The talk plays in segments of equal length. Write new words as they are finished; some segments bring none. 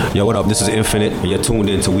Yo, what up? This is Infinite, and you're tuned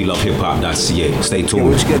in to WeLoveHipHop.ca. Stay tuned.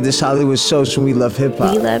 What you get this Hollywood show from We Love Hip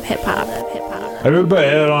Hop. We love hip hop. Everybody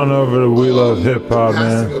head on over to We Love Hip Hop,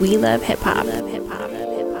 man. We love hip hop.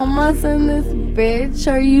 Almost in this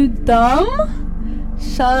bitch, are you dumb?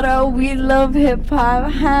 Shout out, We Love Hip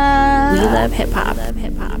Hop, huh? We love hip hop.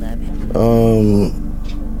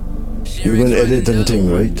 You're gonna edit and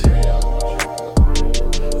thing, right?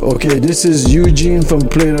 Okay, this is Eugene from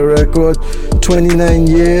Play the Record. 29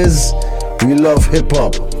 years. We love hip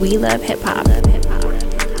hop. We love hip hop.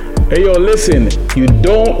 Hey yo, listen, you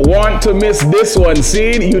don't want to miss this one,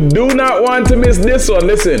 see? You do not want to miss this one.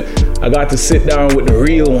 Listen, I got to sit down with the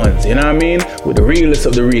real ones, you know what I mean? With the realest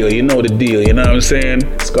of the real, you know the deal, you know what I'm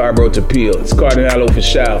saying? Scarborough to Peel, it's Cardinal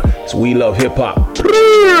Official, it's We Love Hip Hop.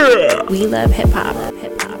 We love hip hop.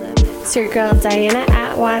 It's your girl Diana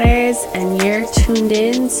Atwaters, and you're tuned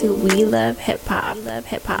in to We Love Hip Hop.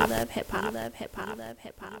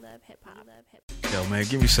 Yo, man,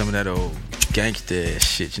 give me some of that old gangsta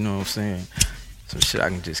shit, you know what I'm saying? Some shit I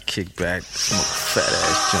can just kick back, smoke a fat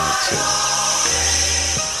ass joint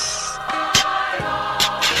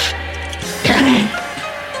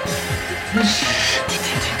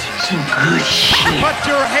Some good shit. Put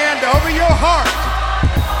your hand over your heart,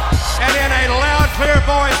 and in a loud, clear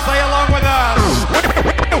voice, say along with us.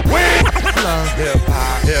 We love hip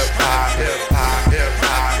hop, hip hop, hip hop, hip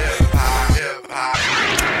hop, hip hop, hip hop.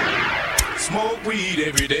 Smoke weed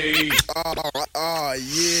every day. Oh,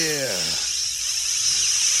 yeah.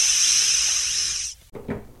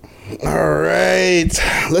 All right,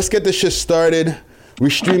 let's get this shit started. We're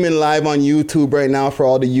streaming live on YouTube right now for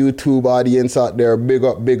all the YouTube audience out there. Big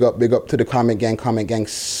up to the Comment Gang,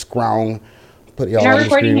 Scroung. Put y'all You're on not the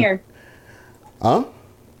recording screen. here. Huh?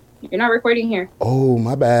 You're not recording here. Oh,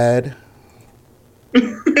 my bad.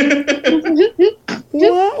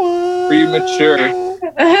 Premature.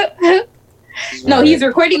 No, he's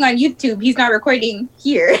recording on YouTube. He's not recording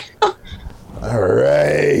here. All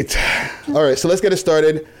right, so let's get it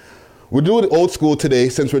started. We'll do it old school today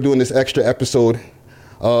since we're doing this extra episode.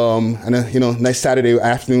 And nice Saturday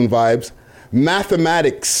afternoon vibes.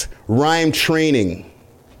 Mathematics, rhyme training.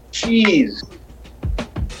 Jeez.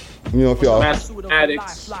 You know, if y'all.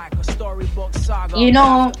 Mathematics. You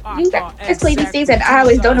know, you guys play these things and I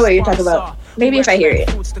always don't know what you're talking about. Maybe if I hear it.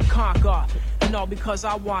 No, because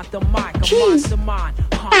I want the mic, mastermind.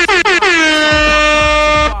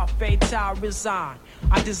 Resign.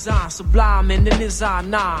 I design sublime in the design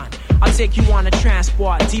 9. I'll take you on a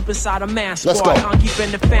transport deep inside a man's squad. I'm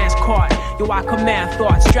keeping the fans caught. Yo, I command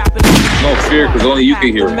thoughts. Strapping no fear, because only you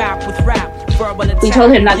can hear it. We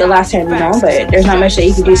told him not the last time, but there's not much that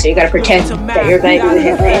you can do, so you gotta pretend that you're vibing with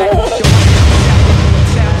him, right?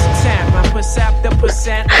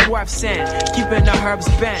 Keeping the herbs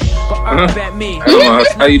bent, but herb at me. I don't know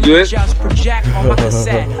how you do it. Just project on my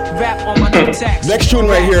cassette, rap on my new text. Next tune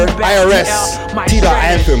right here, IRS, T-Dot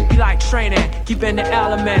Anthem. You like training, keeping the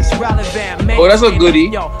elements relevant. Oh, that's a goodie.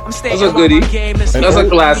 That's a goodie. That's a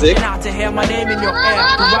classic. You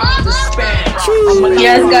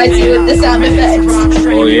guys got you with the sound effects.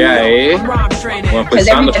 Oh yeah, eh? Because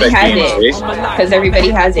everybody has it. Because everybody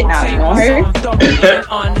has it now. You know her?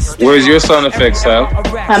 Where's your sound effects, Sal?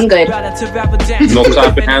 I'm good. No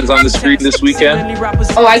clapping hands on the screen this weekend?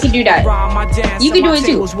 Oh, I can do that. You can do it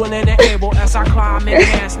too. My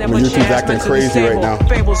YouTube's acting crazy right now.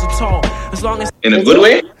 In a good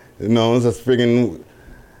way? No, it's just friggin'.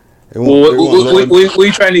 What are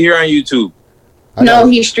you trying to hear on YouTube? No,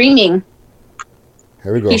 he's streaming.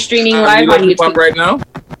 Here we go. He's streaming live on YouTube right now?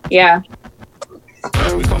 Yeah.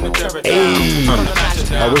 Hey.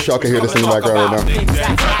 I wish y'all could hear this in the background right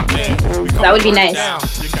now. That would be nice.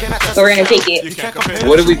 But we're gonna take it.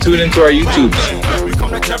 What if we tune into our YouTubes?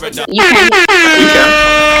 You can.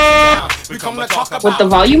 With the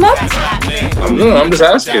volume up? I'm just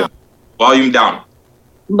asking. Volume down.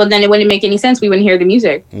 But then it wouldn't make any sense. We wouldn't hear the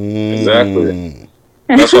music. Exactly.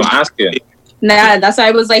 That's what I'm asking. Nah, that's why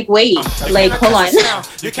I was like, wait, like, hold on.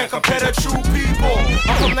 You can't compare the true people.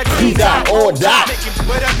 You got all that.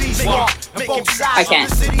 I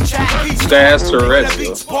can't. This guy has Tourette's,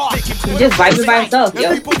 yo. He just vibes by himself,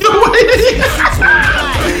 yo.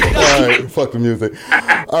 Alright, fuck the music.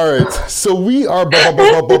 Alright, so we are Bach.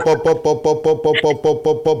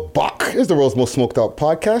 It's the world's most smoked out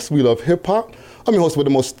podcast. We love hip hop. I'm your host with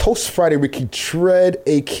the most Toast Friday, Ricky Tread,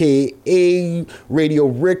 a.k.a. Radio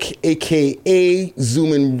Rick, a.k.a.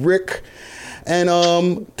 Zoomin' Rick. And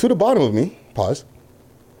to the bottom of me, pause.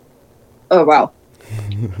 Oh, wow.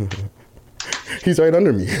 He's right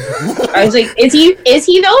under me. I was like, is he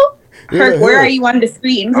though? Herc, where are you on the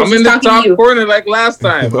screen? I'm in the top corner like last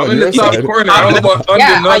time. I'm in the top corner. I don't know about on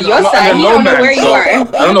your side. You don't know where you are. I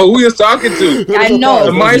don't know who he's talking to. I know.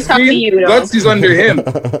 On my screen, Gutsy's under him.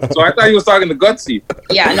 So I thought he was talking to Gutsy.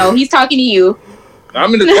 Yeah, no, he's talking to you.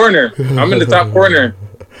 I'm in the corner. I'm in the top corner.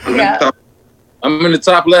 I'm in the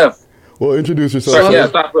top left. Well, introduce yourself. Sorry, yeah,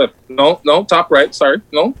 top left. No, top right. Sorry.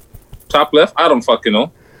 No. Top left. I don't fucking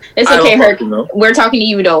know. It's okay, Herc. We're talking to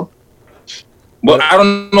you, though. But I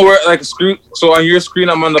don't know where, like, screen. So on your screen,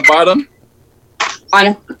 I'm on the bottom?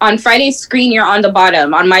 On Friday's screen, you're on the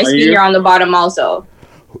bottom. On my screen, you're on the bottom also.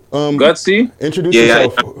 Gutsy? Introduce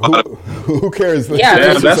yourself. Who cares?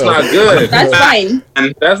 Yeah, that's not good. That's fine.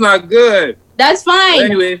 That's not good. That's fine. But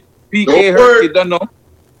anyway, PK Herc, you don't know.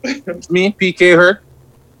 It's me, PK Herc.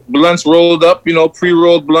 Blunts rolled up,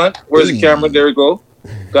 pre-rolled blunt. Where's the camera? There we go.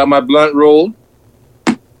 Got my blunt rolled.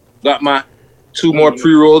 Got my 2 more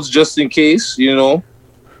pre-rolls just in case, You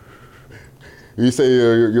say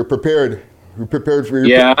you're prepared. You're prepared for your...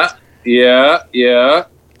 Yeah.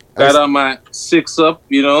 Got on my 6-up,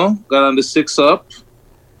 Got on the 6-up.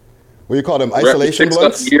 What do you call them? Isolation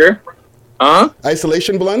blunts? Here. Huh?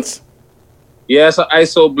 Isolation blunts? Yeah, it's an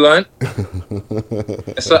ISO blunt.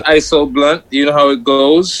 It's an ISO blunt. You know how it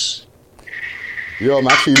goes. Yo, I'm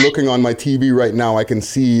actually looking on my TV right now. I can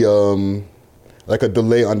see like a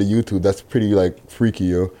delay on the YouTube. That's pretty like freaky,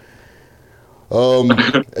 yo.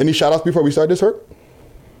 Any shout outs before we start this, Herc?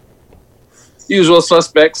 Usual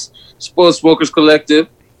suspects. Spoiled Smokers Collective.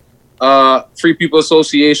 Free People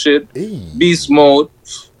Association. Beast Mode.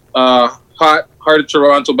 Heart of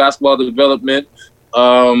Toronto Basketball Development.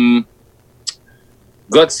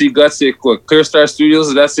 Gutsy, Clear Star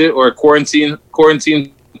Studios, that's it, or quarantine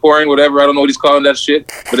pouring, whatever. I don't know what he's calling that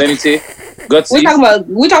shit. But anyway, Gutsy.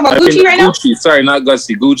 We talking about Gucci right now? Gucci, sorry, not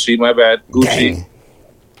Gutsy. Gucci, my bad. Gucci.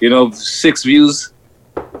 Dang. 6 views,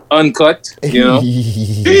 uncut.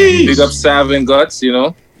 Big up Sav and Guts.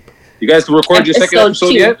 You guys can record your second episode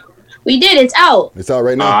yet? We did. It's out. It's out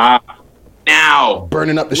right now. Now,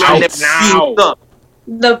 burning up the streets. Now,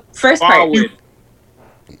 the first part.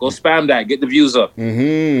 Go spam that. Get the views up.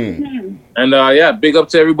 Mm-hmm. And big up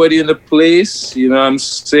to everybody in the place. You know what I'm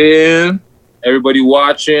saying? Everybody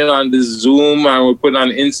watching on the Zoom, and we're putting on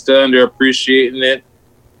Insta, and they're appreciating it.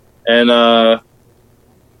 And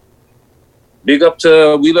big up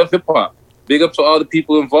to We Love Hip Hop. Big up to all the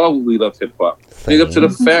people involved with We Love Hip Hop. Big up to the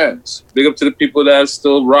fans. Big up to the people that are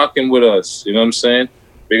still rocking with us. You know what I'm saying?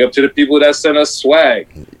 Big up to the people that send us swag.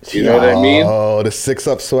 You know what I mean? Oh, the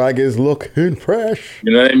 6-up swag is looking fresh.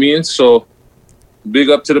 You know what I mean? So, big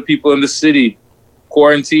up to the people in the city.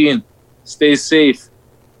 Quarantine. Stay safe.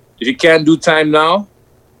 If you can't do time now,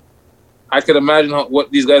 I could imagine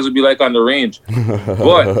what these guys would be like on the range.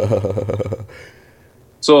 But,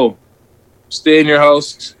 so, stay in your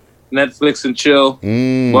house, Netflix and chill,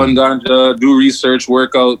 bun ganja, do research,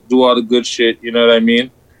 work out, do all the good shit. You know what I mean?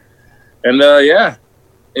 And,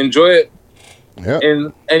 enjoy it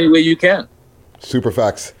in any way you can. Super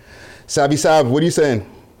facts. Savvy Sav, what are you saying?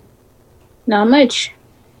 Not much.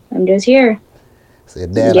 I'm just here. Say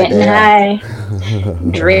getting high.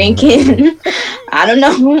 Drinking. I don't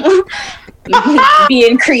know.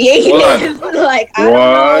 Being creative. Like, I don't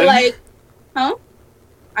know. Like, huh?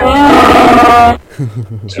 I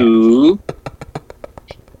don't know. 2.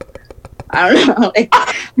 I don't know. Like,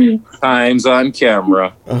 times on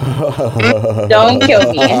camera. Don't kill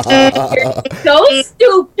me. You're so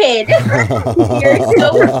stupid.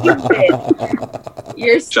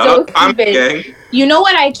 You're so stupid. You know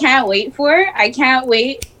what I can't wait for? I can't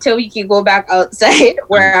wait till we can go back outside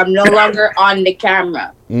where I'm no longer on the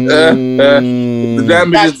camera. The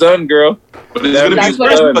damage is done, girl. That's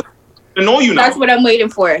what I'm waiting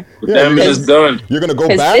for. The damage is done. You're going to go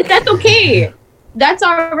back? That's okay. That's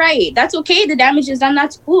all right. That's okay. The damage is done.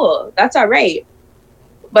 That's cool. That's all right.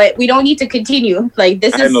 But we don't need to continue. Like,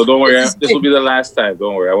 this is... I know. Don't worry. This will be the last time.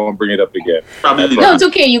 Don't worry. I won't bring it up again. No, it's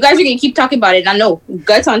okay. You guys are going to keep talking about it. I know.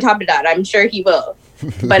 Guts on top of that. I'm sure he will.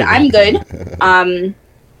 But I'm good.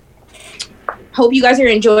 Hope you guys are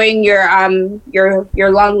enjoying your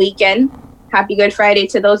long weekend. Happy Good Friday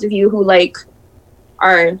to those of you who, like,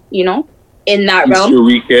 are, in that realm. Easter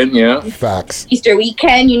weekend, yeah. Facts. Easter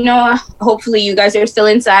weekend, hopefully you guys are still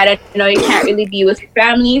inside. I know you can't really be with your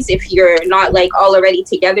families if you're not like all already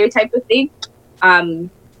together type of thing. I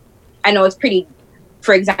know it's pretty,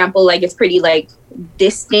 for example, like it's pretty like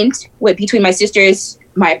distant between my sisters,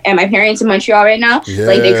 my parents in Montreal right now. Yeah.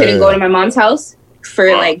 Like they couldn't go to my mom's house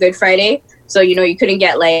for like Good Friday. So, you couldn't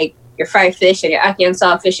get like your fried fish and your ackee and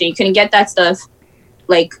saltfish and you couldn't get that stuff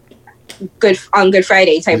like Good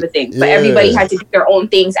Friday type of thing. But everybody had to do their own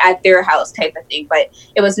things at their house type of thing. But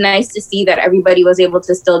it was nice to see that everybody was able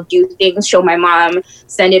to still do things, show my mom,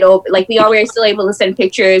 send it over. Like we all were still able to send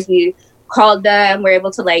pictures. We called them, we're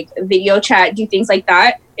able to like video chat, do things like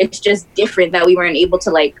that. It's just different that we weren't able to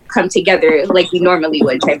like come together like we normally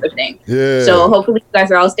would type of thing. Yeah. So hopefully you guys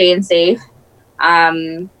are all staying safe.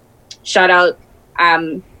 Shout out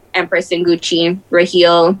Empress and Gucci,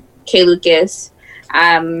 Raheel, K. Lucas,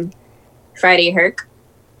 Friday Herc.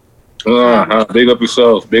 Big up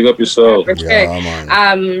yourself. Big up yourself. For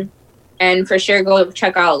sure. And for sure go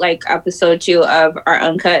check out like episode 2 of our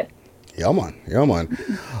Uncut. Yeah, man.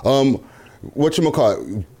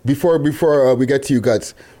 Whatchamacallit, before we get to you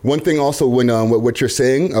guys, one thing also when what you're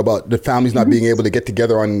saying about the families not being able to get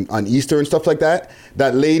together on Easter and stuff like that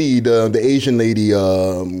lady, the Asian lady,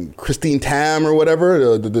 Christine Tam or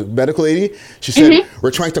whatever, the medical lady, she said, we're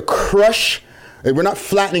trying to crush, we're not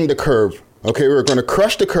flattening the curve, okay? We're going to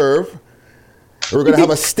crush the curve. We're going to have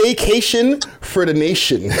a staycation for the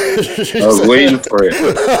nation. I was waiting for it.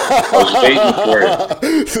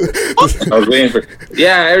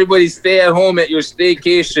 Yeah, everybody stay at home at your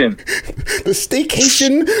staycation. The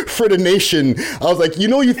staycation for the nation. I was like, you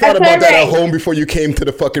thought about that at home before you came to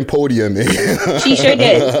the fucking podium. She sure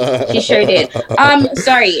did.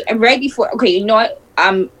 Sorry. Right before. Okay, you know what?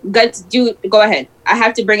 Go ahead. I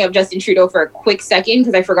have to bring up Justin Trudeau for a quick second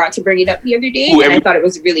because I forgot to bring it up the other day. And I thought it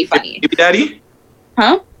was really funny. Baby daddy?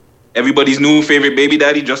 Huh? Everybody's new favorite baby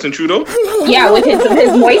daddy, Justin Trudeau? Yeah, with his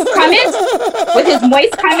moist comments. With his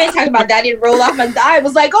moist comments talking about that didn't roll off and die. I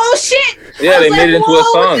was like, oh shit! Yeah, they made it into a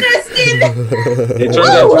song. They turned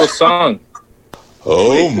it into a song.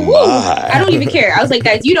 Oh my. I don't even care. I was like,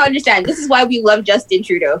 guys, you don't understand. This is why we love Justin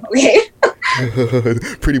Trudeau, okay?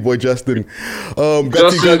 Pretty boy Justin.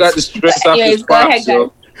 Justin got the stress off his pop,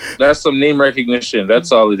 so that's some name recognition.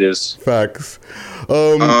 That's all it is. Facts.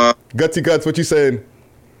 Gutsy Guts, what you saying?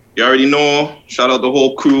 You already know. Shout out the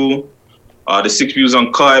whole crew. The 6 Views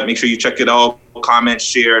Uncut. Make sure you check it out. Comment,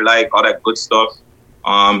 share, like, all that good stuff.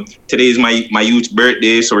 Today is my youth's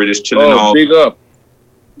birthday, so we're just chilling out. Big up.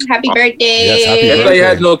 Happy birthday. Yes, happy birthday. I thought you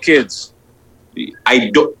had no kids. I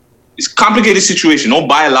don't. It's a complicated situation. No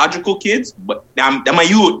biological kids, but I'm my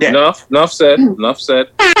youth then. Enough said. Enough said,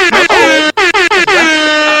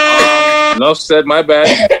 my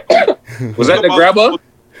bad. Was that the grabber?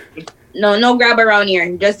 No grab around here.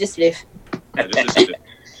 Just this lift.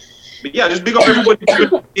 But yeah, just big up everybody.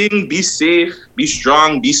 Be safe, be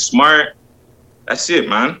strong, be smart. That's it,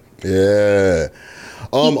 man. Yeah.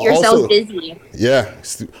 Keep yourself also, busy. Yeah.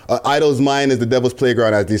 Idle's mind is the devil's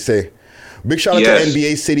playground, as they say. Big shout out to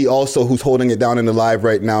NBA City also, who's holding it down in the live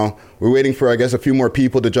right now. We're waiting for, I guess, a few more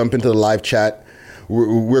people to jump into the live chat.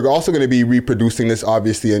 We're also going to be reproducing this,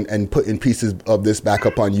 obviously, and putting pieces of this back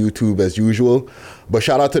up on YouTube as usual. But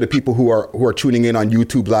shout out to the people who are tuning in on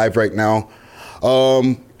YouTube live right now.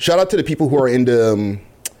 Shout out to the people who are in the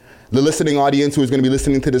listening audience who is going to be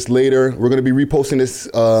listening to this later. We're going to be reposting this,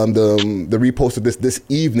 the repost of this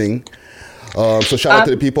evening. So shout out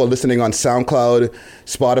to the people listening on SoundCloud,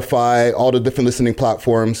 Spotify, all the different listening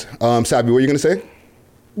platforms. Sabby, what were you going to say?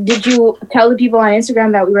 Did you tell the people on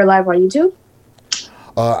Instagram that we were live on YouTube?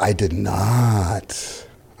 I did not.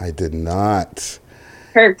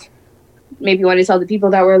 Kirk, maybe you want to tell the people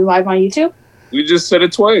that we're live on YouTube? We just said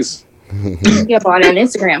it twice. Yeah, but on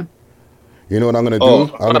Instagram. You know what I'm going to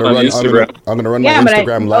do? I'm going to run my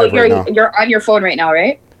Instagram live right now. You're on your phone right now,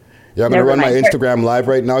 right? Yeah, I'm going to run my Instagram live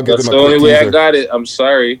right now. That's the only way I got it. I'm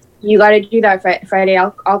sorry. You got to do that Friday.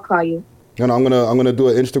 I'll call you. No, I'm gonna do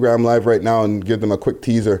an Instagram live right now and give them a quick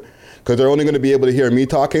teaser. Because they're only going to be able to hear me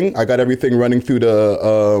talking. I got everything running through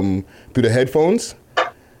the headphones.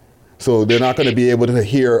 So they're not going to be able to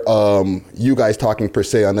hear you guys talking per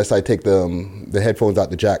se unless I take the headphones out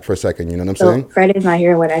the jack for a second. You know what I'm saying? Friday's not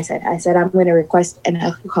hearing what I said. I said I'm going to request and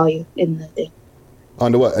I'll call you in the thing.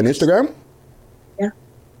 On the what? An Instagram? Yeah.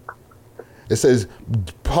 It says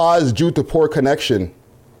pause due to poor connection.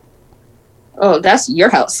 Oh, that's your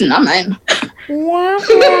house, not mine. I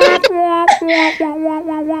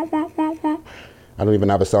don't even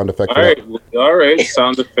have a sound effect. All right,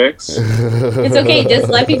 sound effects. It's okay. Just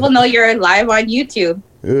let people know you're live on YouTube.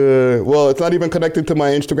 Well, it's not even connected to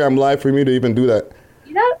my Instagram live for me to even do that.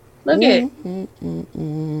 You know, look at it.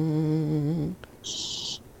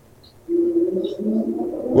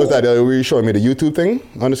 What's that? Were you showing me the YouTube thing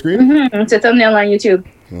on the screen? Mm-hmm. It's a thumbnail on YouTube.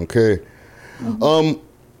 Okay.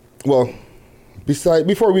 Well,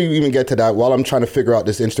 before we even get to that, while I'm trying to figure out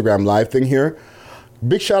this Instagram live thing here,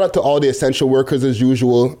 big shout out to all the essential workers as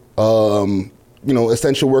usual.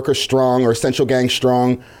 Essential workers strong or essential gang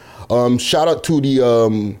strong. Shout out to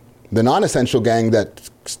the the non-essential gang that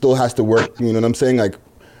still has to work. You know what I'm saying? Like,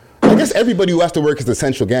 I guess everybody who has to work is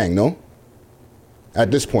essential gang, no?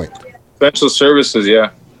 At this point. Essential services,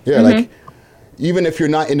 yeah. Yeah, like, even if you're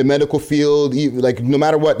not in the medical field, like, no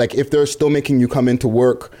matter what, like, if they're still making you come into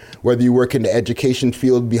work, whether you work in the education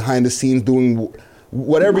field, behind the scenes, doing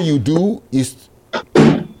whatever you do, if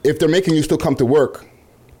they're making you still come to work,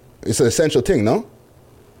 it's an essential thing, no?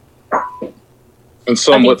 In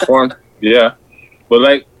somewhat form, yeah. But,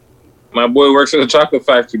 like, my boy works at a chocolate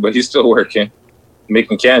factory, but he's still working,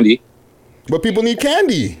 making candy. But people need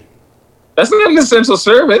candy. That's not an essential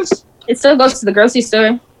service. It still goes to the grocery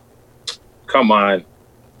store. Come on.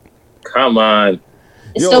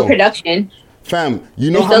 It's still production. Fam,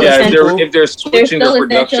 you know how if they're switching the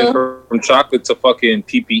production from chocolate to fucking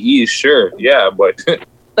PPE, sure, yeah, but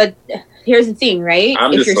but here's the thing, right?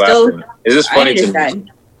 I'm if just you're laughing. Still, is this funny to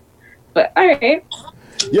me? But all right.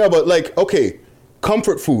 Yeah, but like, okay,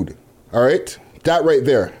 comfort food, all right, that right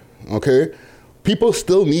there, okay. People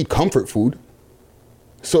still need comfort food.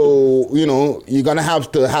 So, you know, you're going to have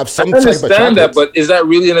some type of chocolate. I understand that, but is that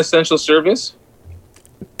really an essential service?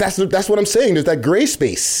 That's what I'm saying. There's that gray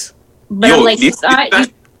space. But yo, that's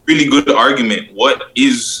a really good argument. What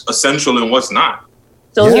is essential and what's not?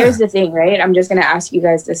 So here's the thing, right? I'm just going to ask you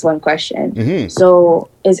guys this one question. Mm-hmm. So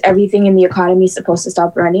is everything in the economy supposed to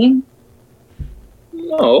stop running?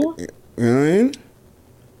 No. You know what I mean?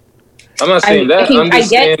 I'm not saying that. I'm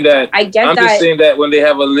just saying that when they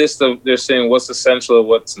have a list of, they're saying what's essential and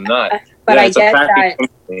what's not. But I get that.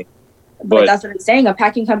 But that's what I'm saying. A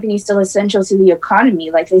packing company is still essential to the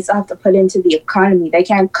economy. Like, they still have to put into the economy. They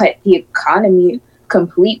can't cut the economy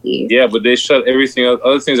completely. Yeah, but they shut everything else.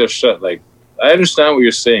 Other things are shut. Like, I understand what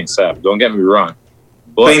you're saying, Sap. Don't get me wrong.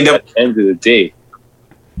 But at the end of the day,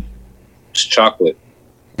 it's chocolate.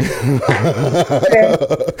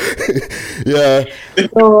 Yeah.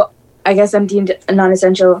 So I guess I'm deemed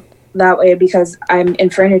non-essential that way because I'm in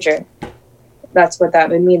furniture. That's what that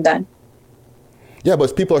would mean then. Yeah,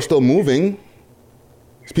 but people are still moving.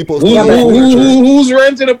 Who's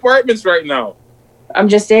renting apartments right now? I'm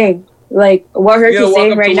just saying. Like, what Herc is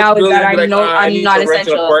saying right now is that I'm not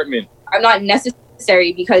essential. I'm not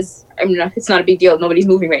necessary because it's not a big deal. Nobody's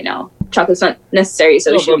moving right now. Chocolate's not necessary,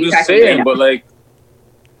 so it should be just saying, right, but like,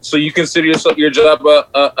 so you consider your job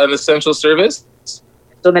an essential service?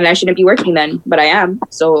 So then I shouldn't be working then, but I am.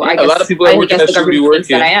 So I guess a lot of people are working that should be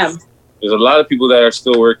working. That I am. There's a lot of people that are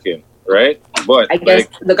still working, right? But I guess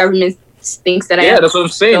the government thinks that I am. Yeah, that's what I'm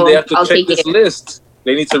saying. So they have to check this list.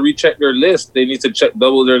 They need to recheck their list. They need to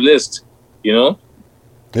double their list. You know?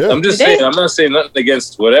 Yeah. I'm just saying. I'm not saying nothing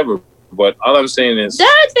against whatever, but all I'm saying is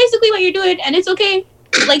that's basically what you're doing, and it's okay.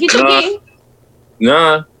 Like, it's okay.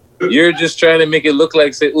 Nah, you're just trying to make it look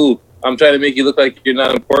like, say, ooh, I'm trying to make you look like you're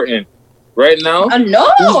not important. Right now? No, I'm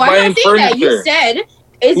not saying that. You said,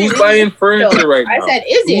 who's buying furniture right now? I said,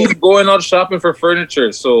 is it? Who's going out shopping for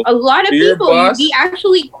furniture? So a lot of people, you'd be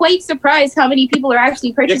actually quite surprised how many people are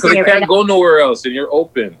actually purchasing it. Because you can't go nowhere else, and you're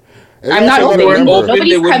open. I'm not open.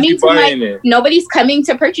 Nobody's coming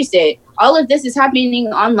to purchase it. All of this is happening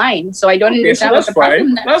online, so I don't understand what the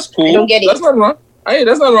problem. That's cool. I don't get it. That's not wrong. Hey,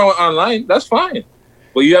 that's not wrong with online. That's fine.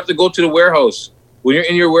 But you have to go to the warehouse. When you're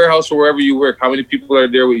in your warehouse or wherever you work, how many people are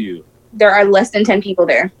there with you? There are less than 10 people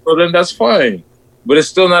there. Well, then that's fine. But it's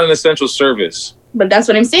still not an essential service. But that's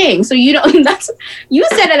what I'm saying. So you don't. You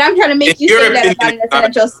said that. I'm trying to make you say that I'm not an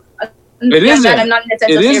essential. It isn't. I'm not an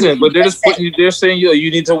essential service. It isn't. But they're just putting you. They're saying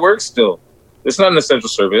you need to work still. It's not an essential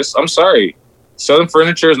service. I'm sorry. Selling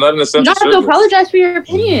furniture is not an essential service. You don't have to apologize for your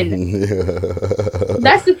opinion.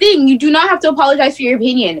 That's the thing. You do not have to apologize for your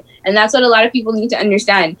opinion, and that's what a lot of people need to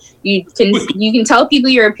understand. You can tell people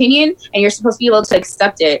your opinion, and you're supposed to be able to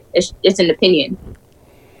accept it. It's an opinion.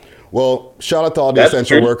 Well, shout out to all the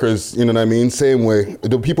essential workers, you know what I mean? Same way.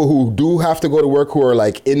 The people who do have to go to work, who are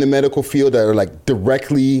like in the medical field, that are like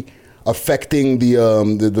directly affecting the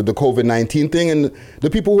COVID-19 thing, and the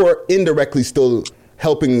people who are indirectly still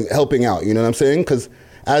helping out, you know what I'm saying? Because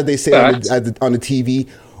as they say on the TV,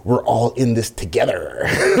 we're all in this together.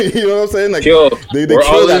 You know what I'm saying? Like, we're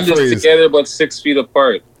all in this together, but 6 feet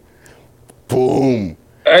apart. Boom.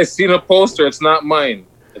 I seen a poster. It's not mine.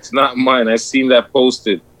 It's not mine. I seen that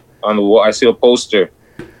posted on the wall. I see a poster.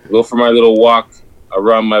 Go for my little walk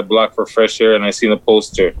around my block for fresh air, and I seen a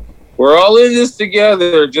poster. We're all in this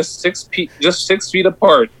together, just 6 feet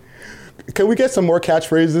apart. Can we get some more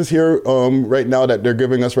catchphrases here right now that they're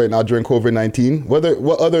giving us right now during COVID-19? What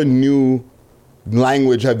other new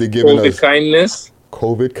language have they given us? COVID kindness.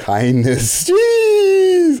 COVID kindness.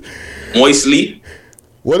 Jeez. Moistly.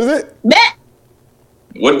 What is it?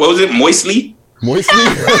 What was it? Moistly? Moistly?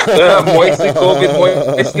 Moistly, COVID,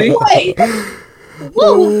 moistly. Wait.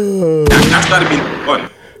 Whoa. That's gotta be fun.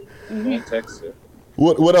 Text it.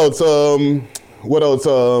 What else? What else?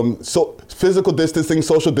 So physical distancing,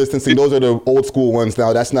 social distancing. Those are the old school ones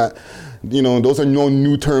now. That's not, those are no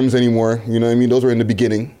new terms anymore. You know what I mean? Those were in the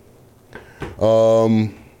beginning.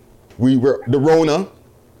 We were the Rona.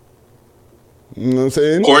 You know what I'm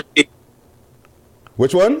saying? Quarantine.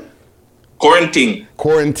 Which one? Quarantine.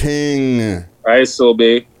 ISO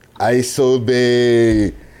Bay.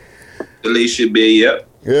 Glacier Bay, yeah.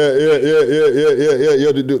 Yeah.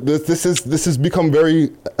 This has become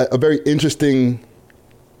a very interesting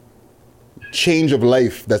change of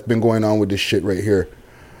life that's been going on with this shit right here.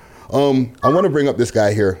 I want to bring up this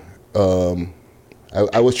guy here.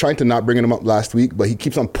 I was trying to not bring him up last week, but he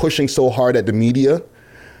keeps on pushing so hard at the media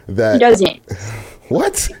that... He doesn't.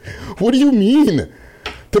 What? What do you mean?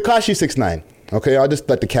 Tekashi 6ix9ine. Okay, I'll just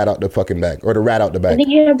let the cat out the fucking bag, or the rat out the bag. I think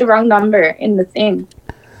you have the wrong number in the thing.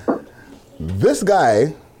 This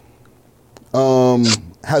guy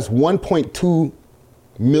has 1.2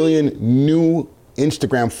 million new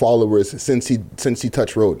Instagram followers since he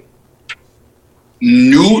touched road.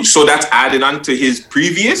 New? So that's added on to his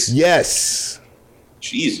previous? Yes.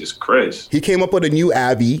 Jesus Christ. He came up with a new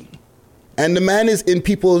Abby, and the man is in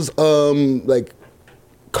people's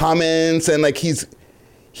comments, and he's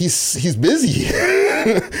busy.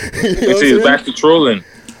 He's back to trolling.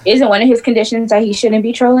 Isn't one of his conditions that he shouldn't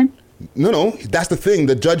be trolling? No, that's the thing.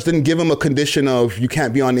 The judge didn't give him a condition of you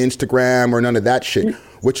can't be on Instagram or none of that shit,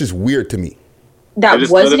 which is weird to me. That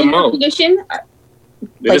wasn't a condition.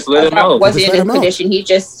 They just let him out. Wasn't a condition. He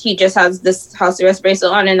just has this house arrest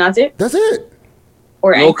bracelet on, and that's it. That's it.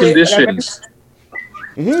 Or no conditions.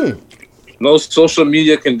 No social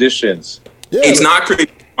media conditions. Yeah. It's not crazy.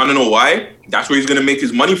 I don't know why. That's where he's gonna make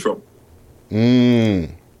his money from.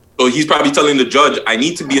 So he's probably telling the judge, I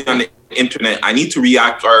need to be on the internet. I need to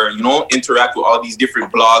react or, interact with all these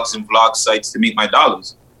different blogs and vlog sites to make my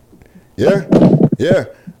dollars. Yeah.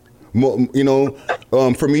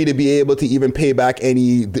 For me to be able to even pay back are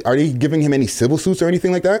they giving him any civil suits or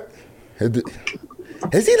anything like that?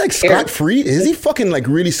 Is he scot-free? Is he fucking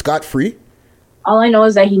really scot-free? All I know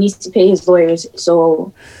is that he needs to pay his lawyers,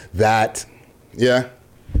 so... That, yeah.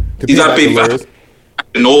 He's got to pay Fashion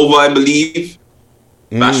Nova, I believe.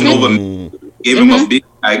 Fashion Nova gave him a big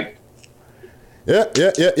bag.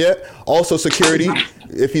 Yeah. Also security.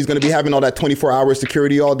 If he's going to be having all that 24-hour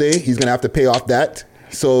security all day, he's going to have to pay off that.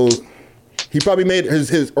 So he probably made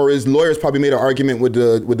his lawyers probably made an argument with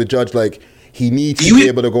the judge he needs to be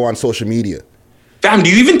able to go on social media. Fam,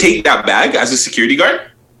 do you even take that bag as a security guard?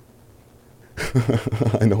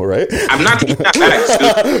 I know, right? I'm not taking that bag.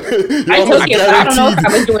 I took it, but I don't know if I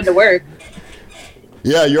was doing the work.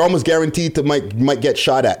 Yeah, you're almost guaranteed to might get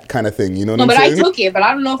shot at, kind of thing. You know what I'm saying? I took it, but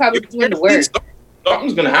I don't know if I was doing the work.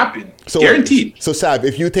 Something's gonna happen. So, guaranteed. So Sab,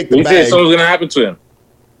 if you take the you bag, say something's gonna happen to him.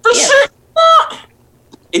 For sure.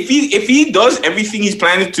 If he does everything he's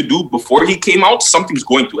planning to do before he came out, something's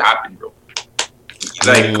going to happen, bro.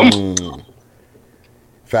 Come on.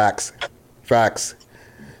 Facts.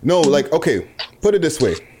 No, okay, put it this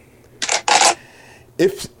way.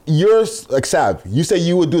 If you're Sab, you say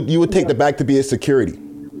you would take the bag to be a security.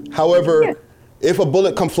 However, if a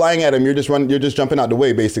bullet come flying at him, you're just jumping out the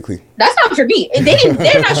way, basically. That's not for me.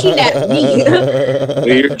 They're not shooting at me.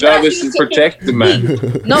 Your job is to protect the man.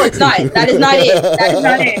 No, it's not. That is not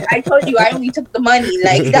it. I told you I only took the money.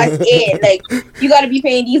 That's it. You got to be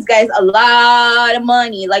paying these guys a lot of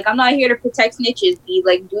money. I'm not here to protect snitches.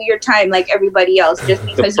 Do your time like everybody else. Just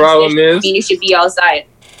because the problem is you should be outside.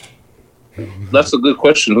 That's a good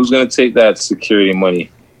question. Who's going to take that security money?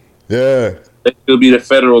 Yeah. It'll be the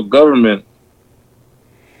federal government.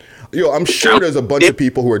 Yo, I'm sure there's a bunch of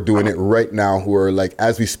people who are doing it right now who are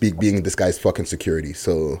as we speak, being this guy's fucking security.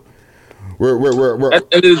 So we're at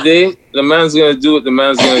the end of the day, the man's gonna do what the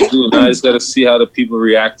man's gonna do. Now I just gotta see how the people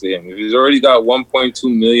react to him. If he's already got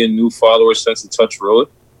 1.2 million new followers since he touched road,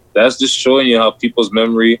 that's just showing you how people's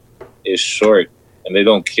memory is short and they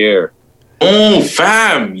don't care. Oh,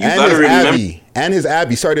 fam, you gotta remember. And his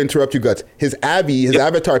Abby. Sorry to interrupt you, Guts. His Abby, his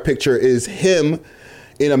avatar picture is him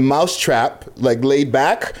in a mousetrap, laid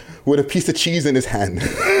back with a piece of cheese in his hand.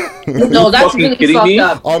 No, that's really fucked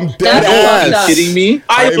up. I'm dead ass. Are you kidding me?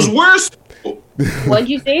 It was worse. What'd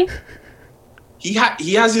you say? He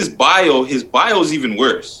has his bio. His bio's even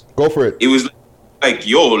worse. Go for it. It was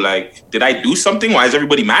did I do something? Why is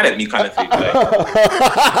everybody mad at me? Kind of thing.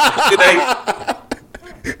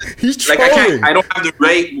 He's trolling. I don't have the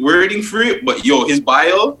right wording for it, but his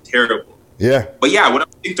bio terrible. Yeah. But yeah, what I'm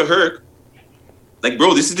saying to her, Like,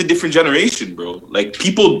 bro, this is a different generation, bro. Like,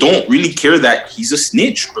 people don't really care that he's a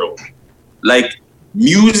snitch, bro. Like,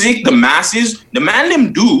 music, the masses, the man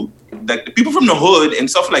them do, like the people from the hood and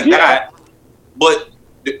stuff like that. But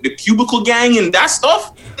the cubicle gang and that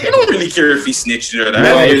stuff, they don't really care if he snitched or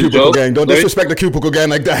that. The cubicle gang. Don't disrespect the cubicle gang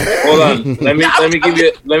like that. Hold on.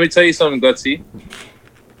 Let me tell you something, Gutsy.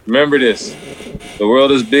 Remember this. The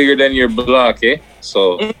world is bigger than your block, eh?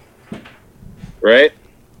 So, right?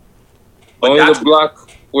 But only the block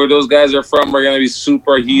where those guys are from are going to be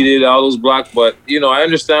super heated, all those blocks. But, I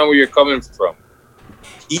understand where you're coming from.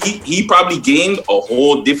 He probably gained a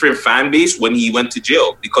whole different fan base when he went to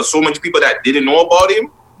jail because so much people that didn't know about him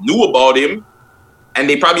knew about him, and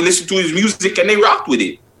they probably listened to his music and they rocked with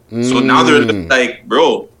it. So now they're like,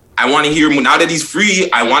 bro, I want to hear more. Now that he's free,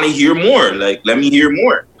 I want to hear more. Like, let me hear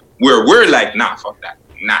more. Where we're like, nah, fuck that.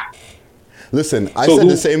 Nah. Listen, I said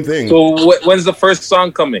the same thing. So when's the first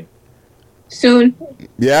song coming? Soon.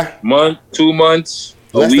 Yeah. Month, 2 months,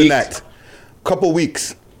 less week. than that. Couple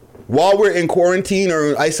weeks. While we're in quarantine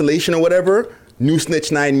or isolation or whatever, new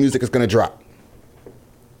Snitch 9 music is going to drop.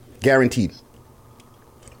 Guaranteed.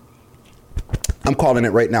 I'm calling it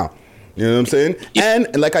right now. You know what I'm saying? Yeah.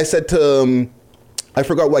 And like I said to, I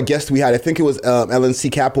forgot what guest we had. I think it was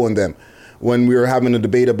LNC Capo and them when we were having a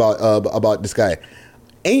debate about this guy.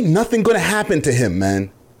 Ain't nothing going to happen to him,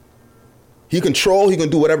 man. He can troll. He can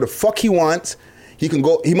do whatever the fuck he wants. He can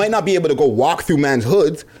go. He might not be able to go walk through man's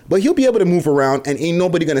hoods, but he'll be able to move around, and ain't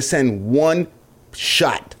nobody gonna send one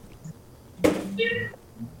shot.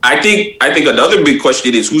 I think another big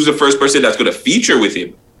question is who's the first person that's gonna feature with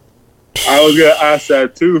him. I was gonna ask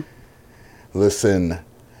that too. Listen,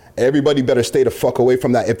 everybody better stay the fuck away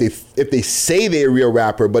from that. If they say they're a real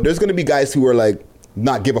rapper, but there's gonna be guys who are like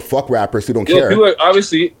not give a fuck rappers who don't care. People are,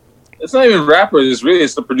 obviously, it's not even rappers.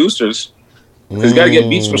 It's the producers. Because you gotta get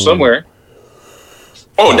beats from somewhere.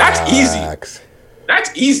 Oh, that's easy.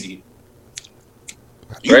 That's easy.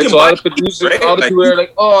 Right? So all the producers, right? All the people are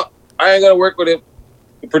like, oh, I ain't gonna work with him.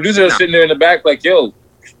 The producer is sitting there in the back like, yo,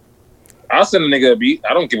 I'll send a nigga a beat.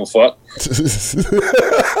 I don't give a fuck.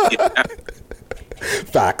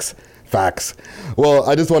 Facts. Well,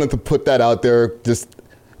 I just wanted to put that out there. Just,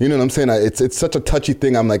 you know what I'm saying? It's such a touchy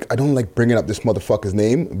thing. I'm like, I don't like bringing up this motherfucker's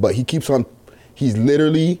name, but he's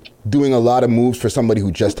literally doing a lot of moves for somebody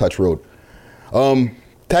who just touched road.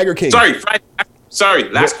 Tiger King. Sorry.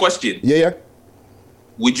 Last question. Yeah.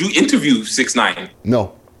 Would you interview 6ix9ine?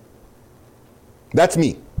 No. That's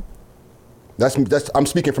me. I'm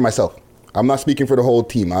speaking for myself. I'm not speaking for the whole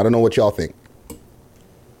team. I don't know what y'all think.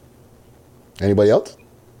 Anybody else?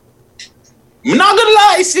 I'm not gonna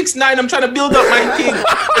lie, 6ix9ine. I'm trying to build up my team.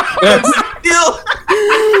 Still.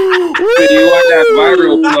 You want that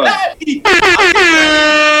viral plug?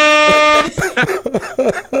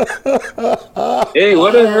 Hey,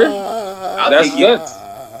 whatever. That's guts.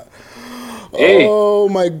 Hey. Oh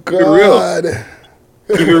my God.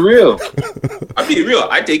 Keep it real. I'll be real.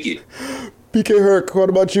 I take it. PK Herc, what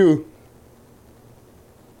about you?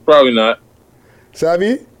 Probably not.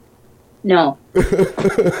 Savvy? No. All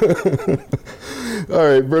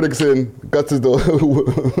right, verdict's in. Guts is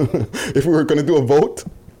the. If we were going to do a vote,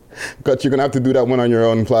 Guts, you're going to have to do that one on your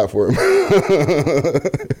own platform.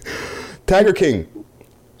 Tiger King,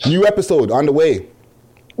 new episode on the way.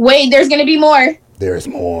 Wait, there's going to be more. There's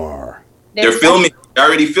more. They're filming. They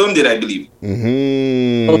already filmed it, I believe.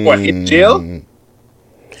 Mm-hmm. What, in jail?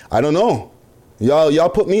 I don't know. Y'all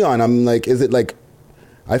put me on. I'm like, is it like,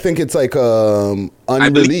 I think it's like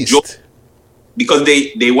unreleased. Because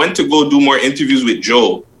they went to go do more interviews with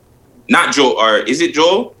Joe. Not Joe, or is it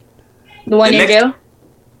Joe? The one in jail?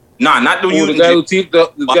 Nah, not the one.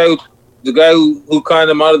 The guy who conned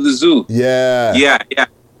him out of the zoo. Yeah. Yeah.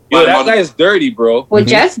 Yo, that guy is dirty, bro. Well,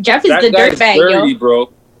 Jeff is the dirtbag, dirty,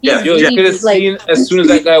 bro. Yeah, yo, you could have seen as soon as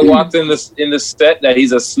that guy walked in the set that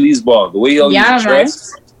he's a sleazeball. The way he's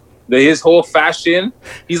dressed, his whole fashion.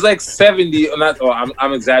 He's like 70.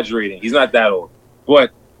 I'm exaggerating. He's not that old,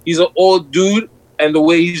 but he's an old dude. And the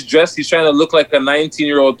way he's dressed, he's trying to look like a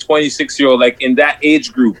 19-year-old, 26-year-old, like in that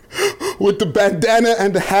age group. With the bandana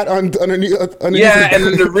and the hat underneath. Yeah, and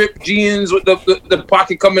then the ripped jeans with the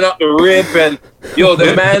pocket coming out the rib. And, yo,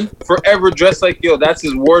 the man forever dressed like, yo, that's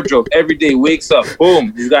his wardrobe. Every day, wakes up,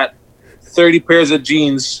 boom, he's got 30 pairs of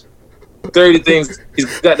jeans, 30 things.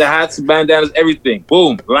 He's got the hats, bandanas, everything.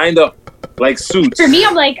 Boom, lined up like suits. For me,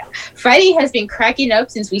 I'm like, Friday has been cracking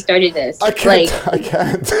up since we started this. I can't.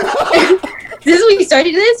 Since we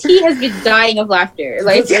started this, he has been dying of laughter.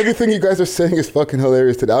 Like everything you guys are saying is fucking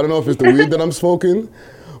hilarious today. I don't know if it's the weed that I'm smoking,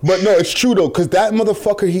 but no, it's true though, because that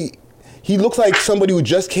motherfucker, he looks like somebody who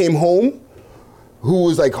just came home who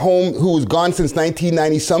was like home, who was gone since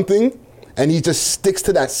 1990 something, and he just sticks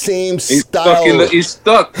to that same style. He's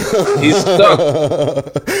stuck.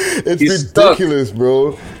 It's ridiculous,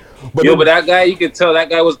 bro. But that guy, you could tell that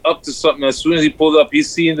guy was up to something. As soon as he pulled up, he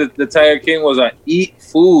seen the Tiger King was eat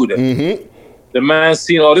food. Mm-hmm. The man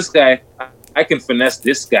seen, this guy, I can finesse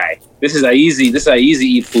this guy. This is a easy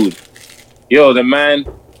eat food. Yo, the man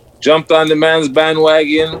jumped on the man's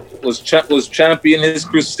bandwagon, was champion his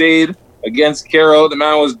crusade against Carol. The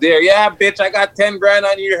man was there. Yeah, bitch, I got 10 grand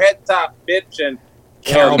on your head top, bitch. And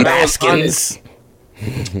Carol Baskins.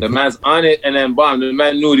 The man's on it, and then bomb. The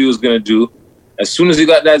man knew what he was gonna do. As soon as he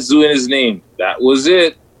got that zoo in his name, that was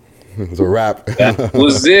it. It was a wrap. That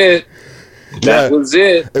was it. That was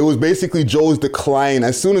it. It was basically Joe's decline.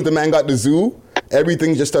 As soon as the man got the zoo,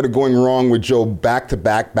 everything just started going wrong with Joe back to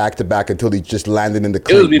back until he just landed in the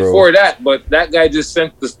clink, It was before that, but that guy just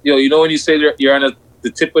sent the, you know when you say you're on the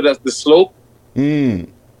tip of the slope? He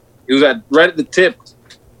was right at the tip.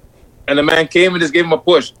 And the man came and just gave him a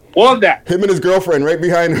push. Hold that. Him and his girlfriend right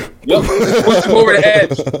behind him. Yep, just pushed him over the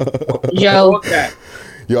edge. Hold that.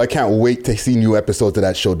 Yo, I can't wait to see new episodes of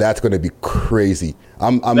that show. That's going to be crazy.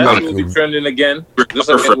 I'm that will be trending again, just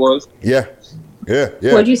like it was. Yeah.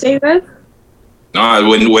 What'd you say, Rev? No,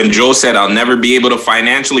 when Joe said I'll never be able to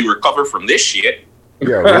financially recover from this shit.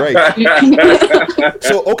 Yeah, right.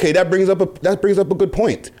 So okay, that brings up a good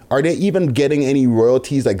point. Are they even getting any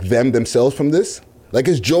royalties like themselves from this? Like,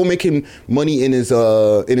 is Joe making money in his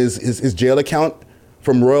jail account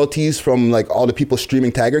from royalties from like all the people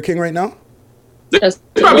streaming Tiger King right now?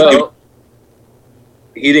 Well,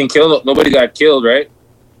 he didn't kill. Nobody got killed, right?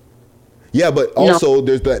 Yeah, but also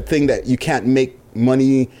there's that thing that you can't make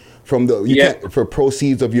money from can't for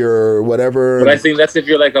proceeds of your whatever. But I think that's if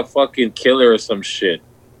you're like a fucking killer or some shit.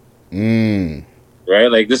 Right?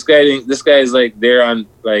 Like this guy is like there on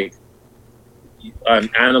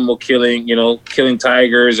animal killing, killing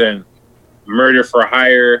tigers and murder for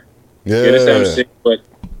hire. Yeah. You understand what I'm saying? But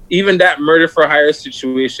even that murder for hire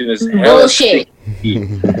situation is bullshit.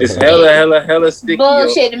 It's hella sticky.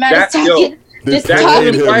 Bullshit. The man is talking. That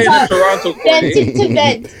couldn't fly in a Toronto venting to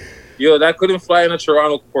vent. Yo, that couldn't fly in a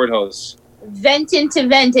Toronto courthouse. Venting to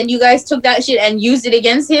vent, and you guys took that shit and used it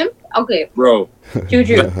against him? Okay. Bro.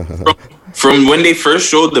 Juju. From when they first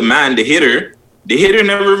showed the man, the hitter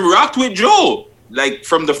never rocked with Joe. Like,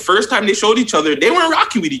 from the first time they showed each other, they weren't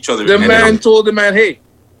rocking with each other. The man told the man, hey,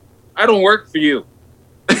 I don't work for you.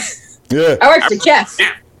 Yeah. I work for Jeff.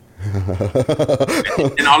 Yeah.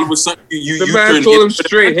 And all of a sudden, the man told him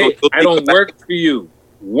straight, hey, I don't work for you.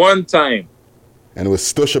 One time. And it was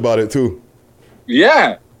stush about it too.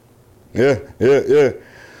 Yeah.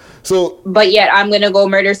 So, but yet I'm gonna go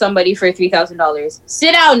murder somebody for $3,000.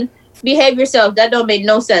 Sit down, behave yourself. That don't make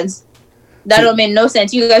no sense. Don't make no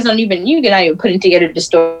sense. You guys not even putting together the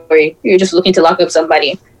story. You're just looking to lock up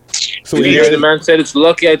somebody. So the man said it's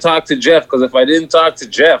lucky I talked to Jeff, because if I didn't talk to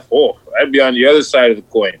Jeff, I'd be on the other side of the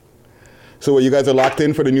coin. So you guys are locked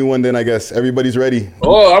in for the new one then, I guess. Everybody's ready.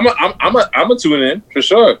 I'm a tune in for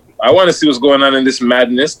sure. I want to see what's going on in this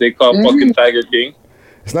madness they call fucking Tiger King.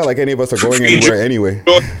 It's not like any of us are going anywhere anyway.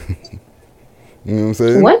 You know what I'm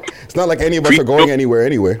saying? What? It's not like any of us are going anywhere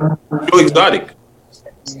anyway. Joe Exotic.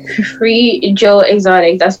 Free Joe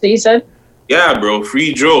Exotic. That's what you said? Yeah, bro.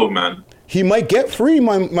 Free Joe, man. He might get free,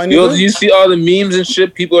 my nigga. Yo, do you see all the memes and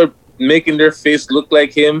shit? People are making their face look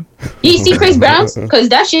like him. You see Chris Brown? Because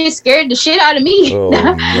that shit scared the shit out of me. Oh,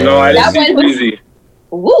 no, I didn't see Crazy.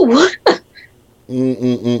 Woo.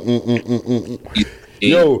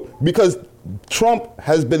 Yo, because Trump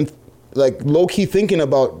has been like low-key thinking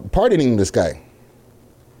about pardoning this guy.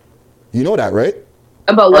 You know that, right?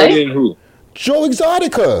 About what? Pardoning who? Joe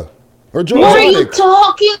Exotica. Or Joe what Exotic. are you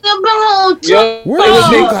talking about? Where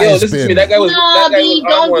have you guys listen been? to me. That guy was.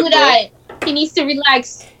 Don't do that. He needs to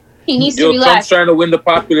relax. He needs to relax. Trump's trying to win the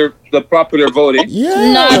popular voting.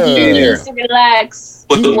 Yeah. No, he needs to relax.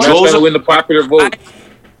 But Joe's trying to win the popular vote.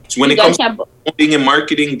 When it comes to voting and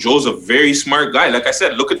marketing, Joe's a very smart guy. Like I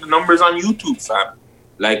said, look at the numbers on YouTube, fam.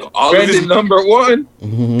 Like all of his number one.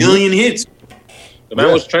 Million hits. The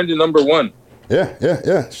man was trending number one. Yeah.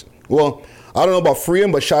 Well, I don't know about free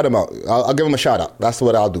him, but shout him out. I'll give him a shout out. That's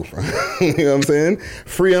what I'll do. You know what I'm saying?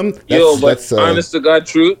 Free him. But honest to God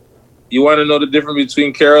truth, you want to know the difference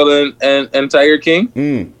between Carol and Tiger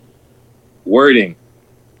King? Wording.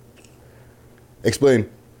 Explain.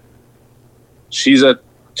 She's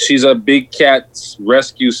a big cat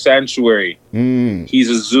rescue sanctuary. He's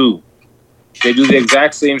a zoo. They do the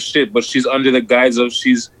exact same shit, but she's under the guise of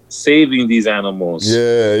she's saving these animals.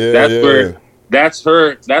 Yeah. That's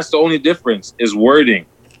the only difference is wording.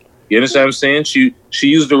 You understand what I'm saying? She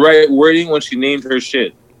used the right wording when she named her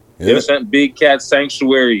shit. You understand? Big Cat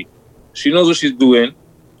Sanctuary. She knows what she's doing,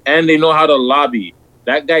 and they know how to lobby.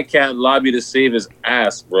 That guy can't lobby to save his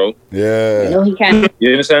ass, bro. Yeah. No, he can't.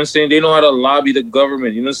 You understand what I'm saying? They know how to lobby the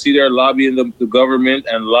government. You don't see they're lobbying the government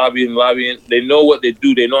and lobbying. They know what they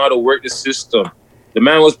do. They know how to work the system. The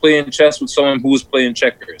man was playing chess with someone who was playing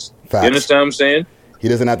checkers. Facts. You understand what I'm saying? He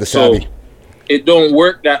doesn't have the savvy. So, it don't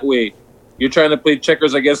work that way. You're trying to play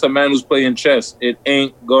checkers against a man who's playing chess. It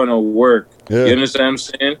ain't gonna work. Yeah. You understand what I'm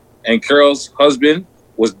saying? And Carol's husband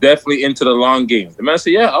was definitely into the long game. The man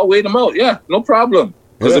said, yeah, I'll wait him out. Yeah, no problem.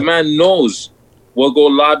 Because the man knows we'll go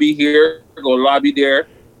lobby here, go lobby there.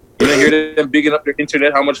 You know, hear them bigging up their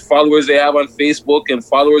internet, how much followers they have on Facebook and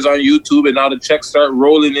followers on YouTube, and now the checks start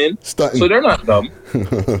rolling in. Stunting. So they're not dumb.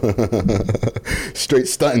 Straight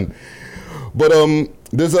stunting. But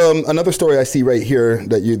there's another story I see right here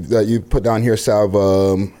that you put down here, Sav.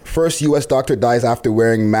 First U.S. doctor dies after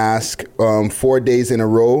wearing mask 4 days in a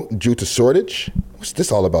row due to shortage. What's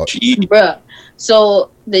this all about? Bruh.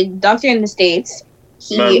 So the doctor in the States,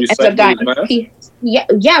 he ends up dying.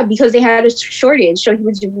 Yeah, because they had a shortage. So he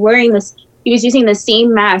was using the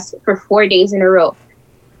same mask for 4 days in a row.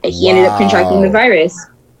 And he ended up contracting the virus,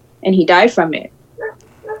 and he died from it.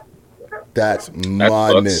 That's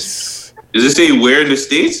madness. Does it say where in the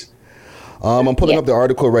States? I'm pulling up the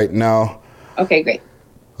article right now. Okay, great.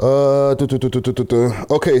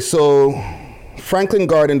 Okay, so Franklin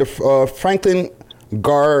Garbrin,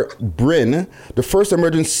 the first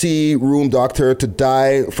emergency room doctor to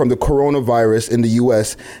die from the coronavirus in the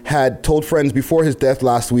U.S., had told friends before his death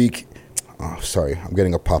last week. Oh, sorry, I'm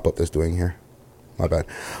getting a pop-up that's doing here. My bad.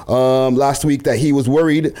 Last week that he was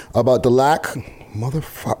worried about the lack.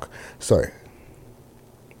 Sorry.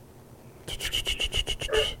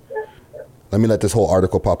 Let me let this whole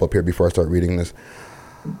article pop up here before I start reading this.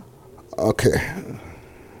 Okay.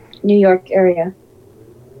 New York area.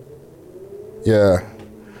 Yeah.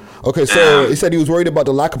 Okay, so he said he was worried about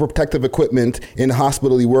the lack of protective equipment in the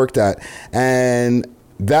hospital he worked at, and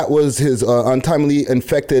that was his ultimately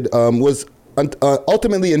infected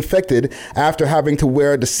after having to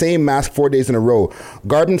wear the same mask 4 days in a row.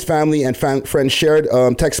 Garbin's family and friends shared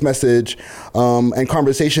text message and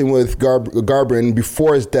conversation with Garbin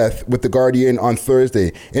before his death with The Guardian on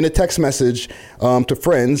Thursday. In a text message to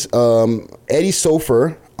friends, Eddie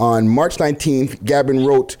Sofer, on March 19th, Garbin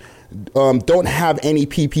wrote, don't have any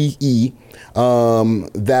PPE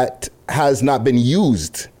that has not been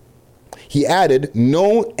used. He added,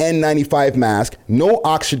 no N95 mask, no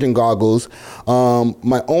oxygen goggles,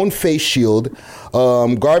 my own face shield.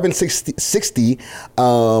 Garbin 60,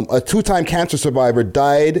 a two-time cancer survivor,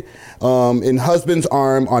 died in husband's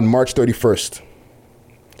arm on March 31st.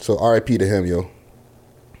 So RIP to him, yo.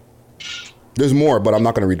 There's more, but I'm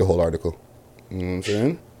not going to read the whole article. You know what I'm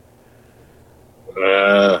saying?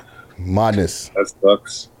 Madness. That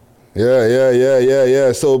sucks.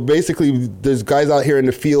 Yeah. So basically, there's guys out here in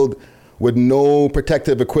the field with no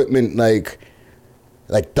protective equipment, like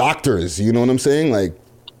doctors, you know what I'm saying? Like,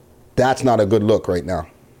 that's not a good look right now.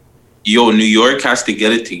 Yo, New York has to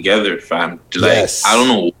get it together, fam. Like, yes. I don't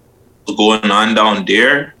know what's going on down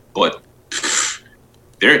there, but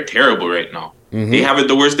they're terrible right now. Mm-hmm. They have it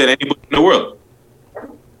the worst than anybody in the world.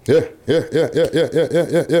 Yeah.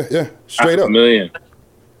 Straight up. $500,000.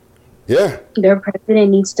 Yeah. Their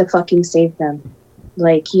president needs to fucking save them.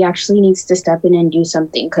 Like, he actually needs to step in and do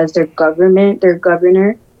something, because their government, their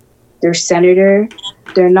governor, their senator,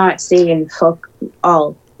 they're not saying fuck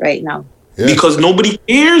all right now. Yeah. Because nobody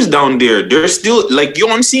cares down there. They're still, like, yo,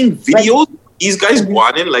 I'm seeing videos. These guys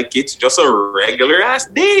wanting like it's just a regular ass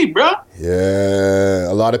day, bro. Yeah.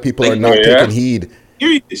 A lot of people are not taking heed.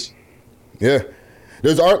 Serious. Yeah.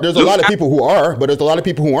 There's a lot of people who are, but there's a lot of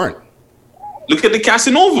people who aren't. Look at the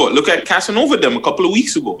Casanova. Look at Casanova them a couple of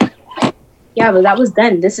weeks ago. Yeah, but that was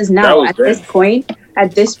then. This is now. At this point,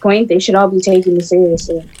 they should all be taking it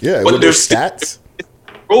seriously. Yeah, but their stats.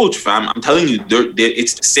 Approach, fam. I'm telling you,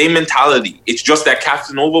 it's the same mentality. It's just that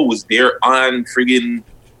Casanova was there on friggin'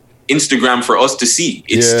 Instagram for us to see.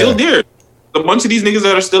 It's still there. A bunch of these niggas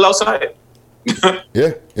that are still outside.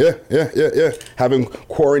 Yeah. Having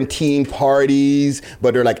quarantine parties,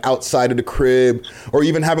 but they're like outside of the crib, or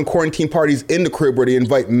even having quarantine parties in the crib where they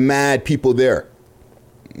invite mad people there.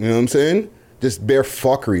 You know what I'm saying? Just bare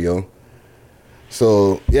fuckery, yo.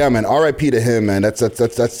 So yeah, man. R.I.P. to him, man. That's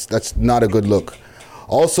not a good look.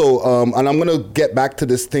 Also, and I'm gonna get back to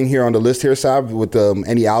this thing here on the list here, Sav, with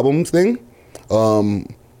any albums thing.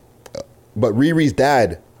 But Riri's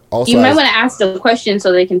dad also. You might want to ask the question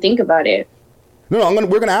so they can think about it. No,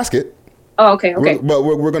 we're gonna ask it. Oh, okay. But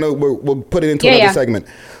we'll put it into another segment.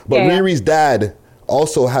 But Riri's dad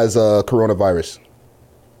also has coronavirus.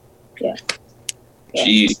 Yeah.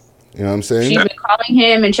 Jeez. You know what I'm saying? She's been calling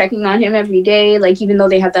him and checking on him every day. Like, even though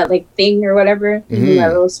they have that like thing or whatever, that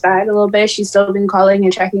little spat a little bit, she's still been calling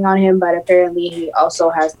and checking on him. But apparently, he also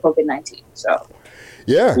has COVID-19. So.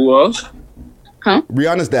 Yeah. Who else? Huh?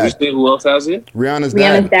 Rihanna's dad. Who else has it? Rihanna's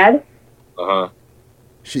dad. Uh-huh.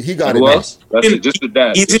 He got Who it. else? That's just the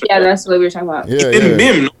dad. Yeah, that's what we were talking about. Yeah, He's in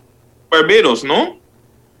BIM, no? Barbados, no?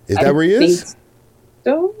 Is that where he is?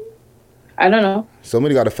 So, I don't know.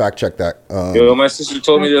 Somebody got to fact check that. Yo, my sister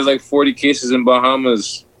told me there's like 40 cases in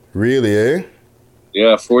Bahamas. Really, eh?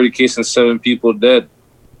 Yeah, 40 cases and 7 people dead.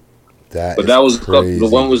 That was crazy. the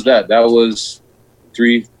one was that. That was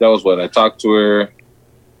 3. That was what I talked to her.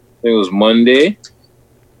 I think it was Monday.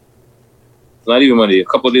 Not even Monday. A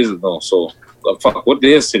couple of days ago. So, fuck. What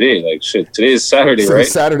day is today? Like shit. Today is Saturday, right?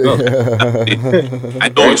 Saturday. No. I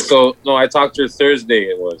don't. So no, I talked to her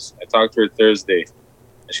Thursday. I talked to her Thursday,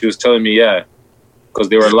 and she was telling me, yeah, because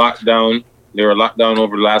they were locked down. They were locked down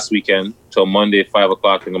over last weekend till Monday,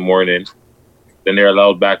 5:00 in the morning. Then they're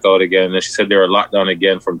allowed back out again. And she said they were locked down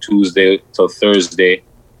again from Tuesday till Thursday.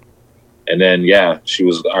 And then she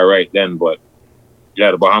was all right then. But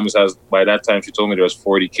the Bahamas has, by that time she told me there was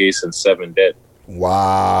 40 cases and 7 dead.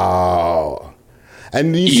 Wow.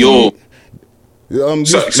 And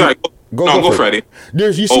sorry, go Friday.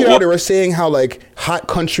 You see how they were saying how like hot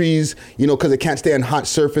countries, because they can't stay on hot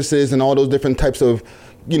surfaces and all those different types of,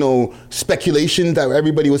 speculations that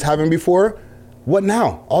everybody was having before. What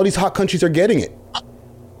now? All these hot countries are getting it.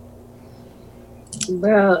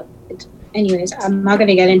 Bro, anyways, I'm not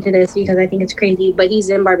gonna get into this because I think it's crazy. But he's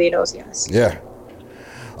in Barbados, yes. Yeah.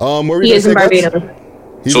 He is in Barbados.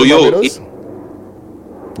 He's in Barbados?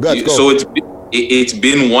 Go. So it's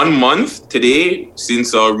been 1 month today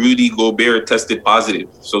since Rudy Gobert tested positive.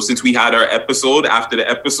 So since we had our episode after the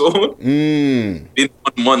episode, been 1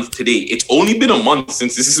 month today. It's only been a month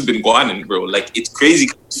since this has been going on, bro. Like, it's crazy.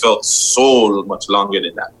 It felt so much longer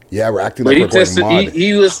than that. Yeah, we're acting like we're going mod.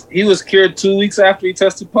 He was cured 2 weeks after he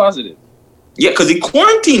tested positive. Yeah, because he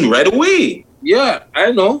quarantined right away. Yeah,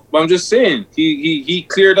 I know. But I'm just saying, he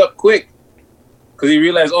cleared up quick. Because he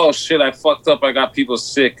realized, oh shit, I fucked up. I got people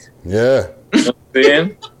sick. Yeah. You know what I'm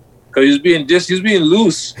saying? Because he was being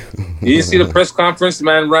loose. You didn't see the press conference, the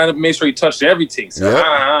man ran up and made sure he touched everything. So,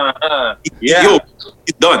 Yeah. Yo,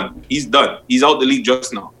 he's done. He's out the league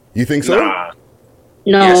just now. You think so? Nah.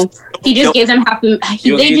 No, yes. He just gave them he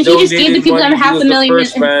just gave the people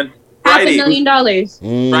 $500,000.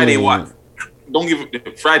 Friday watch. Don't give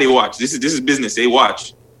Friday watch. This is business. They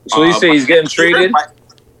watch. So you say he's getting traded?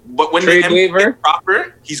 But when the NBA is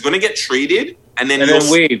proper, he's gonna get traded, and then you'll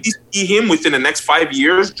see him within the next 5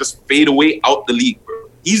 years just fade away out the league, bro.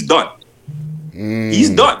 He's done. He's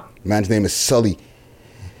done. Man's name is Sully.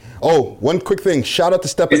 Oh, one quick thing. Shout out to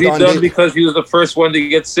Step. Is he done because he was the first one to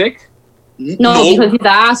get sick? No, because he's an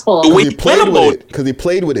asshole. Because he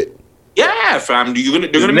played with it. Yeah, fam. They're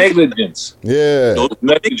gonna negligence. Yeah.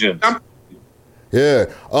 Negligence. Yeah.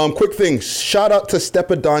 Quick thing. Shout out to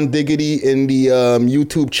Steppadon Diggity in the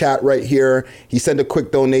YouTube chat right here. He sent a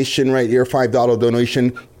quick donation right here, $5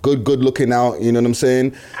 donation. Good looking out. You know what I'm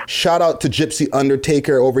saying? Shout out to Gypsy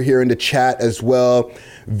Undertaker over here in the chat as well.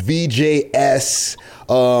 VJS,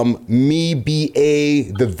 Me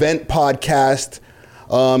BA, The Vent Podcast,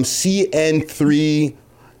 CN3,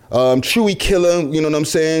 Chewy Killer, you know what I'm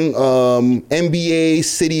saying? NBA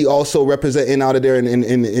City also representing out of there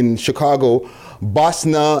in Chicago.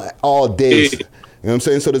 Bosna all day. You know what I'm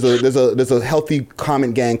saying? So there's a healthy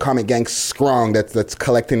comment gang strong that's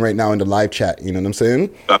collecting right now in the live chat. You know what I'm saying?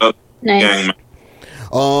 Nice.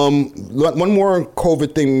 One more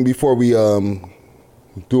COVID thing before we we'll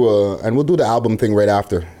do the album thing right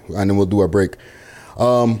after, and then we'll do our break.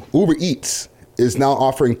 Uber Eats is now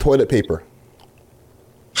offering toilet paper.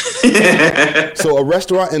 So a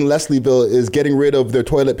restaurant in Leslieville is getting rid of their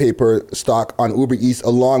toilet paper stock on Uber Eats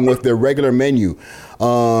along with their regular menu.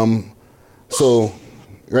 So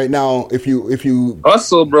right now, if you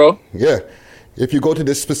hustle, bro. Yeah, if you go to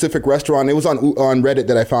this specific restaurant, it was on Reddit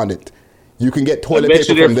that I found it. You can get toilet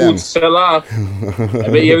paper from them. Sell off. I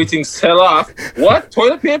bet you everything sell off. What?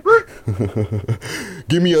 Toilet paper?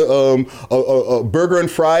 Give me a burger and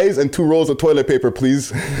fries and 2 rolls of toilet paper,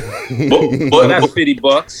 please. But that's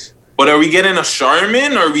 $50. But are we getting a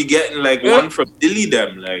Charmin or are we getting like one from Dilly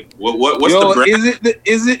them? Like what's the brand?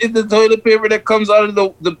 Is it the toilet paper that comes out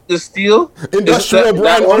of the steel? Industrial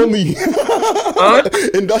brand only. Huh?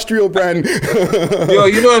 Industrial brand. Yo,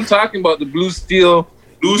 you know what I'm talking about? The blue steel.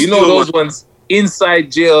 You know those ones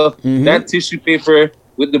inside jail. Mm-hmm. That tissue paper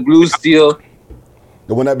with the blue steel.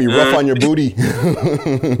 The one that be rough on your booty.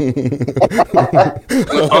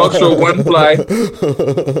 Ultra one ply.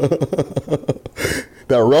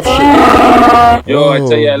 That rough shit. Yo, I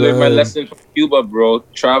tell you, I learned my lesson from Cuba, bro.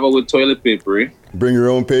 Travel with toilet paper. Eh? Bring your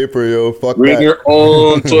own paper, yo. Fuck Bring that. your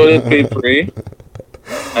own toilet paper. Eh?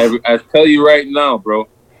 I tell you right now, bro.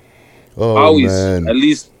 Oh, Always man. at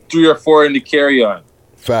least 3 or 4 in the carry-on.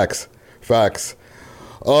 Facts.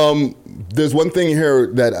 There's one thing here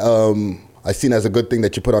that I seen as a good thing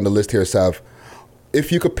that you put on the list here, Sav.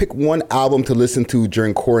 If you could pick one album to listen to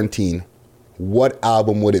during quarantine, what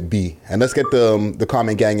album would it be? And let's get the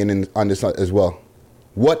comment gang in on this as well.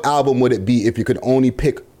 What album would it be if you could only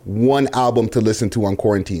pick one album to listen to on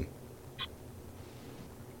quarantine?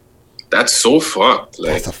 That's so fucked.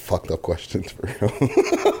 Like, that's a fucked up question for real.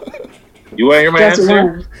 You want to hear my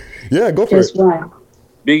answer? Yeah, go for it. One.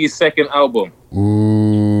 Biggie's second album.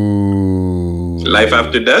 Ooh. Life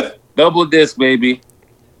After Death? Double disc, baby.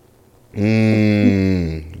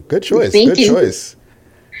 Good choice. Thinking. Good choice.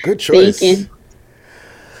 Good choice. Thinking.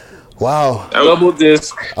 Wow. Double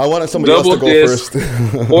disc. I wanted somebody else to go first.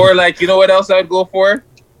 Or like, you know what else I'd go for?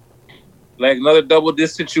 Like another double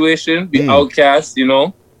disc situation. Be Outkast, you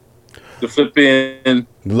know? The flipping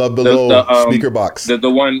Love Below speaker box. The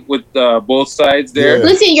one with both sides there. Yeah.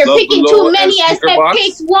 Listen, you're Love picking Below too many. and I Speaker said Box.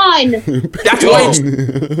 pick one. That's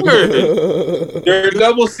They're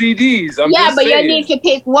double CDs. I'm Yeah, just but you saying. need to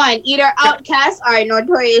pick one. Either Outkast or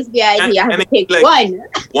Notorious B.I.G. I have to pick like one.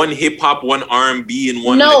 one hip hop, one R&B, and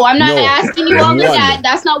one. No, I'm not asking you all of One. that.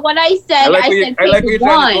 That's not what I said. I like where said I like where pick you're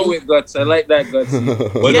trying to go one. with, Guts. I like that, Guts.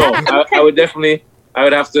 But Yeah. no, I would definitely, I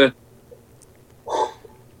would have to.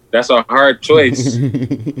 That's a hard choice.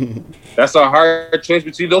 That's a hard choice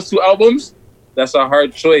between those two albums. That's a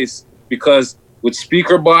hard choice because with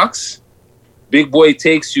Speaker Box, Big Boy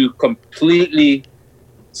takes you completely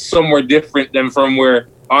somewhere different than from where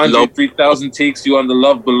Andre 3000 takes you on the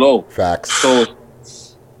Love Below. Facts. So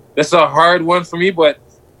that's a hard one for me, but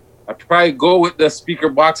I'd probably go with the Speaker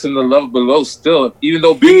Box and the Love Below still, even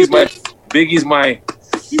though Biggie's my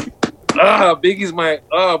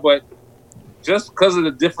but just because of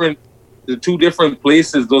the two different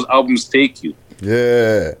places those albums take you.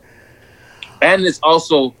 Yeah. And it's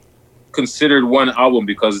also considered one album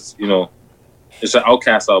because it's, you know, it's an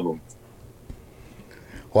Outkast album.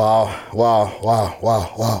 Wow.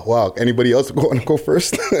 Anybody else want to go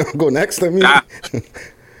first? Go next? I mean,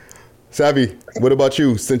 Savvy, what about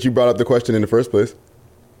you? Since you brought up the question in the first place,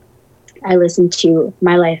 I listen to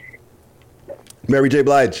My Life. Mary J.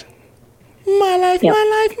 Blige. My life, Yep.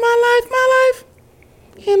 my life, my life, my life.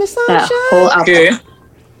 In the sunshine. Whole album. Okay.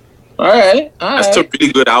 All right. That's a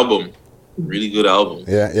really good album. Really good album.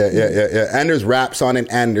 Yeah. And there's raps on it,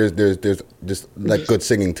 and there's just like good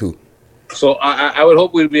singing too. So I would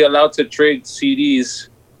hope we'd be allowed to trade CDs.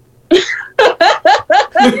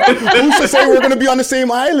 Who's to say we're gonna be on the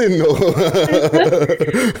same island though?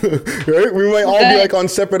 Right? We might all be like on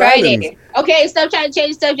separate islands. Friday. Okay, stop trying to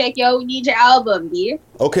change the subject, yo. We need your album, B.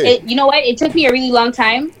 Okay. You know what? It took me a really long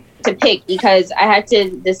time to pick because I had to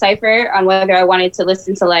decipher on whether I wanted to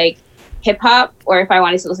listen to like hip hop or if I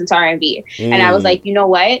wanted to listen to R&B. And I was like, you know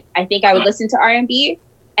what? I think I would listen to R&B.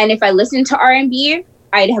 And if I listened to R&B,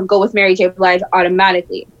 I'd go with Mary J. Blige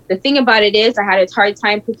automatically. The thing about it is I had a hard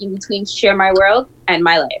time picking between Share My World and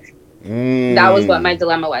My Life. That was what my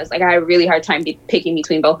dilemma was. Like I had a really hard time picking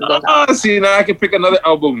between both of those. See, now I can pick another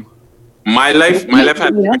album. My life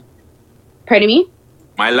had. Pardon me?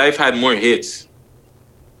 My Life had more hits.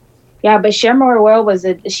 Yeah, but Share My World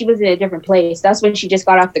she was in a different place. That's when she just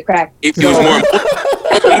got off the crack. It was more.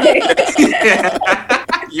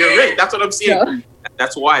 You're right. That's what I'm saying. So,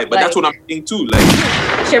 that's why. But that's what I'm saying too. Like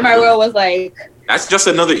Share My World was like. That's just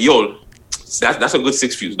another That's a good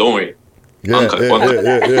 6 views. Don't worry. Yeah.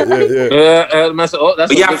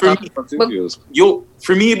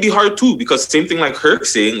 For me it'd be hard too because same thing like Herc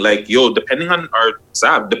saying like depending on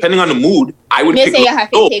the mood, I would pick you have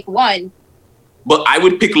to pick one. But I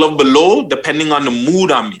would pick Love Below depending on the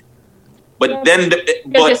mood I'm in. But then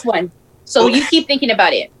just one. So you keep thinking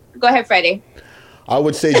about it. Go ahead, Friday. I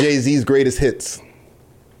would say Jay-Z's greatest hits.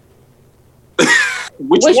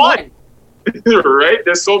 Which one? Right?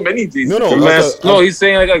 There's so many Jay-Z. No, he's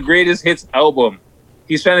saying like a greatest hits album.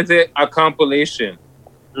 He's trying to say a compilation.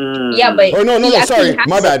 Yeah, but no. Sorry,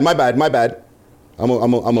 my bad. I'm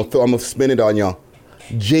gonna spin it on y'all.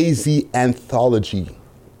 Jay-Z anthology.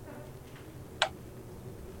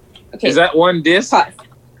 Okay. Is that one disc? Pause.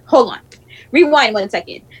 Hold on. Rewind 1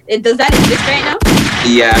 second. Does that exist right now?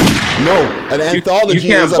 Yeah. No, an anthology you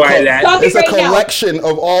can't is buy that. It's a collection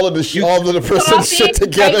of all of the person's shit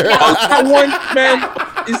together. I want,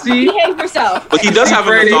 man. You see? Behave yourself. But he does have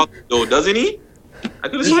an anthology, though, doesn't he?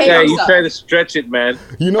 Yeah, you try to stretch it, man.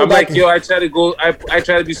 You know, I'm like, yo, I try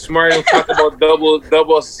to be smart and talk about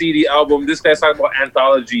double CD album. This guy's talking about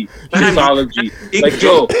anthology, mythology. Like,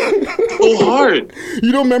 yo, so hard.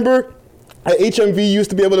 You don't remember at HMV used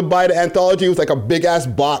to be able to buy the anthology? It was like a big ass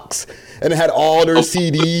box, and it had all their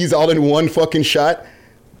CDs all in one fucking shot.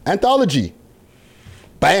 Anthology.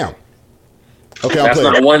 Bam. Okay, that's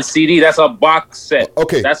not one CD. That's a box set.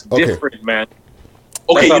 Okay, that's different, man.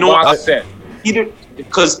 Okay, that's you know what? Set. Either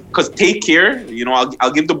because Take Care, you know,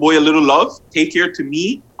 I'll give the boy a little love. Take Care to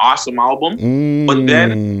me, awesome album. But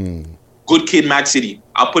then Good Kid, Mad City.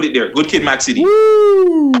 I'll put it there. Good Kid, Mad City.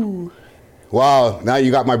 Woo! Wow, now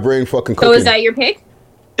you got my brain fucking cooking. So is that your pick?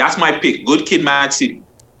 That's my pick. Good Kid, Mad City.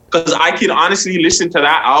 Because I can honestly listen to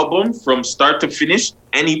that album from start to finish,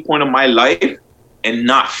 any point of my life, and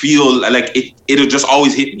not feel like it'll just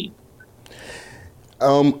always hit me.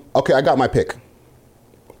 Okay, I got my pick.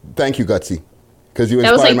 Thank you, Gutsy. Because you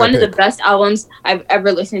that was like one pick. of the best albums I've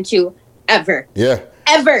ever listened to, ever. Yeah.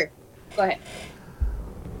 Ever. Go ahead.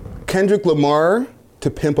 Kendrick Lamar, To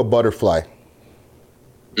Pimp a Butterfly.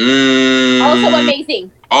 Also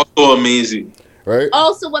amazing. Also amazing. Right?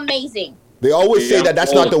 Also amazing. They always say that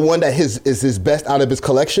that's not the one that is his best out of his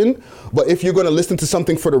collection. But if you're going to listen to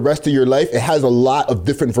something for the rest of your life, it has a lot of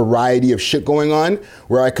different variety of shit going on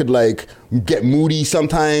where I could like get moody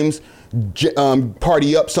sometimes,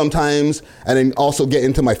 party up sometimes, and then also get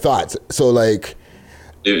into my thoughts. So like,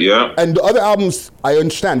 yeah. And the other albums, I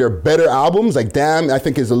understand they're better albums. Like Damn, I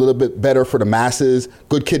think is a little bit better for the masses.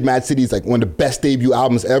 Good Kid, Mad City is like one of the best debut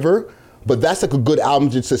albums ever. But that's like a good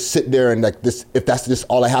album just to sit there and like this. If that's just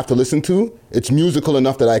all I have to listen to, it's musical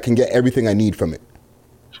enough that I can get everything I need from it.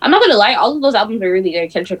 I'm not gonna lie, all of those albums were really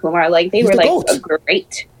good. Kendrick Lamar, like they were like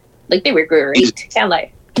great. Like they were great. Can't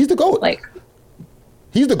lie. He's the GOAT. Like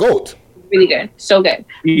he's the GOAT. Really good, so good.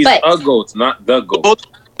 He's a GOAT, not the GOAT.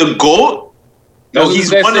 The GOAT? No,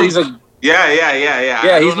 he's one of these. Yeah.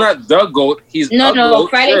 Yeah, he's not the GOAT. He's no.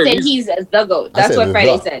 GOAT. Friday sure, said he's the GOAT. That's what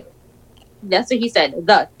Friday said. That's what he said.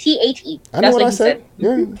 The THE. I know what I said.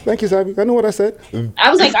 Yeah, thank you, Sabi. I know what I said. I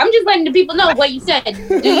was like, I'm just letting the people know what you said.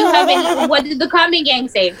 Do you have any? What did the Comment Gang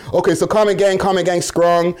say? Okay, so Comment Gang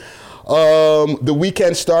strong. The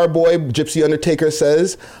Weeknd Starboy, Gypsy Undertaker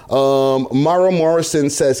says. Mara Morrison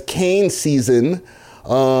says Kane season.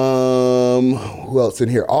 Who else in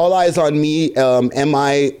here? All Eyes on Me.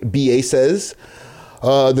 MIBA says.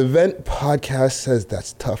 The Vent Podcast says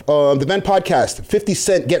that's tough. The Vent Podcast, 50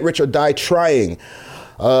 Cent, Get Rich or Die Trying.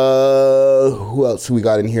 Who else we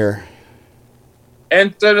got in here?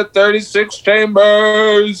 Enter the 36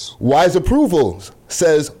 Chambers. Wise Approval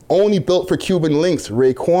says Only Built for Cuban Links,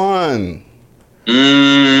 Raekwon. You.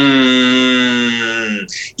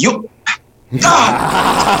 Why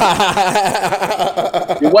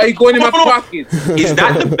are you going in my pocket? Is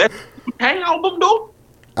that the best Wu-Tang album though?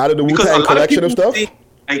 Out of the Wu-Tang collection of stuff?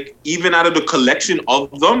 Like, even out of the collection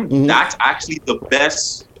of them, that's actually the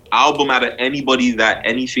best album out of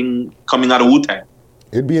anything coming out of Wu-Tang.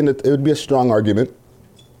 It would be a strong argument.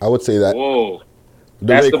 I would say that. Whoa.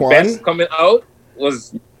 That's Raekwon? The best coming out?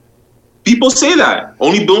 People say that.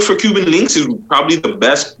 Only Built for Cuban Links is probably the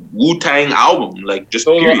best Wu-Tang album. Like, just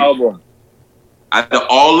solo album. Out of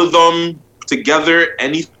all of them together,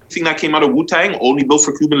 anything that came out of Wu-Tang, Only Built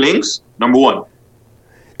for Cuban Links, number one.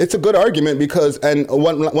 It's a good argument because, and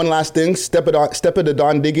one last thing, Step of the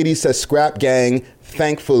Don Diggity says Scrap Gang,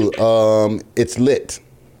 thankful, it's lit.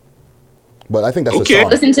 But I think that's a song.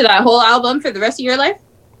 Listen to that whole album for the rest of your life?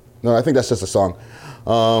 No, I think that's just a song.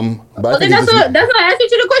 But well, then that's not an answer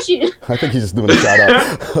to the question. I think he's just doing a shout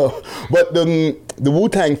out. But the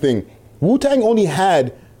Wu-Tang thing, Wu-Tang only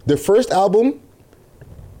had their first album,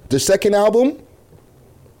 their second album,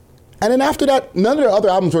 and then after that, none of their other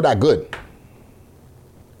albums were that good.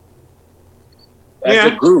 As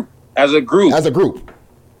a group.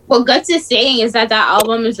 What Guts is saying is that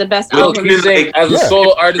album is the best album. He's saying as a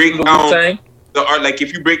solo artist in the Wu-Tang. The art, like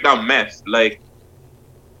if you break down Meth, like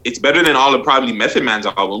it's better than all of probably Method Man's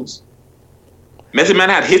albums. Method Man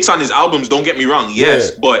had hits on his albums, don't get me wrong,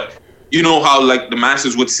 yes, but you know how like the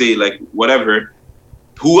masses would say like whatever.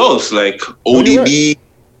 Who else? Like ODB.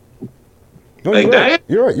 No, like that?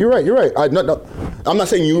 You're right. I'm not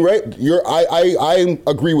saying you're right. I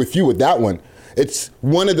agree with you with that one. It's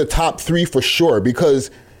one of the top three for sure, because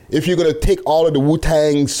if you're going to take all of the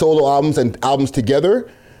Wu-Tang solo albums and albums together,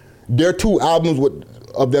 there are two albums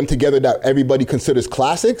of them together that everybody considers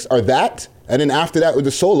classics are that, and then after that with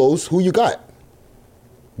the solos, who you got?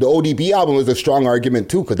 The ODB album was a strong argument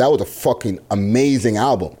too, because that was a fucking amazing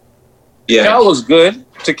album. Yeah, Tikal was good.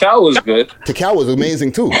 Tikal was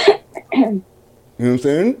amazing too. You know what I'm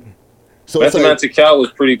saying? So Method Man Tikal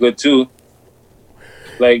was pretty good too.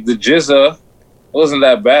 Like the Jizza wasn't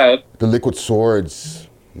that bad. The Liquid Swords.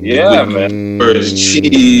 Yeah, man.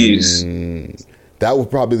 Cheese. That would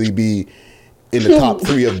probably be in the top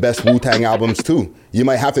 3 of best Wu-Tang albums too. You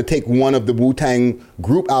might have to take one of the Wu-Tang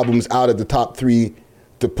group albums out of the top 3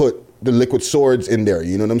 to put the Liquid Swords in there.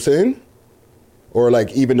 You know what I'm saying? Or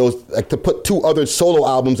like even those, like to put 2 other solo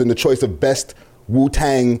albums in the choice of best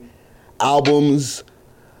Wu-Tang albums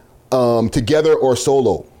together or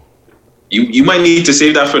solo. You might need to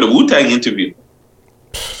save that for the Wu-Tang interview.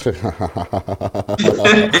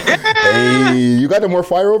 Hey, you got more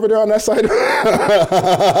fire over there on that side? Yes,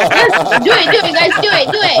 do it, guys,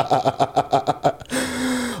 do it.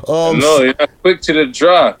 No, you're not quick to the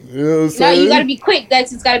draw. You know what I'm No, you gotta be quick,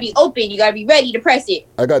 guys. It's gotta be open. You gotta be ready to press it.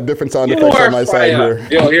 I got different sound effects on my side here.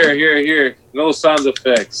 Yo, here. No sound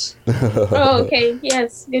effects. Oh, okay.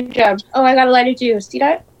 Yes, good job. Oh, I got a lighter too. See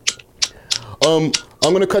that? I'm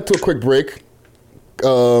gonna cut to a quick break.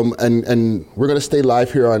 And we're gonna stay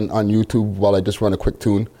live here on YouTube while I just run a quick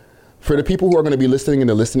tune. For the people who are gonna be listening in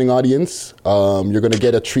the listening audience, you're gonna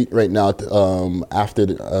get a treat right now after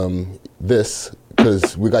this,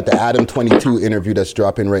 because we got the Adam 22 interview that's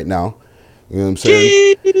dropping right now. You know what I'm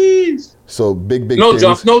saying? Jeez. So big no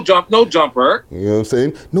things. No jumper. You know what I'm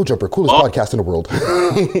saying? No Jumper, coolest podcast in the world. You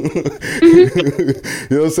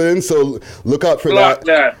know what I'm saying? So look out for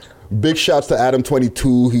that. Big shouts to Adam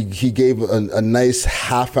 22. He gave a nice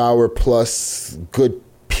half-hour plus good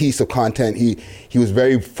piece of content. He was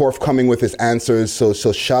very forthcoming with his answers. So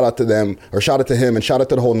shout out to them, or shout out to him, and shout out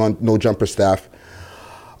to the whole No Jumper staff.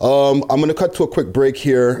 I'm gonna cut to a quick break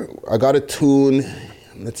here. I got a tune.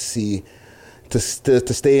 Let's see, to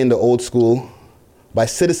stay in the old school by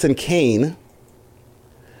Citizen Kane,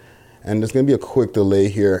 and there's gonna be a quick delay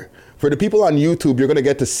here. For the people on YouTube, you're gonna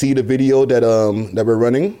get to see the video that we're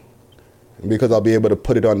running, because I'll be able to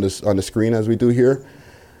put it on the screen as we do here.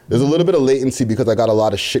 There's a little bit of latency because I got a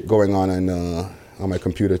lot of shit going on my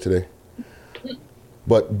computer today.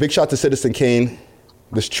 But big shout to Citizen Kane.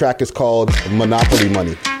 This track is called Monopoly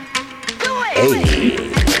Money. Hey.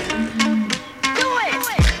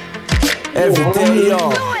 Every day,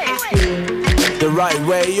 y'all. The right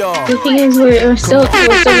way, y'all. The thing is, we're still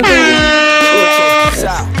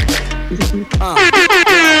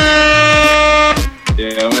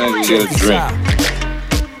Yeah, I'm gonna get a drink.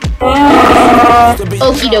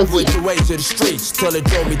 Okie dokie. The way to the streets till it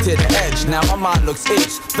drove me to the edge. Now my mind looks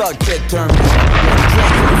east. Thug kid turned.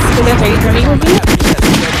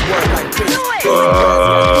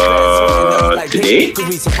 Today?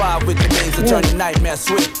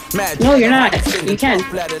 No, you're not. You can.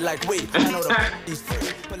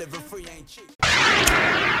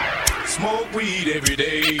 Smoke weed every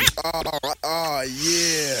day. Oh,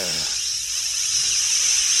 yeah.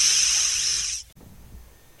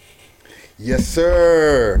 Yes,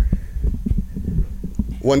 sir.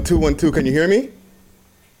 1 2 1 2. Can you hear me?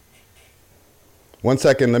 1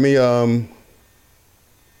 second. Let me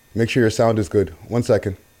make sure your sound is good. 1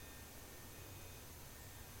 second.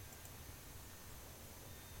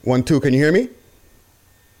 1 2. Can you hear me?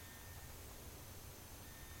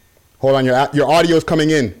 Hold on. Your audio is coming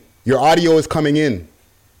in. Your audio is coming in.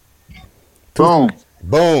 Boom.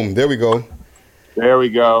 Boom. There we go. There we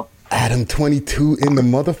go. Adam 22 in the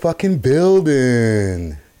motherfucking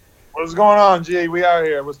building. What's going on, G? We out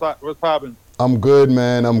here. What's poppin'? I'm good,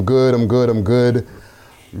 man. I'm good.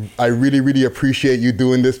 I really, really appreciate you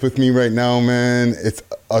doing this with me right now, man. It's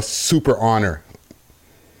a super honor.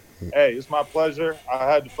 Hey, it's my pleasure. I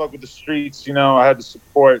had to fuck with the streets, you know. I had to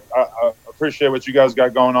support. I appreciate what you guys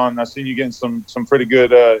got going on. I seen you getting some pretty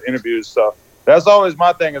good interviews. So that's always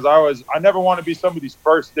my thing. I never want to be somebody's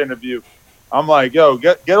first interview. I'm like, yo,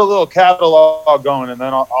 get a little catalog going, and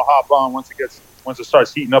then I'll hop on once it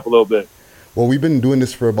starts heating up a little bit. Well, we've been doing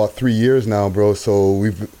this for about 3 years now, bro.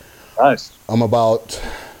 So nice. I'm about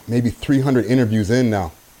maybe 300 interviews in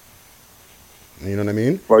now. You know what I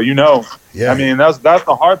mean? Well, you know, yeah. I mean, that's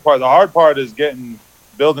the hard part. The hard part is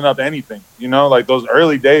building up anything. You know, like those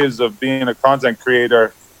early days of being a content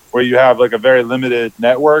creator, where you have like a very limited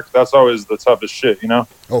network. That's always the toughest shit. You know?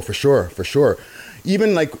 Oh, for sure.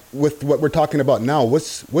 Even like with what we're talking about now,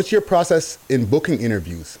 what's your process in booking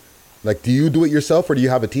interviews? Like, do you do it yourself or do you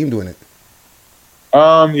have a team doing it?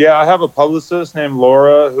 Yeah, I have a publicist named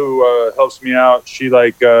Laura who helps me out. She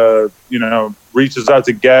reaches out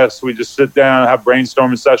to guests. We just sit down, have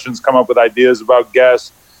brainstorming sessions, come up with ideas about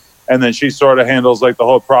guests. And then she sort of handles like the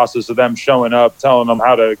whole process of them showing up, telling them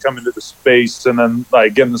how to come into the space, and then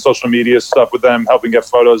like getting the social media stuff with them, helping get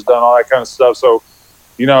photos done, all that kind of stuff. So,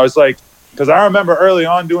 you know, it's like, because I remember early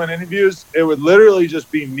on doing interviews, it would literally just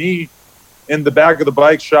be me in the back of the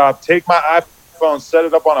bike shop, take my iPhone, set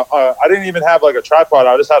it up on I didn't even have like a tripod.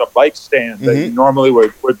 I just had a bike stand that you normally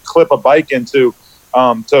would clip a bike into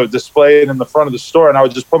to display it in the front of the store. And I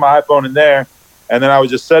would just put my iPhone in there, and then I would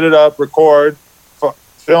just set it up, record,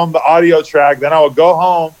 film the audio track. Then I would go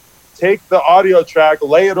home, take the audio track,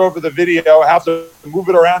 lay it over the video, have to move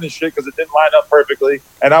it around and shit because it didn't line up perfectly.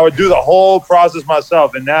 And I would do the whole process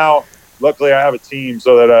myself. And now, luckily, I have a team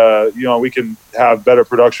so that, you know, we can have better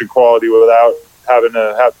production quality without having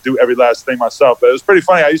to have to do every last thing myself. But it was pretty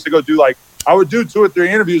funny. I used to go do I would do 2 or 3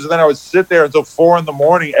 interviews, and then I would sit there until 4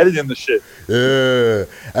 a.m. editing the shit. Yeah.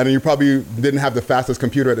 And you probably didn't have the fastest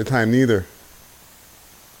computer at the time neither.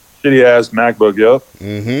 Shitty ass MacBook, yo.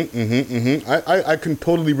 I can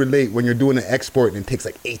totally relate when you're doing an export and it takes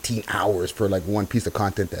like 18 hours for like one piece of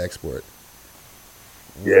content to export.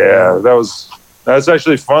 Yeah, that's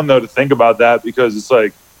actually fun though to think about that, because it's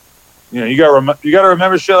like, you know, you gotta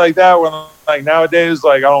remember shit like that when like nowadays,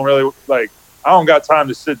 like I don't got time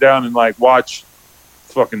to sit down and like watch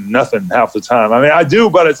fucking nothing half the time. I mean, I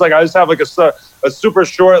do, but it's like I just have like a super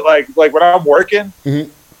short like when I'm working.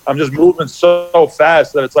 I'm just moving so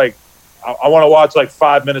fast that it's like I want to watch like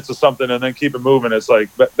 5 minutes of something and then keep it moving. It's like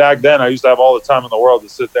back then I used to have all the time in the world to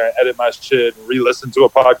sit there and edit my shit and re-listen to a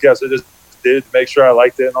podcast I just did to make sure I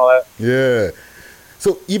liked it and all that. Yeah.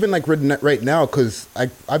 So even like right now, because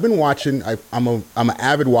I've been watching. I'm an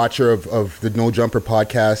avid watcher of the No Jumper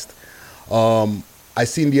podcast. I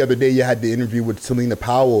seen the other day you had the interview with Selena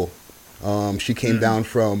Powell. She came down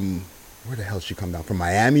from, where the hell did she come down from?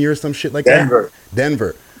 Miami or some shit like Denver. that?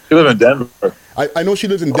 Denver. She lives in Denver. I know she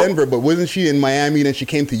lives in Denver, but wasn't she in Miami and then she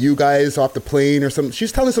came to you guys off the plane or something?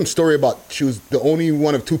 She's telling some story about she was the only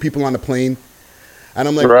one of 2 people on the plane. And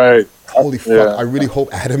I'm like, right. Holy fuck, I really hope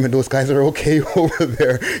Adam and those guys are okay over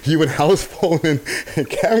there. You and House Phone and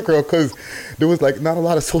Cam Girl, because there was like not a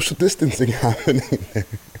lot of social distancing happening there.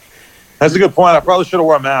 That's a good point. I probably should have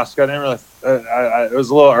worn a mask. I didn't really. It was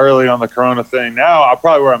a little early on the Corona thing. Now I'll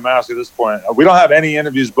probably wear a mask at this point. We don't have any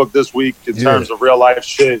interviews booked this week in terms of real life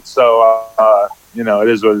shit. So, you know, it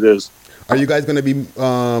is what it is. Are you guys going to be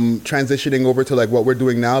transitioning over to like what we're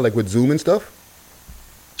doing now, like with Zoom and stuff?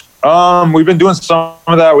 We've been doing some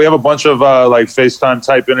of that. We have a bunch of like FaceTime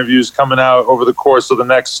type interviews coming out over the course of the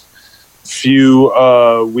next few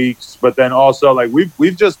weeks. But then also like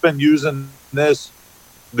we've just been using this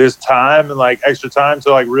time and like extra time to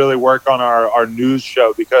like really work on our news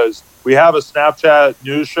show, because we have a Snapchat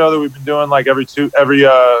news show that we've been doing like every 2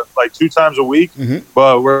 times a week,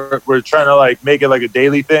 but we're trying to like make it like a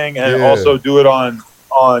daily thing and also do it on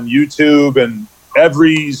YouTube and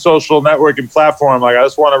every social networking platform. Like I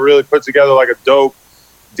just want to really put together like a dope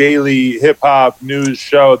daily hip hop news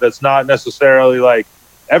show that's not necessarily like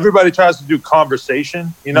everybody tries to do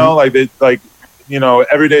conversation, you know, like they like, you know,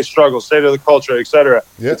 everyday struggle, state of the culture, etc.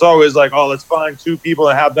 It's always like, oh, let's find 2 people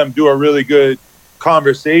and have them do a really good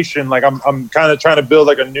conversation. Like I'm kind of trying to build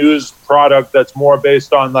like a news product that's more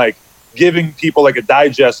based on like giving people like a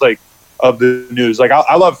digest like of the news. Like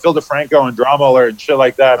I love Phil DeFranco and Drama Alert and shit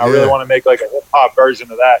like that. And I really want to make like a hip hop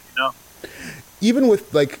version of that, you know? Even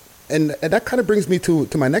with like, and that kind of brings me to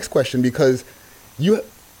my next question, because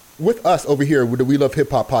with us over here with the We Love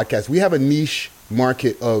Hip Hop podcast, we have a niche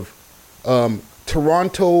market of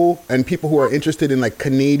Toronto and people who are interested in like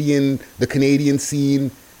the Canadian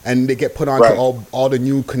scene, and they get put onto all the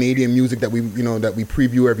new Canadian music that we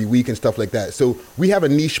preview every week and stuff like that. So we have a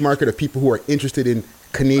niche market of people who are interested in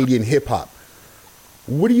Canadian hip hop.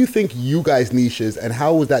 What do you think you guys' niche is, and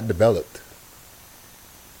how was that developed?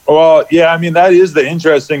 Well, yeah, I mean, that is the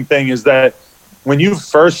interesting thing, is that when you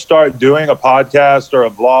first start doing a podcast or a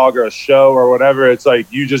vlog or a show or whatever, it's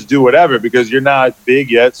like you just do whatever because you're not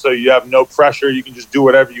big yet. So you have no pressure. You can just do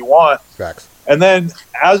whatever you want. Facts. And then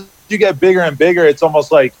as you get bigger and bigger, it's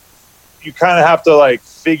almost like you kind of have to like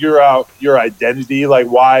figure out your identity. Like,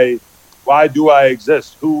 why do I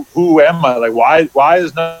exist? Who am I? Like, why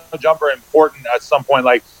is No Jumper important at some point?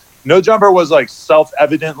 Like, No Jumper was like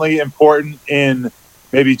self-evidently important in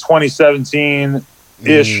maybe 2017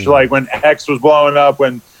 ish, like when X was blowing up,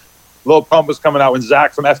 when Lil Pump was coming out, when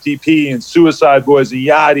Zach from FTP and Suicide Boys and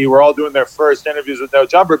Yachty were all doing their first interviews with No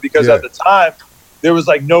Jumper, because at the time there was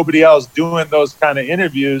like nobody else doing those kind of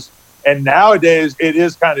interviews. And nowadays it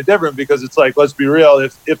is kind of different, because it's like, let's be real,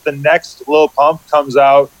 if the next Lil Pump comes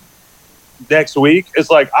out next week, it's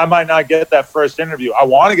like I might not get that first interview. I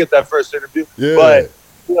want to get that first interview, but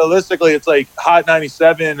realistically, it's like Hot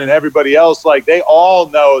 97 and everybody else, like they all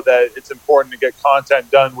know that it's important to get content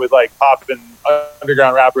done with like pop and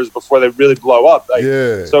underground rappers before they really blow up. Like,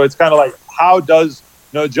 so it's kind of like, how does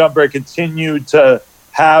No Jumper continue to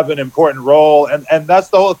have an important role? And that's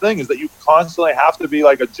the whole thing, is that you constantly have to be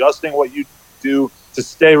like adjusting what you do to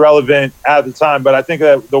stay relevant at the time. But I think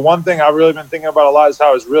that the one thing I've really been thinking about a lot is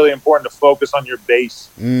how it's really important to focus on your base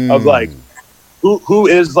of like, who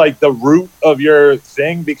is like the root of your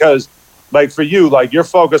thing, because like for you, like you're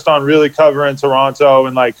focused on really covering Toronto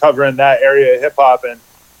and like covering that area of hip hop. And,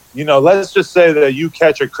 you know, let's just say that you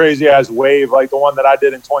catch a crazy ass wave like the one that I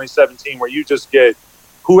did in 2017, where you just get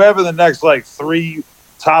whoever the next like 3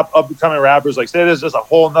 top up and coming rappers, like say there's just a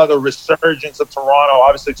whole nother resurgence of Toronto.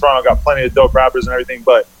 Obviously Toronto got plenty of dope rappers and everything,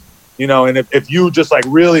 but you know, and if you just like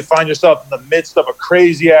really find yourself in the midst of a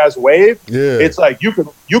crazy ass wave, it's like you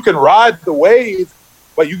can ride the wave,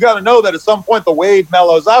 but you got to know that at some point the wave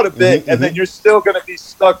mellows out a bit, and then you're still going to be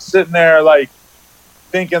stuck sitting there like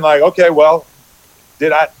thinking like, okay, well,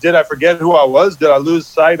 did I forget who I was? Did I lose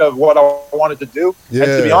sight of what I wanted to do? And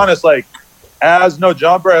to be honest, like as No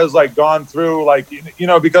Jumper has like gone through, like, you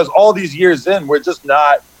know, because all these years in, we're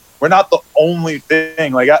not the only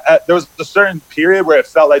thing. Like there was a certain period where it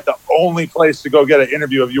felt like the only place to go get an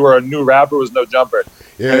interview if you were a new rapper was No Jumper.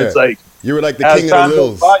 And it's like, you were like the king of the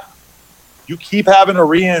hills. You keep having to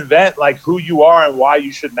reinvent like who you are and why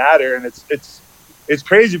you should matter. And it's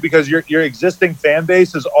crazy because your existing fan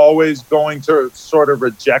base is always going to sort of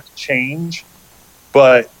reject change,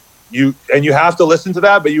 but you have to listen to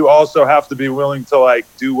that, but you also have to be willing to like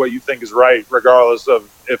do what you think is right, regardless of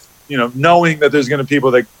if, you know, knowing that there's going to be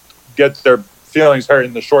people that get their feelings hurt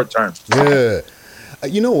in the short term.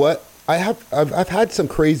 You know what? I've had some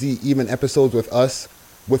crazy even episodes with us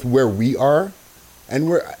with where we are, and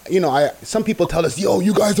we're, you know, some people tell us, yo,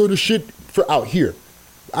 you guys are the shit for out here,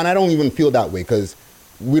 and I don't even feel that way because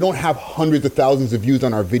we don't have hundreds of thousands of views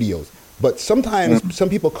on our videos. But sometimes some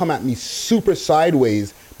people come at me super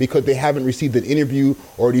sideways because they haven't received an interview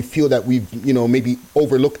or they feel that we've, you know, maybe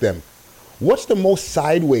overlooked them. What's the most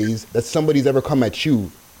sideways that somebody's ever come at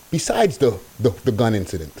you besides the gun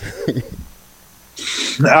incident?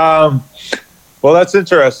 Well, that's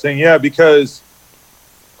interesting. Yeah, because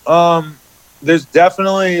there's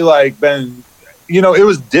definitely like been, you know, it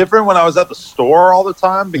was different when I was at the store all the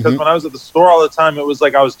time, because when I was at the store all the time, it was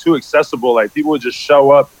like I was too accessible. Like people would just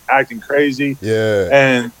show up acting crazy.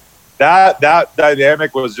 And that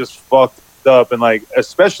dynamic was just fucked up. And like,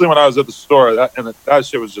 especially when I was at the store, that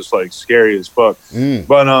shit was just like scary as fuck.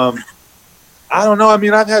 But I don't know. I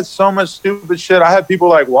mean, I've had so much stupid shit. I had people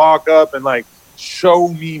like walk up and like show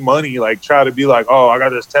me money, like try to be like, oh, I got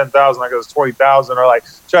this 10,000, I got this 20,000, or like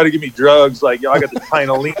try to give me drugs, like, yo, I got this pint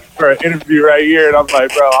of lean for an interview right here, and I'm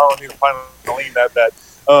like, bro, I don't need a pint of lean that bad.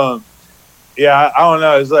 Yeah, I don't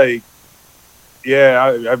know. It's like,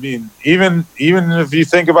 yeah, I mean, even if you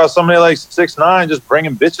think about somebody like 6ix9ine just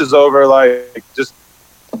bringing bitches over, like, just,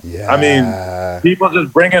 I mean, people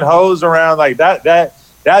just bringing hoes around, like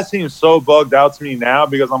that seems so bugged out to me now,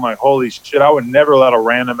 because I'm like, holy shit, I would never let a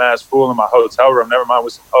random ass fool in my hotel room, never mind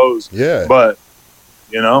with some hoes. But,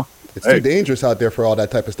 you know, it's too dangerous out there for all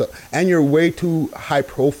that type of stuff. And you're way too high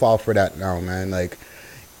profile for that now, man. Like,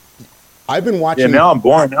 I've been watching. Yeah, now I'm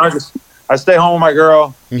boring. Now I stay home with my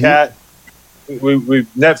girl, Kat. We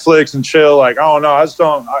Netflix and chill. Like, I don't know. I just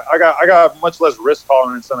don't. I got much less risk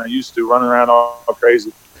tolerance than I used to, running around all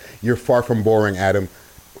crazy. You're far from boring, Adam.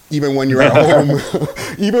 Even when you're at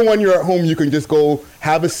home, you can just go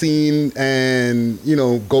have a scene and, you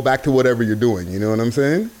know, go back to whatever you're doing. You know what I'm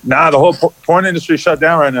saying? Nah, the whole porn industry shut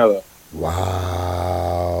down right now, though.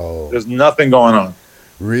 Wow. There's nothing going on.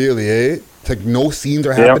 Really, eh? It's like no scenes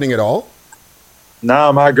are happening at all?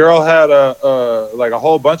 Nah, my girl had a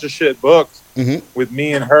whole bunch of shit booked with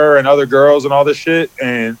me and her and other girls and all this shit,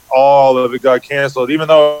 and all of it got canceled. Even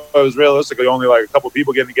though it was realistically only like a couple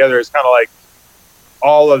people getting together, it's kind of like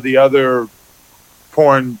all of the other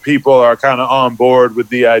porn people are kind of on board with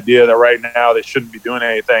the idea that right now they shouldn't be doing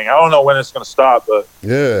anything. I don't know when it's going to stop, but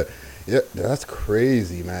yeah, that's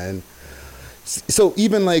crazy, man. So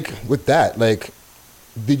even like with that, like,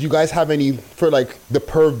 did you guys have any for like the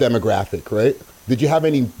perv demographic, right? Did you have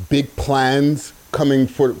any big plans coming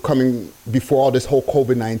before all this whole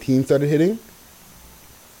COVID-19 started hitting?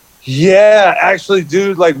 Yeah, actually,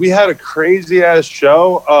 dude, like we had a crazy ass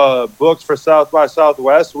show booked for South by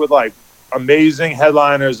Southwest with like amazing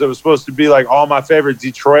headliners. It was supposed to be like all my favorite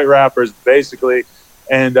Detroit rappers, basically.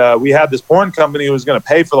 And we had this porn company who was going to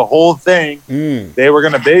pay for the whole thing. They were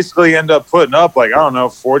going to basically end up putting up like, I don't know,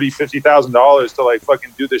 $40,000, $50,000 to like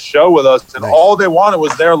fucking do this show with us. And all they wanted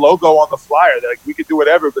was their logo on the flyer. They're like, we could do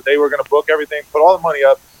whatever, but they were going to book everything, put all the money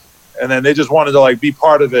up. And then they just wanted to like be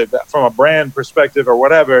part of it from a brand perspective or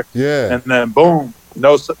whatever. Yeah. And then boom,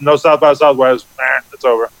 no South by Southwest. It's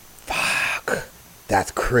over. Fuck.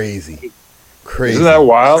 That's crazy. Crazy. Isn't that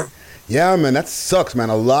wild? Yeah, man, that sucks, man.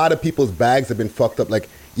 A lot of people's bags have been fucked up. Like,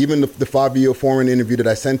 even the Fabio Foreign interview that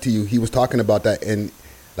I sent to you, he was talking about that. And,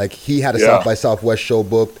 like, he had a South by Southwest show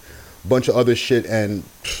booked, a bunch of other shit, and,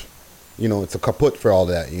 you know, it's a kaput for all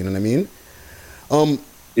that. You know what I mean?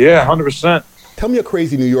 Yeah, 100%. Tell me a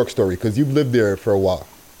crazy New York story, because you've lived there for a while.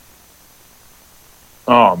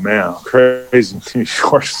 Oh, man, crazy New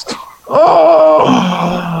York story.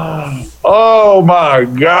 Oh, my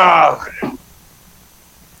God.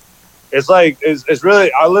 It's like, it's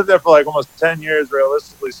really, I lived there for like almost 10 years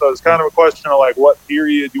realistically. So it's kind of a question of like what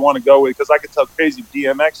period you want to go with. Because I could tell crazy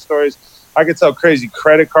BMX stories. I could tell crazy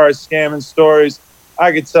credit card scamming stories.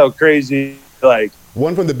 I could tell crazy, like.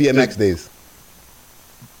 One from the BMX days.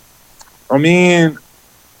 I mean,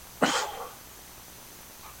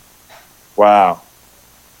 wow.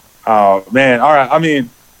 Oh, man. All right. I mean,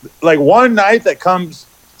 like one night that comes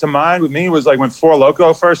to mind with me was like when Four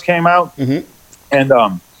Loko first came out. Mm-hmm.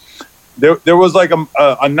 And, There was like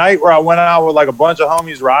a night where I went out with like a bunch of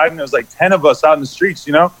homies riding. There was like 10 of us out in the streets,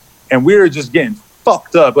 you know, and we were just getting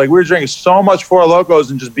fucked up. Like we were drinking so much Four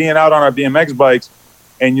Lokos and just being out on our BMX bikes.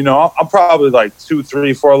 And, you know, I'm probably like 2,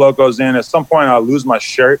 3, 4 Lokos in. At some point I'll lose my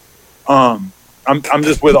shirt. I'm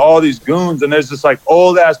just with all these goons, and there's this like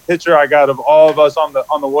old ass picture I got of all of us on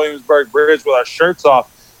the Williamsburg Bridge with our shirts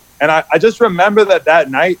off. And I just remember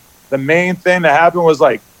that night, the main thing that happened was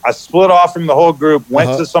like, I split off from the whole group,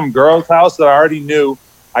 went to some girl's house that I already knew.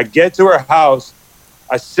 I get to her house.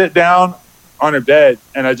 I sit down on her bed,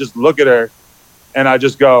 and I just look at her, and I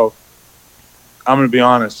just go, I'm going to be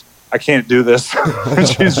honest. I can't do this. And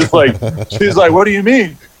she's like, what do you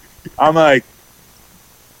mean? I'm like,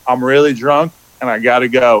 I'm really drunk, and I got to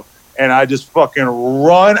go. And I just fucking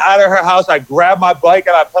run out of her house. I grab my bike,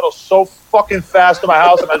 and I pedal so fucking fast to my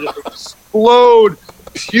house, and I just explode.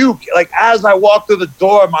 Puke. Like as I walk through the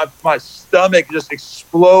door, my stomach just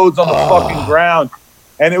explodes on the fucking ground.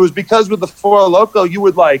 And it was because with the Four Loko, you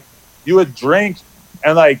would drink,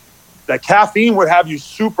 and like the caffeine would have you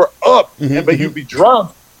super up, but you'd be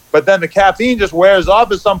drunk. But then the caffeine just wears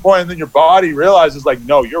off at some point, and then your body realizes like,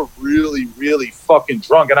 no, you're really, really fucking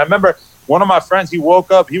drunk. And I remember one of my friends, he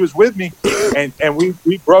woke up, he was with me, and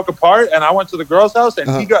we broke apart, and I went to the girl's house, and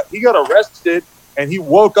he got arrested. And he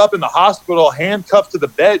woke up in the hospital handcuffed to the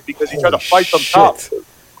bed because he tried to fight some cops.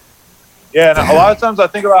 Yeah, and a lot of times I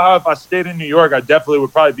think about how if I stayed in New York, I definitely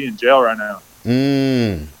would probably be in jail right now.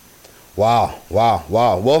 Wow.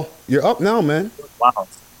 Well, you're up now, man. Wow.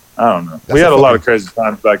 I don't know. We had a lot of crazy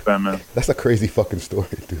times back then, man. That's a crazy fucking story,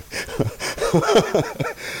 dude.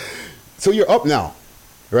 So you're up now,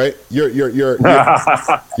 right? You're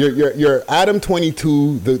Adam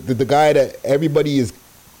 22, the guy that everybody is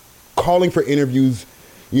calling for interviews.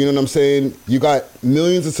 You know what I'm saying? You got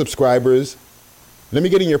millions of subscribers. Let me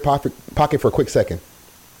get in your pocket for a quick second.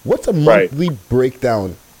 What's a monthly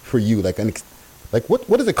breakdown for you? Like what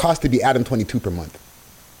does it cost to be Adam 22 per month?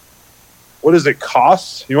 What does it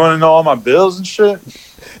cost? You want to know all my bills and shit?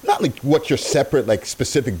 Not like what your separate like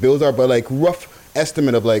specific bills are, but like rough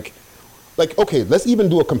estimate of like okay, let's even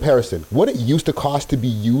do a comparison. What it used to cost to be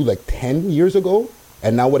you like 10 years ago,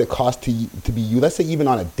 and now what it costs to be you, let's say even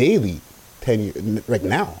on a daily 10 years, right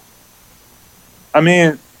now. I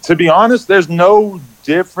mean, to be honest, there's no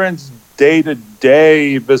difference day to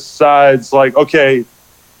day besides like, okay,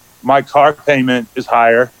 my car payment is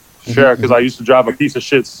higher. Sure, because I used to drive a piece of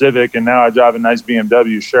shit Civic, and now I drive a nice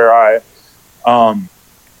BMW. Sure,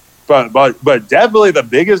 but definitely the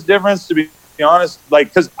biggest difference, to be honest, like,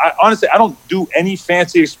 because I don't do any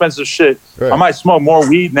fancy expensive shit. Right. I might smoke more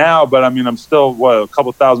weed now, but I mean, I'm still a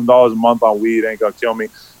couple $1,000s a month on weed. Ain't gonna kill me.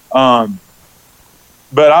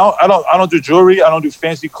 But I don't do jewelry. I don't do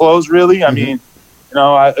fancy clothes really. I mean, you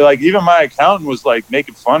know, like even my accountant was like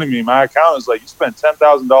making fun of me. My accountant was like, "You spent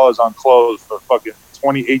 $10,000 on clothes for fucking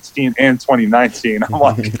 2018 and 2019." I'm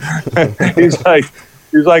like, he's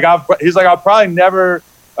like, I'll probably never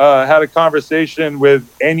had a conversation with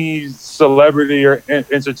any celebrity or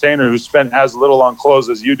entertainer who spent as little on clothes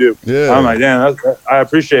as you do. Yeah. I'm like, damn, I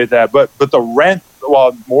appreciate that. But the rent,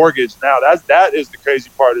 mortgage now, that is the crazy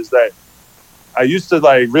part, is that I used to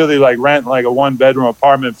like really like rent like a 1-bedroom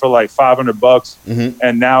apartment for like $500,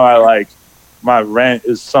 and now I like my rent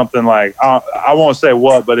is something like I won't say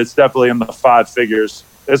what, but it's definitely in the 5 figures.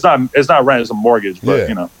 It's not rent, it's a mortgage, but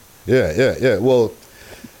you know. Yeah. Well,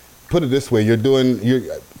 put it this way,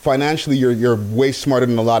 financially you're way smarter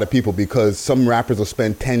than a lot of people, because some rappers will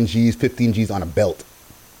spend 10 G's, 15 G's on a belt.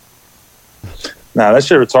 Nah, that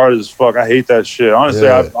shit retarded as fuck. I hate that shit. Honestly,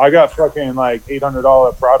 I got fucking like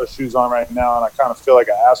 $800 Prada shoes on right now, and I kind of feel like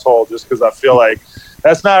an asshole just because I feel like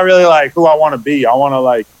that's not really like who I want to be.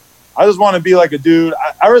 I just want to be like a dude.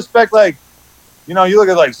 I respect, like, you know, you look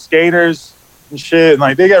at like skaters and shit, and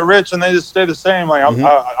like they get rich and they just stay the same. Like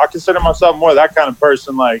I consider myself more that kind of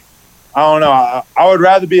person. Like, I don't know. I would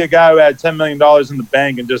rather be a guy who had $10 million in the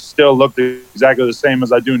bank and just still looked exactly the same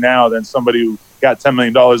as I do now than somebody who got $10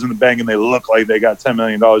 million in the bank and they look like they got $10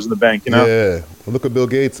 million in the bank, you know? Yeah. Well, look at Bill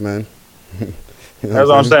Gates, man. You know that's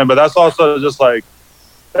what I'm saying. But that's also just like,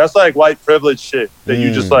 that's like white privilege shit that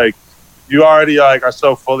you just like, you already like are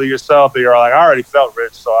so full of yourself that you're like, I already felt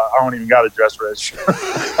rich, so I don't even got to dress rich.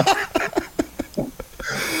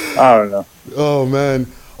 I don't know. Oh man.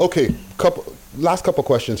 Okay. Last couple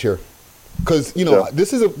questions here. Because, you know,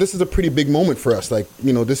 this is a pretty big moment for us. Like,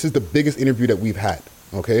 you know, this is the biggest interview that we've had.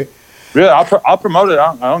 Okay. Yeah, I'll promote it.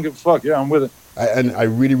 I don't give a fuck. Yeah, I'm with it. And I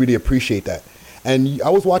really, really appreciate that. And I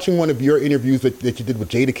was watching one of your interviews that you did with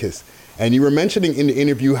Jadakiss, and you were mentioning in the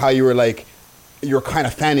interview how you were like, you're kind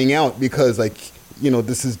of fanning out because, like, you know,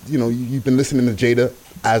 this is, you know, you've been listening to Jada,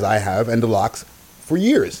 as I have, and the Lox for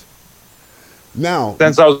years. Now,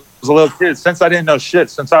 since I was a little kid, since I didn't know shit,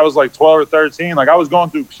 since I was like 12 or 13, like I was going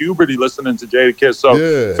through puberty listening to Jadakiss. So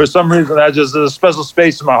for some reason, that just is a special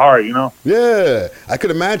space in my heart, you know? Yeah, I could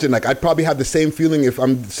imagine. Like, I'd probably have the same feeling if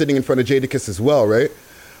I'm sitting in front of Jadakiss as well, right?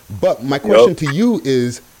 But my question to you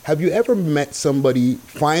is, have you ever met somebody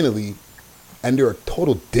finally and they're a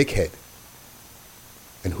total dickhead?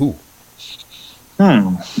 And who?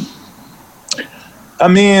 I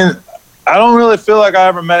mean, I don't really feel like I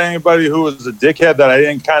ever met anybody who was a dickhead that I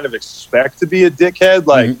didn't kind of expect to be a dickhead.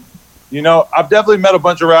 Like, you know, I've definitely met a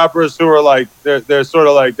bunch of rappers who are like, they're sort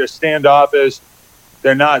of like, they're standoffish.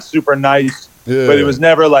 They're not super nice. Yeah. But it was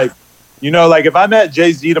never like, you know, like if I met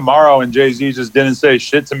Jay-Z tomorrow and Jay-Z just didn't say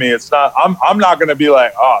shit to me, it's not, I'm not going to be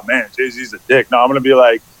like, oh man, Jay-Z's a dick. No, I'm going to be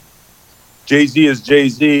like, Jay-Z is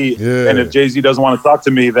Jay-Z. Yeah. And if Jay-Z doesn't want to talk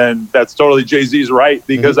to me, then that's totally Jay-Z's right.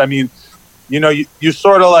 Because I mean, you know, you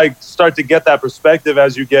sort of like start to get that perspective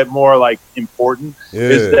as you get more like important,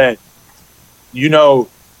 is that, you know,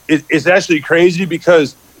 it's actually crazy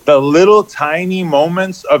because the little tiny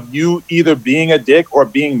moments of you either being a dick or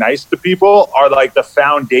being nice to people are like the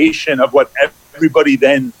foundation of what everybody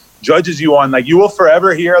then judges you on. Like you will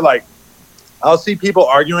forever hear, like, I'll see people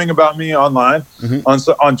arguing about me online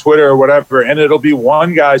on Twitter or whatever. And it'll be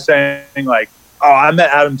one guy saying like, oh, I met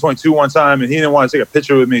Adam 22 one time and he didn't want to take a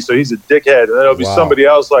picture with me, so he's a dickhead. And it'll be somebody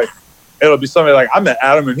else like, it'll be somebody like, I met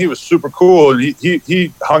Adam and he was super cool and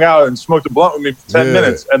he hung out and smoked a blunt with me for 10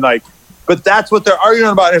 minutes. And like, but that's what they're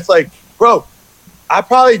arguing about. It's like, bro, I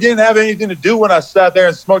probably didn't have anything to do when I sat there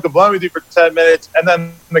and smoked a blunt with you for 10 minutes. And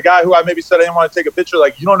then the guy who I maybe said I didn't want to take a picture,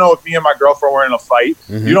 like, you don't know if me and my girlfriend were in a fight.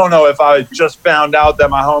 You don't know if I just found out that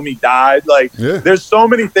my homie died. Like, there's so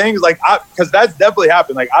many things, like, because that's definitely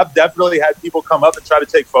happened. Like, I've definitely had people come up and try to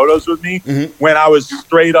take photos with me when I was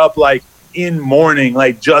straight up, like, in mourning,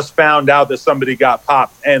 like, just found out that somebody got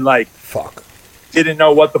popped and, like, didn't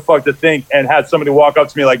know what the fuck to think, and had somebody walk up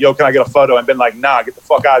to me like, yo, can I get a photo? And been like, nah, get the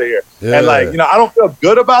fuck out of here. And like, you know, I don't feel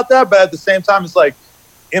good about that, but at the same time, it's like,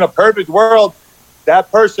 in a perfect world,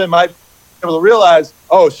 that person might be able to realize,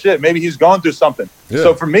 oh shit, maybe he's going through something.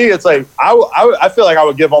 So for me, it's like, I feel like I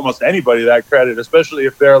would give almost anybody that credit, especially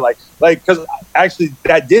if they're like, because actually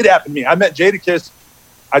that did happen to me. I met Jadakiss.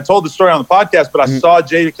 I told the story on the podcast, but I saw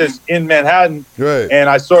Jadakiss in Manhattan, and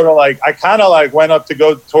I sort of like, I kind of like went up to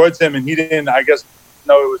go towards him, and he didn't, I guess,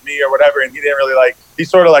 know it was me or whatever, and he didn't really like, he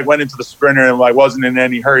sort of like went into the Sprinter and like wasn't in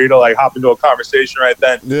any hurry to like hop into a conversation right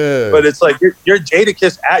then. But it's like, you're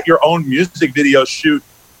Jadakiss at your own music video shoot.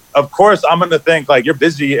 Of course, I'm going to think like you're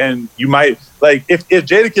busy, and you might, like, if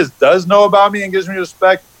Jadakiss does know about me and gives me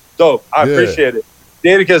respect, dope, I appreciate it.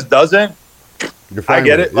 Jadakiss doesn't, I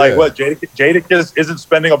get it. Like, what, Jadakiss isn't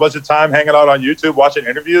spending a bunch of time hanging out on YouTube watching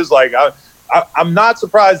interviews? Like, I'm not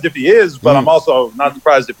surprised if he is, but I'm also not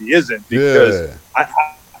surprised if he isn't, because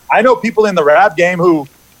I know people in the rap game who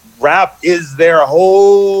rap is their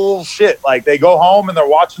whole shit. Like, they go home and they're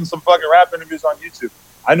watching some fucking rap interviews on YouTube.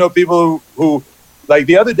 I know people who like,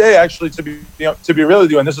 the other day, actually, to be really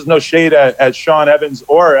doing, this is no shade at Sean Evans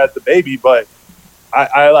or at the Baby, but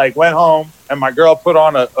I like went home and my girl put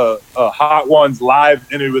on a Hot Ones live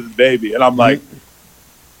interview with the Baby, and I'm like,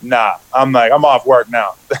 nah, I'm off work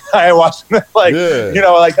now. I ain't watching that. Like, Yeah. you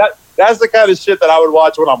know, like that's the kind of shit that I would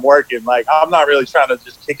watch when I'm working. Like, I'm not really trying to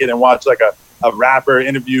just kick it and watch like a rapper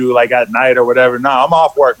interview like at night or whatever. Nah, I'm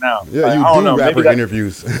off work now. Yeah, like, you I don't do know, rapper maybe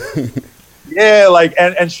interviews. yeah, like,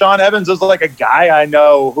 and Sean Evans is like a guy I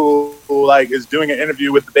know who like is doing an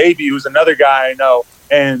interview with the Baby, who's another guy I know,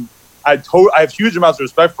 and I have huge amounts of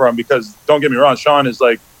respect for him because don't get me wrong, Sean is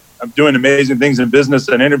like doing amazing things in business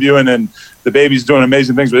and interviewing, and the Baby's doing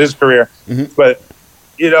amazing things with his career. Mm-hmm. But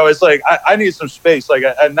you know, it's like I need some space. Like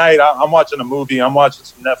at night, I'm watching a movie, I'm watching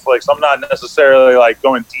some Netflix. I'm not necessarily like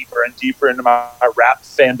going deeper and deeper into my rap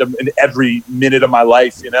fandom in every minute of my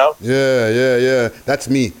life. You know? Yeah. That's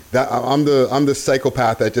me. I'm the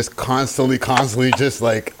psychopath that just constantly just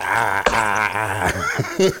like I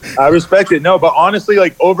respect it. No, but honestly,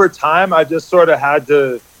 like over time, I just sort of had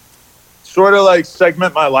to sort of like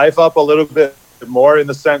segment my life up a little bit more in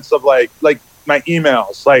the sense of like my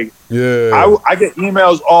emails. Like, I get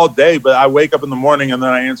emails all day, but I wake up in the morning and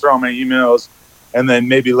then I answer all my emails, and then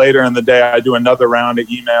maybe later in the day I do another round of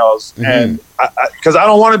emails. Mm-hmm. And because I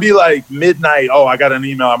don't want to be like midnight, oh, I got an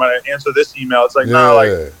email, I'm gonna answer this email. It's like, no,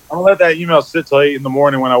 like I'm gonna let that email sit till 8 in the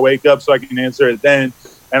morning when I wake up so I can answer it then.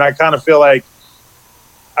 And I kind of feel like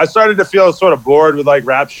I started to feel sort of bored with like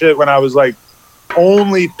rap shit when I was like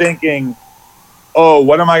only thinking, oh,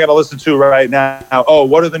 what am I going to listen to right now? Oh,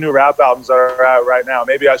 what are the new rap albums that are out right now?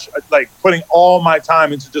 Maybe I should, like, putting all my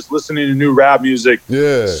time into just listening to new rap music.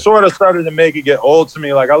 Yeah. Sort of started to make it get old to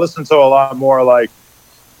me. Like, I listen to a lot more, like,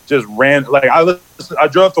 just random. Like, I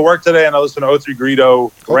drove to work today and I listened to O3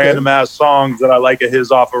 Greedo, random-ass songs that I like of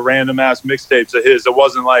his off of random-ass mixtapes of his. It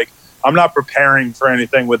wasn't like, I'm not preparing for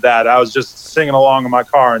anything with that. I was just singing along in my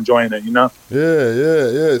car, enjoying it, you know?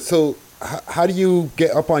 Yeah. So, how do you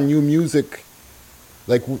get up on new music?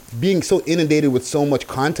 Like being so inundated with so much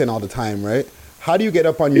content all the time, right? How do you get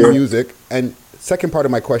up on new music? And second part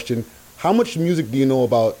of my question, how much music do you know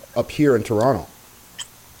about up here in Toronto?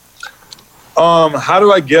 How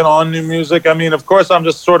do I get on new music? I mean, of course, I'm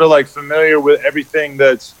just sort of like familiar with everything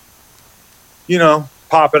that's, you know,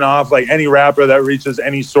 popping off. Like any rapper that reaches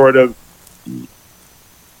any sort of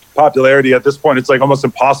popularity at this point, it's like almost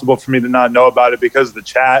impossible for me to not know about it because of the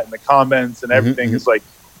chat and the comments and everything. Mm-hmm. Is like,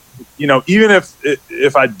 you know, even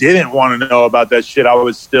if I didn't want to know about that shit, I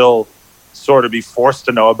would still sort of be forced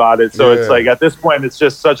to know about it. So it's like at this point, it's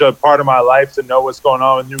just such a part of my life to know what's going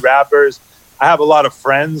on with new rappers. I have a lot of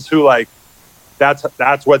friends who like,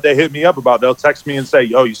 that's what they hit me up about. They'll text me and say,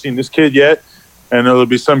 yo, you seen this kid yet? And it'll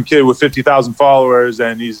be some kid with 50,000 followers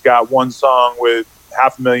and he's got one song with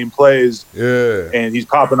 500,000 plays. Yeah. And he's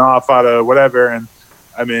popping off out of whatever. And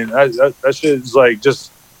I mean, that shit is like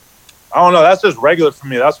just, I don't know. That's just regular for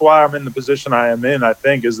me. That's why I'm in the position I am in, I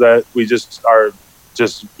think, is that we just are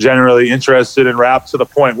just generally interested in rap to the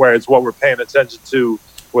point where it's what we're paying attention to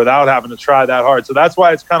without having to try that hard. So that's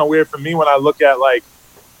why it's kind of weird for me when I look at, like,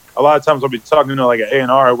 a lot of times I'll be talking to, like, an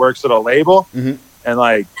A&R who works at a label, and,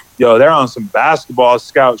 like, yo, they're on some basketball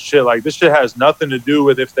scout shit. Like, this shit has nothing to do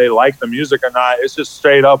with if they like the music or not. It's just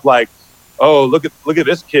straight up, like, oh, look at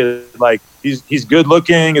this kid. Like, he's good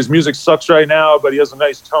looking. His music sucks right now, but he has a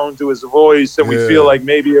nice tone to his voice. And we feel like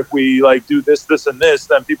maybe if we like do this, and this,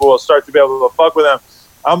 then people will start to be able to fuck with him.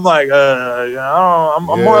 I'm like, you know, I'm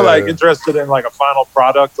more like interested in like a final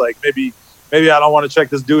product. Like maybe I don't want to check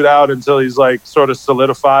this dude out until he's like sort of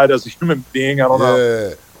solidified as a human being. I don't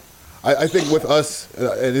know. I think with us,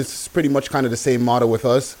 and it's pretty much kind of the same model with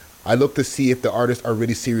us. I look to see if the artists are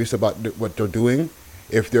really serious about what they're doing,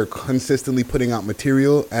 if they're consistently putting out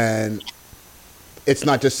material, and it's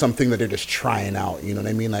not just something that they're just trying out. You know what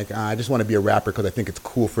I mean? Like, I just want to be a rapper because I think it's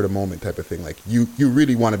cool for the moment type of thing. Like, you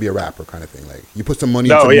really want to be a rapper kind of thing. Like, you put some money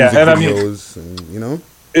into music videos, and you know?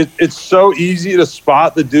 It's so easy to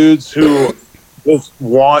spot the dudes who just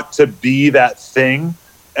want to be that thing,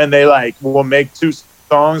 and they, like, will make 2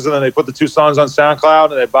 songs, and then they put the 2 songs on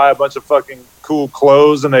SoundCloud, and they buy a bunch of fucking cool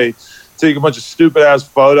clothes, and they take a bunch of stupid ass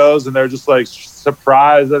photos, and they're just like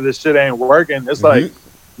surprised that this shit ain't working. It's like,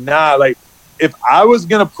 nah, like if I was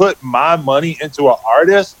gonna put my money into an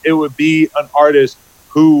artist, it would be an artist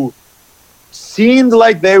who seemed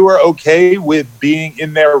like they were okay with being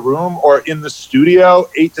in their room or in the studio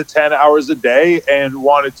 8 to 10 hours a day and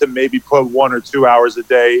wanted to maybe put 1 or 2 hours a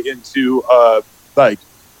day into like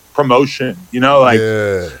promotion, you know, like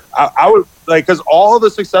I would like, because all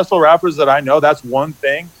the successful rappers that I know, that's one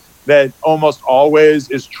thing that almost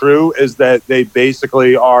always is true, is that they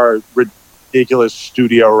basically are ridiculous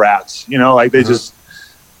studio rats. You know, like they just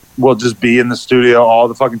will just be in the studio all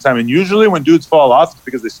the fucking time. And usually when dudes fall off, it's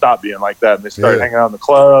because they stop being like that and they start hanging out in the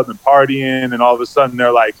club and partying, and all of a sudden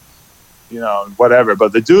they're like whatever.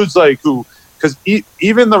 But the dudes like who, because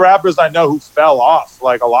even the rappers I know who fell off,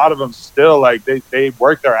 like a lot of them still like they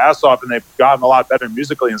work their ass off and they've gotten a lot better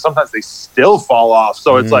musically, and sometimes they still fall off.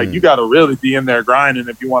 So it's like you got to really be in there grinding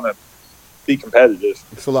if you want to be competitive.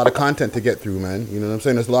 It's a lot of content to get through, man. You know what I'm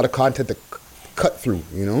saying? There's a lot of content to cut through.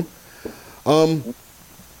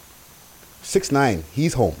 6ix9ine,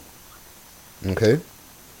 he's home. Okay.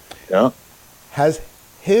 Yeah. Has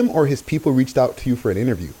him or his people reached out to you for an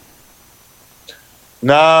interview?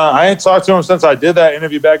 Nah, I ain't talked to him since I did that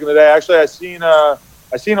interview back in the day. Actually, I seen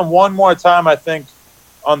him one more time, I think,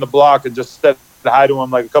 on the block, and just said hi to him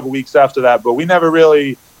like a couple weeks after that. But we never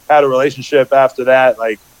really had a relationship after that.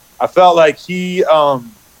 Like, I felt like he,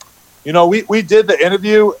 we did the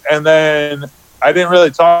interview, and then I didn't really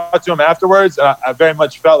talk to him afterwards. And I very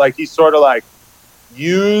much felt like he sort of like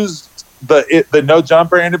used the No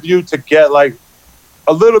Jumper interview to get like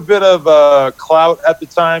a little bit of clout at the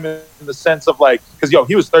time, in the sense of like, because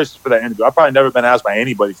he was thirsty for that interview. I've probably never been asked by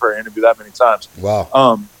anybody for an interview that many times.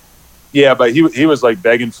 Wow. Yeah, but he was like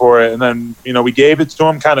begging for it, and then we gave it to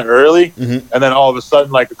him kind of early, and then all of a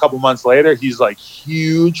sudden, like a couple months later, he's like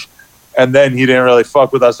huge, and then he didn't really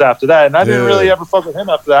fuck with us after that, and I didn't really ever fuck with him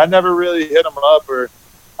after that. I never really hit him up, or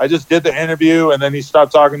I just did the interview, and then he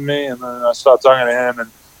stopped talking to me, and then I stopped talking to him, and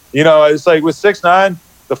it's like with 6ix9ine.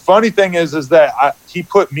 The funny thing is that he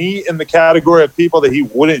put me in the category of people that he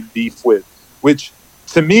wouldn't beef with, which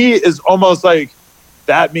to me is almost like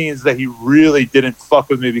that means that he really didn't fuck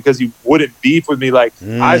with me because he wouldn't beef with me. Like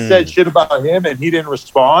I said shit about him and he didn't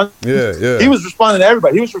respond. Yeah. He was responding to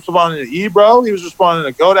everybody. He was responding to Ebro. He was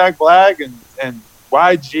responding to Kodak Black and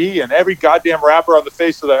YG and every goddamn rapper on the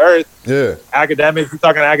face of the earth. Yeah. Academics. He's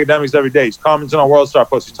talking to academics every day. He's commenting on World Star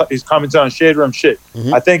posts. He's commenting on Shade Room shit.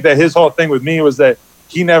 I think that his whole thing with me was that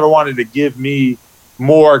he never wanted to give me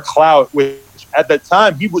more clout, which at the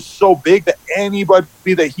time he was so big that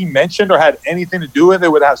anybody that he mentioned or had anything to do with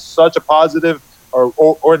it would have such a positive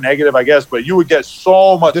or negative, I guess, but you would get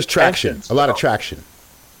so much just traction, a lot of traction.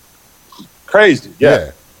 Crazy.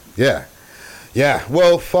 Yeah.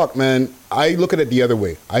 Well, fuck, man. I look at it the other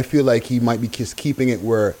way. I feel like he might be just keeping it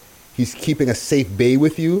where he's keeping a safe bay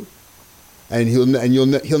with you, and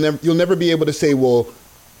you'll never be able to say, well,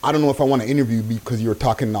 I don't know if I want to interview you because you were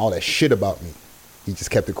talking all that shit about me. He just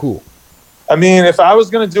kept it cool. I mean, if I was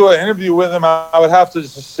going to do an interview with him, I would have to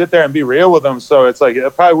just sit there and be real with him. So it's like,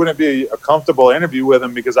 it probably wouldn't be a comfortable interview with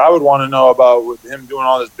him because I would want to know about him doing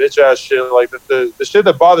all this bitch ass shit. Like the shit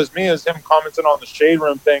that bothers me is him commenting on the Shade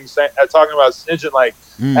Room thing, talking about snitching, like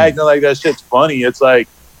acting like that shit's funny. It's like,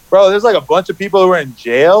 bro, there's like a bunch of people who are in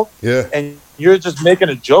jail and you're just making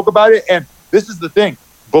a joke about it. And this is the thing.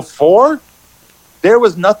 Before, there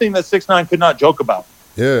was nothing that 6ix9ine could not joke about.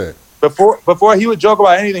 Yeah. Before he would joke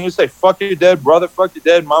about anything, he would say, fuck your dead brother, fuck your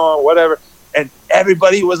dead mama, whatever. And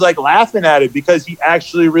everybody was like laughing at it because he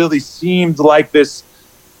actually really seemed like this,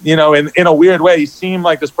 in a weird way, he seemed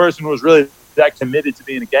like this person who was really that committed to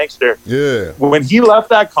being a gangster. Yeah. When he left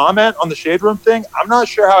that comment on the Shade Room thing, I'm not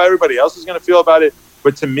sure how everybody else is going to feel about it.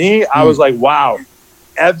 But to me, I was like, wow,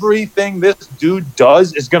 everything this dude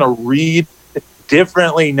does is going to read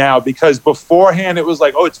differently now, because beforehand it was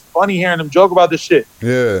like, oh, it's funny hearing him joke about this shit.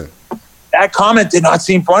 Yeah. That comment did not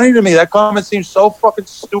seem funny to me. That comment seemed so fucking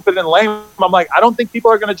stupid and lame. I'm like, I don't think people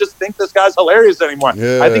are going to just think this guy's hilarious anymore.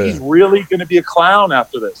 Yeah. I think he's really going to be a clown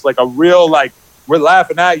after this. Like a real, like, we're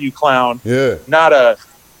laughing at you, clown. Yeah. Not a,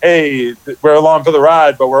 hey, we're along for the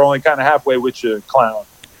ride, but we're only kind of halfway with you, clown.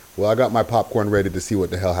 Well, I got my popcorn ready to see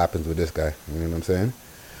what the hell happens with this guy. You know what I'm saying?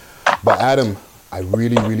 But Adam, I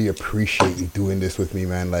really, really appreciate you doing this with me,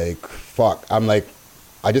 man. Like, fuck.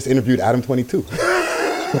 I just interviewed Adam 22.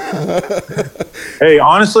 Hey,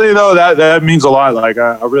 honestly, though, that means a lot. Like,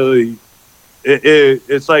 I really,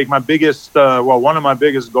 it's like my biggest, one of my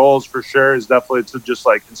biggest goals for sure is definitely to just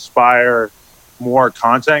like inspire more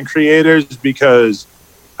content creators, because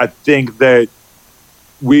I think that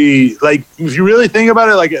if you really think about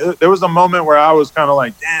it, like there was a moment where I was kind of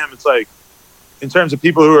like, damn, it's like, in terms of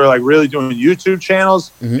people who are like really doing YouTube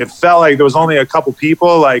channels, it felt like there was only a couple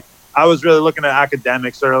people. Like I was really looking at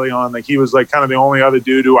academics early on. Like he was like kind of the only other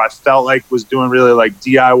dude who I felt like was doing really like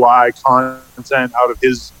DIY content out of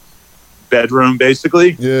his bedroom,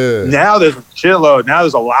 basically. Yeah. Now there's a shitload. Now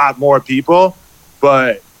there's a lot more people,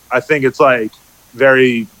 but I think it's like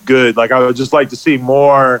very good. Like I would just like to see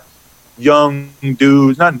more young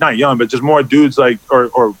dudes, not young, but just more dudes like,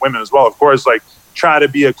 or women as well, of course, like try to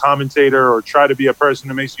be a commentator or try to be a person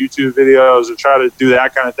who makes YouTube videos or try to do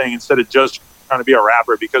that kind of thing instead of just trying to be a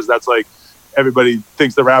rapper, because that's like everybody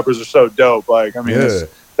thinks the rappers are so dope. Like, I mean,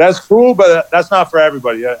 That's cool, but that's not for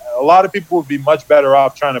everybody. A lot of people would be much better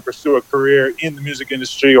off trying to pursue a career in the music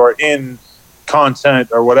industry or in content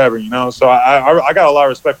or whatever, you know? So I got a lot of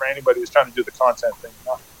respect for anybody who's trying to do the content thing, you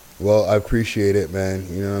know? Well, I appreciate it, man.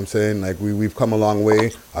 You know what I'm saying? Like, we've come a long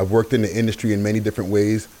way. I've worked in the industry in many different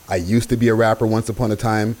ways. I used to be a rapper once upon a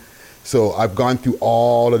time. So I've gone through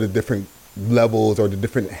all of the different levels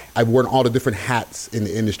I've worn all the different hats in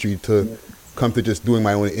the industry to come to just doing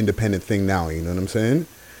my own independent thing now. You know what I'm saying?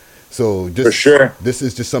 So just for sure, this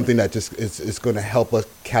is just something that just it's going to help us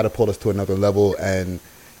catapult us to another level. And,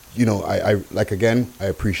 you know, I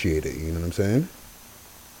appreciate it. You know what I'm saying?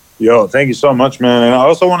 Yo, thank you so much, man. And I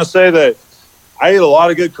also want to say that I ate a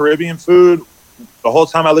lot of good Caribbean food the whole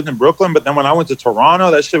time I lived in Brooklyn. But then when I went to Toronto,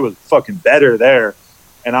 that shit was fucking better there.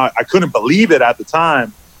 And I couldn't believe it at the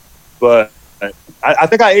time. But I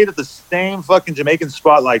think I ate at the same fucking Jamaican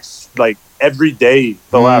spot like every day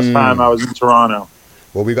the last time I was in Toronto.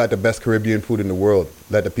 Well, we got the best Caribbean food in the world.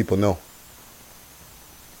 Let the people know.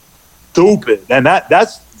 Stupid. And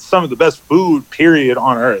that's some of the best food, period,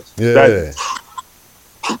 on earth. Yeah.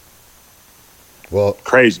 Well,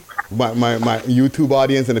 crazy. My YouTube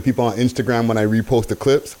audience and the people on Instagram, when I repost the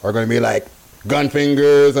clips, are going to be like gun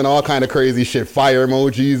fingers and all kind of crazy shit, fire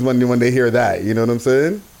emojis when they hear that. You know what I'm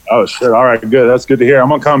saying? Oh, shit. All right, good. That's good to hear. I'm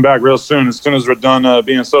going to come back real soon as we're done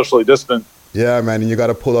being socially distant. Yeah, man, and you got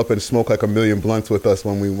to pull up and smoke like a million blunts with us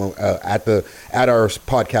when we at our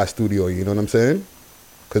podcast studio. You know what I'm saying?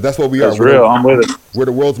 Because that's what we are. That's real. I'm with it. We're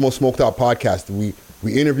the world's most smoked out podcast. We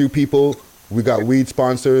interview people. We got weed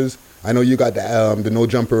sponsors. I know you got the No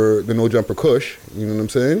Jumper Kush. You know what I'm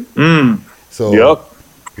saying? So, yep.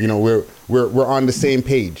 You know, we're on the same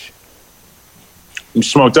page. I'm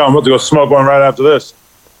smoked out. I'm about to go smoke one right after this.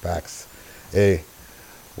 Facts. Hey,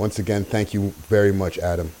 once again, thank you very much,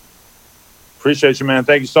 Adam. Appreciate you, man.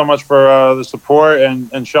 Thank you so much for the support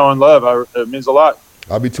and showing love. It means a lot.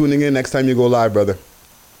 I'll be tuning in next time you go live, brother.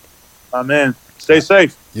 Man. Stay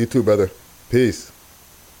safe. You too, brother. Peace.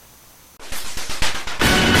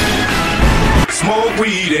 Smoke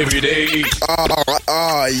weed every day.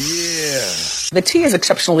 Oh, yeah. The tea is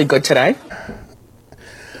exceptionally good today.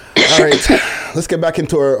 All right, let's get back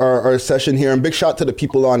into our session here. And big shout to the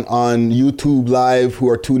people on YouTube Live who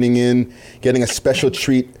are tuning in, getting a special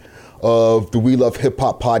treat of the We Love Hip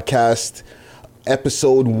Hop podcast,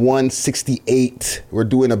 episode 168. We're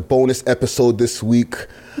doing a bonus episode this week.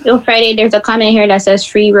 Yo, Friday, there's a comment here that says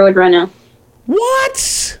free Roadrunner.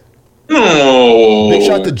 What? No. Big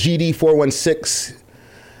shout to GD416.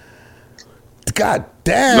 God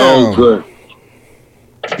damn. No good.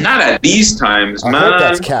 Not at these times, man. I hope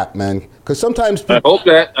that's cap, man. Because sometimes I hope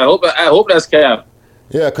that's cap.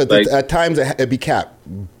 Yeah, because at times it be cap.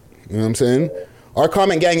 You know what I'm saying? Our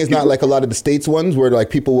comment gang is not like a lot of the States ones where like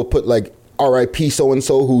people will put like R.I.P.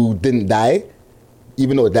 so-and-so who didn't die,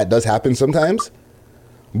 even though that does happen sometimes.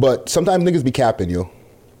 But sometimes niggas be capping, yo.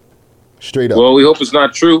 Straight up. Well, we hope it's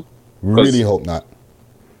not true. Really hope not.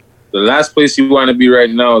 The last place you want to be right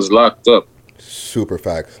now is locked up. Super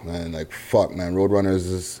facts, man. Like, fuck, man.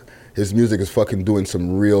 Roadrunners his music is fucking doing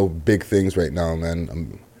some real big things right now,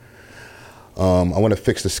 man. I want to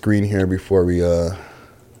fix the screen here before we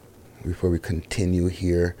continue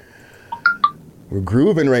here. We're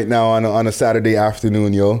grooving right now on a Saturday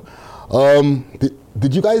afternoon, yo.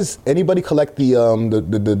 Did you guys, anybody collect the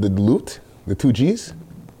loot, the 2 Gs?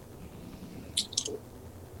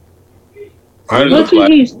 What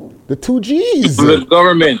 2 Gs? The 2 Gs. The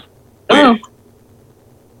government. Oh.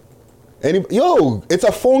 Yo, it's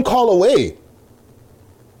a phone call away.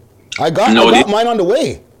 I got mine on the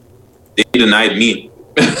way. They denied me.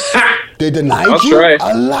 They denied you? Right.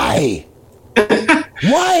 A lie.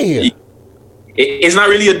 Why? It's not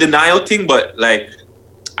really a denial thing, but like,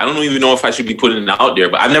 I don't even know if I should be putting it out there,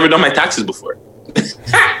 but I've never done my taxes before.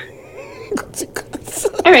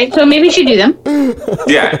 All right, so maybe you should do them.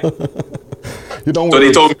 Yeah. So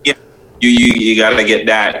they told me you gotta get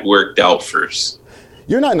that worked out first.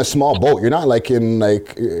 You're not in a small boat. You're not in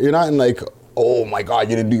oh my God,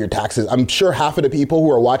 you didn't do your taxes. I'm sure half of the people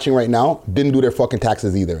who are watching right now didn't do their fucking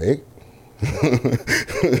taxes either, eh?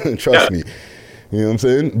 Trust me. You know what I'm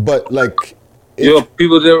saying? But like,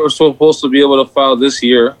 people that were supposed to be able to file this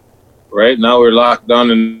year, right? Now we're locked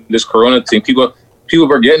down in this Corona thing. People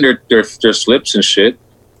were getting their slips and shit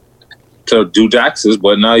to do taxes,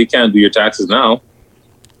 but now you can't do your taxes now.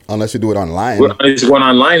 Unless you do it online. Unless you're going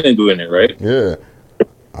online and doing it, right? Yeah.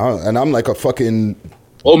 And I'm like a fucking...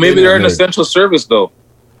 Oh, maybe they're an essential service, though.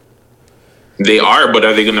 They are, but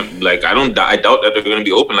are they gonna I doubt that they're gonna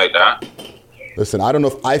be open like that. Listen, I don't know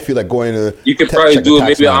if I feel like going to. You could probably do it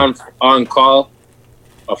maybe on call,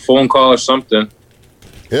 a phone call or something.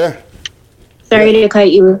 Yeah. Sorry to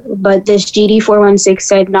cut you, but this GD416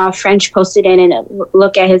 said, nah, French posted in and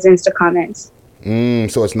look at his Insta comments.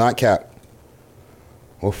 So it's not Cap.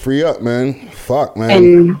 Well, free up, man. Fuck, man.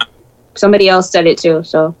 And somebody else said it too,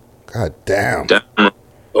 so. God damn.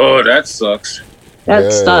 Oh, that sucks.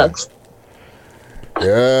 That sucks.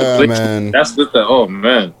 Yeah, man. That's the thing. Oh,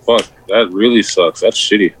 man. Fuck. That really sucks. That's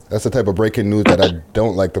shitty. That's the type of breaking news that I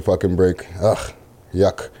don't like to fucking break. Ugh.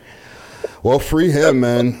 Yuck. Well, free him,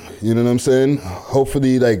 man. You know what I'm saying?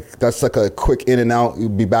 Hopefully, like, that's like a quick in and out. You'll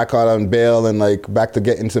be back out on bail and, like, back to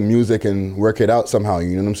get into music and work it out somehow.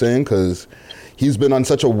 You know what I'm saying? Because he's been on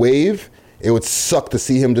such a wave. It would suck to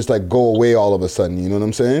see him just, like, go away all of a sudden. You know what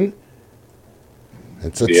I'm saying?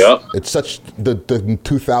 It's such the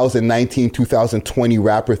 2019, 2020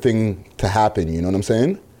 rapper thing to happen. You know what I'm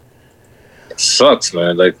saying? It sucks,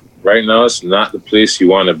 man. Like, right now, it's not the place you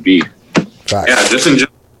want to be. Facts. Yeah, just enjoy.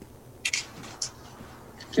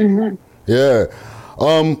 Mm-hmm. Yeah.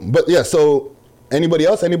 But yeah, so anybody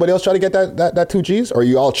else try to get that 2 Gs? Or are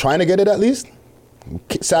you all trying to get it at least?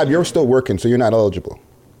 Sab, you're still working, so you're not eligible.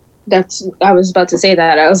 I was about to say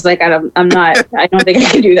that. I was like, I'm not, I don't think I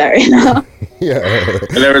can do that right now. Yeah.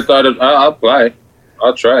 I never thought of, I'll apply.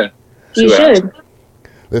 I'll try. You should.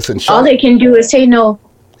 Listen, all they can do is say no.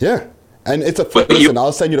 Yeah. And it's listen,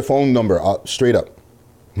 I'll send you the phone number straight up.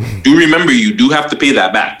 Do remember, you do have to pay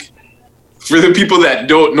that back. For the people that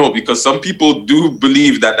don't know, because some people do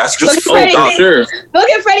believe that that's just Look at Freddie's face. Look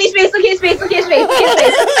at Freddie's face. Look at his face. Look at his face. Look at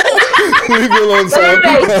his face. Leave me alone, Sam.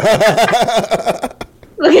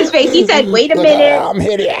 Look at his face. He said, wait a minute. I'm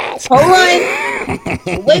hideous. Hold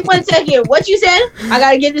on. Wait 1 second. What you said? I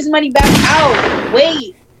got to get this money back out.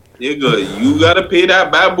 Wait. Nigga, you got to pay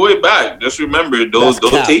that bad boy back. Just remember, those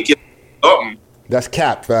take it. That's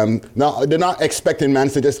cap, fam. No, they're not expecting man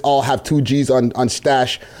to just all have 2 Gs on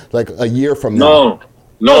stash like a year from now.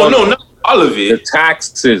 No, not all of it. The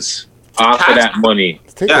taxes off of that money.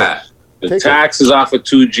 Yeah. The taxes off of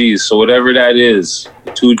 2 Gs. So whatever that is,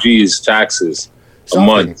 2 Gs taxes a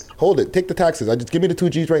month. Hold it. Take the taxes. Just give me the 2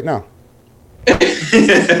 Gs right now.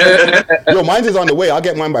 Yo, mine is on the way. I'll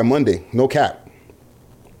get mine by Monday. No cap.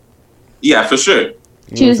 Yeah, for sure.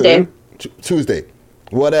 Tuesday. Tuesday.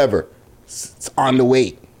 Whatever. It's on the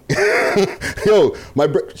way. Yo,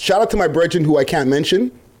 shout out to my brethren who I can't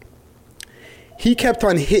mention. He kept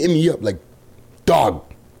on hitting me up like, dog,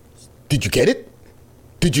 did you get it?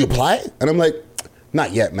 Did you apply? And I'm like,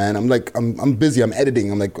 not yet, man. I'm like, I'm busy. I'm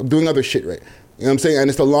editing. I'm doing other shit, right? You know what I'm saying? And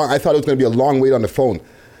I thought it was going to be a long wait on the phone.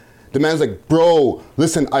 The man's like, bro,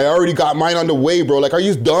 listen, I already got mine on the way, bro. Like, are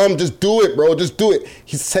you dumb? Just do it, bro. Just do it.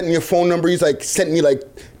 He sent me a phone number. He's like, sent me like,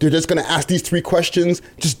 they're just going to ask these 3 questions.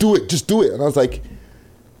 Just do it. Just do it. And I was like,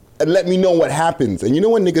 and let me know what happens. And you know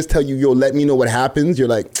when niggas tell you, yo, let me know what happens? You're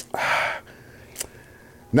like,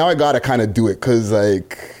 now I got to kind of do it because,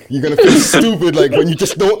 like, you're going to feel stupid, like, when you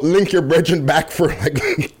just don't link your brethren back for,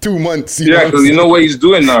 like, 2 months. Yeah, because you know what he's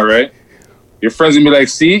doing now, right? Your friends will be like,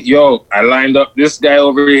 see, yo, I lined up this guy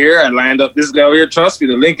over here. I lined up this guy over here. Trust me,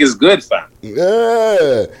 the link is good, fam.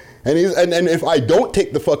 Yeah. And if I don't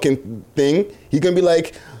take the fucking thing, he's going to be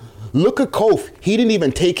like, look at Kof. He didn't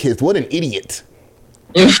even take his. What an idiot.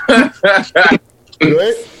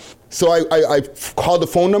 Right? So I called the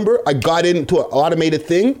phone number. I got into an automated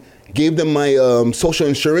thing, gave them my social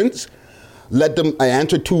insurance, I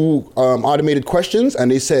answered 2 automated questions,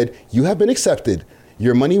 and they said, you have been accepted.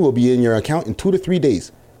 Your money will be in your account in 2 to 3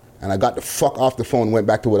 days. And I got the fuck off the phone and went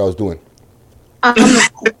back to what I was doing.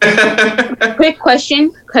 Quick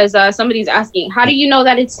question, because somebody's asking, how do you know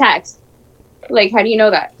that it's taxed? Like, how do you know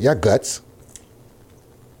that? Yeah, guts.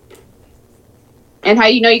 And how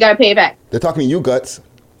do you know you got to pay it back? They're talking to you, Guts.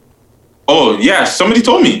 Oh, yeah, somebody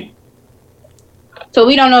told me. So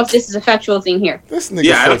we don't know if this is a factual thing here. This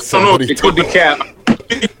nigga I don't know. It could be cap.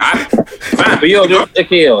 But yo,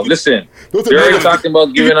 listen. They're already talking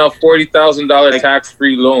about giving out $40,000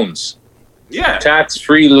 tax-free loans. Yeah.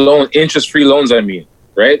 Tax-free loan, interest-free loans, I mean,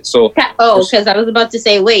 right? So. Because I was about to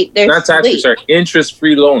say, wait, there's not tax-free, sorry,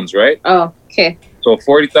 interest-free loans, right? Oh, okay. So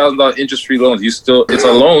 $40,000 interest-free loans, it's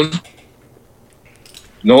a loan,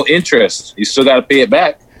 no interest. You still got to pay it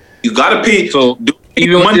back. You got to pay. So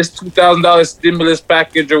even with this $2,000 stimulus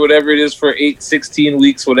package or whatever it is for 16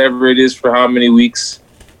 weeks, whatever it is for how many weeks,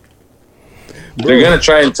 they're going to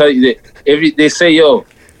try and tell you that if they say, yo,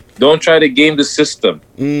 don't try to game the system.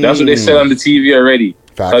 That's what they said on the TV already.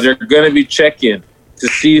 So they're going to be checking to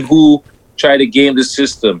see who tried to game the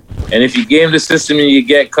system. And if you game the system and you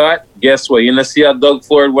get caught, guess what? You're going to see how Doug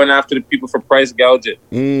Ford went after the people for price gouging.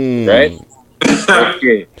 Right?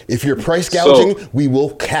 Okay. If you're price gouging, we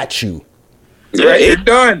will catch you. Yeah, you're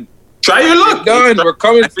done. Try your luck. Done. We're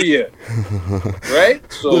coming for you. Right?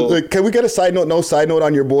 So Can we get a side note? No side note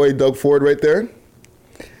on your boy Doug Ford right there.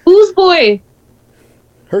 Whose boy?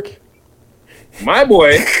 Herc. My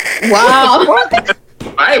boy. Wow.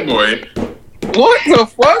 My boy. What the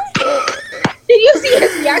fuck? Did you see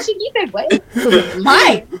his reaction? He said, "What?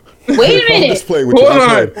 Mike? Wait a minute. I'm just playing with you. Hold I'm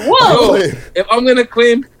on. playing. Whoa. Yo, if I'm gonna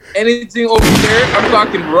claim anything over there, I'm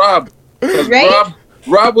talking Rob. 'Cause Right?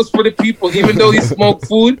 Rob was for the people. Even though he smoked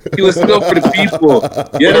food, he was still for the people.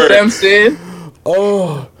 You understand what I'm saying?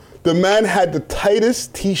 Oh, the man had the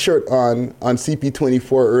tightest T-shirt on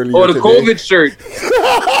CP24 earlier. Oh, the today. COVID shirt.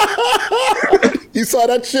 You saw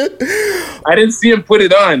that shit? I didn't see him put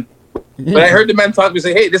it on. But I heard the man talk to me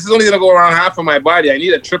say, hey, this is only going to go around half of my body. I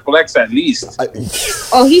need a XXX at least.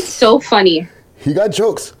 Oh, he's so funny. He got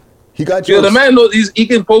jokes. He got jokes. Yeah, the man knows he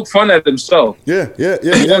can poke fun at himself. Yeah. You know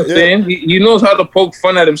what I'm saying? He knows how to poke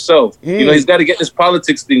fun at himself. You know, he's got to get his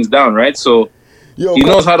politics things down, right? So he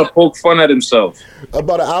knows how to poke fun at himself.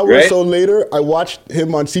 About an hour or so later, I watched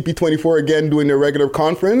him on CP24 again doing their regular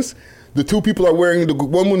conference. The two people are wearing, the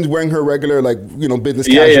woman's wearing her regular, like, you know, business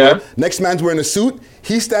casual. Yeah. Next man's wearing a suit.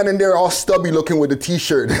 He's standing there all stubby looking with a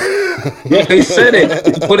T-shirt. Yeah, he said it.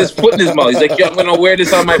 He put his foot in his mouth. He's like, yo, I'm going to wear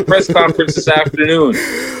this on my press conference this afternoon.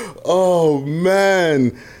 Oh,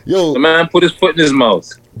 man. Yo. The man put his foot in his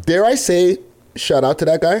mouth. Dare I say, shout out to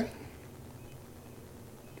that guy?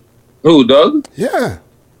 Who, Doug? Yeah.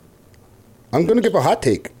 I'm going to give a hot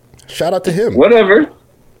take. Shout out to him. Whatever.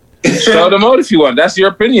 Shout him out if you want. That's your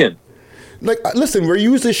opinion. Like, listen, we're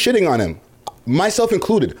usually shitting on him. Myself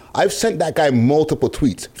included. I've sent that guy multiple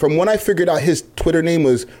tweets. From when I figured out his Twitter name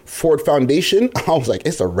was Ford Foundation, I was like,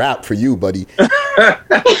 it's a wrap for you, buddy.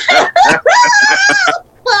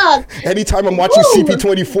 Anytime I'm watching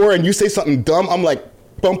CP24 and you say something dumb, I'm like,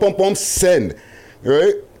 bum, send.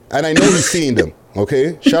 Right? And I know he's seeing them.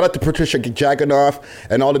 Okay? Shout out to Patricia Jaganoff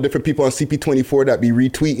and all the different people on CP24 that be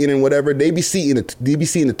retweeting and whatever. They be seeing the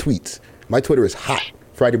tweets. My Twitter is hot.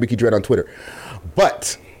 Friday Ricky Dread on Twitter.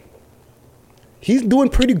 But he's doing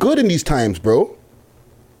pretty good in these times, bro.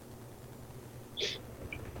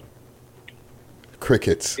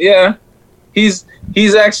 Crickets. Yeah. He's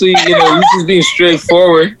actually, you know, he's just being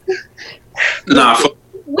straightforward. Nobody's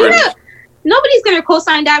gonna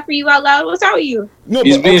co-sign that for you out loud. What's wrong with you? No,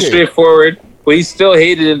 he's being straightforward, but he's still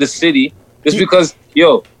hated in the city. Just because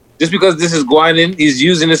this is Guanin, he's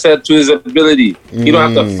using this to his ability. You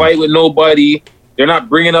don't have to fight with nobody. They're not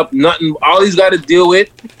bringing up nothing. All he's got to deal with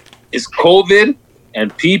is COVID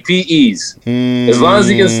and PPEs. As long as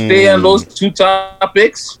he can stay on those two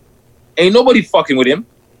topics, ain't nobody fucking with him.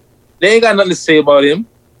 They ain't got nothing to say about him.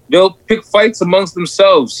 They'll pick fights amongst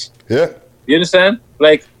themselves. Yeah. You understand?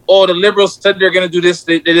 Like, oh, the liberals said they're going to do this.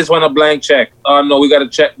 They just want a blank check. Oh, no, we got to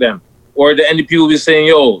check them. Or the NDP will be saying,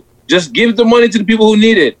 yo, just give the money to the people who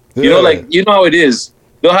need it. Yeah. You know, like, you know how it is.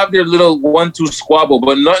 They'll have their little 1-2 squabble,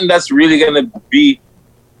 but nothing that's really going to be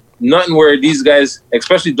nothing where these guys,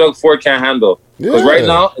 especially Doug Ford, can't handle. Because right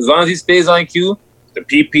now, as long as he stays on cue, the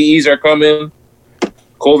PPEs are coming,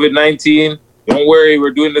 COVID-19, don't worry,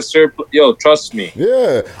 we're doing the surplus. Yo, trust me.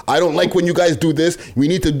 Yeah. I don't like when you guys do this. We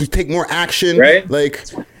need to take more action. Right? Like,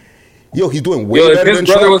 yo, he's doing way better than Trump. If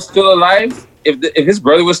his brother was still alive, if his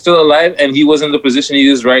brother was still alive and he was in the position he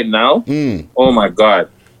is right now, oh my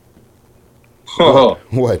God. Oh,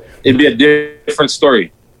 what? It'd be a different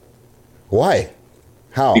story. Why?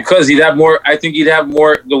 How? Because he'd have more. I think he'd have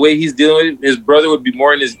more. The way he's dealing with it, his brother would be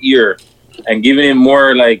more in his ear and giving him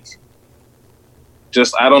more like.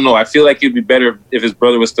 Just I don't know. I feel like it'd be better if his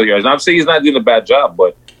brother was still here. I'm saying he's not doing a bad job,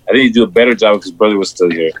 but I think he'd do a better job if his brother was still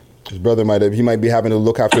here. His brother might be having to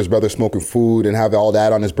look after his brother smoking food and have all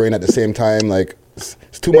that on his brain at the same time. Like it's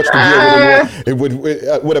too much to deal with.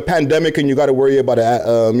 With a pandemic and you got to worry about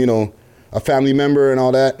a family member and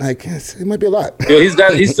all that. Like it might be a lot. Yo,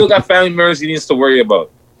 he's still got family members he needs to worry about.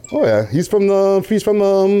 Oh yeah, he's from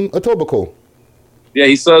Etobicoke. Yeah,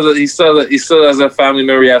 he still has a family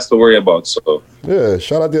member he has to worry about. So yeah,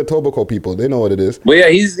 shout out the Etobicoke people. They know what it is. But yeah,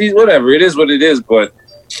 he's whatever. It is what it is. But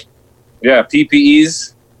yeah,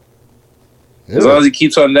 PPEs. Yeah. As long as he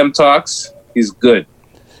keeps on them talks, he's good.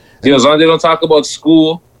 You know, as long as they don't talk about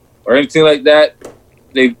school or anything like that,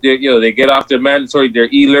 they get off their their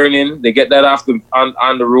e-learning. They get that off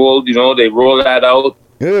on the roll. You know, they roll that out.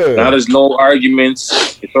 Yeah. Now there's no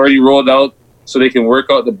arguments. It's already rolled out. So they can work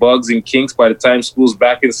out the bugs and kinks by the time school's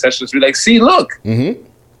back in session. So be like, see, look.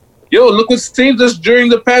 Yo, look what saved us during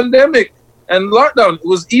the pandemic and lockdown. It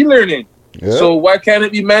was e-learning. Yeah. So why can't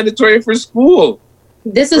it be mandatory for school?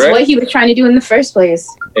 This is what he was trying to do in the first place.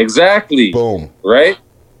 Exactly. Boom. Right?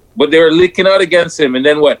 But they were leaking out against him. And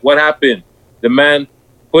then what? What happened? The man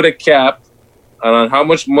put a cap on how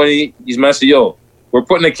much money these men say, yo, we're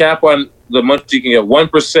putting a cap on the month you can get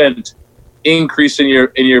 1% increase in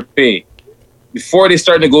your pay. Before they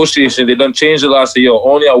start negotiation, they done change the law, say, yo,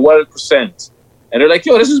 only at 1%. And they're like,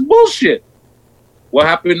 yo, this is bullshit. What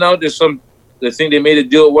happened now? They think they made a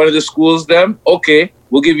deal with one of the schools, them. Okay,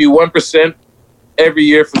 we'll give you 1% every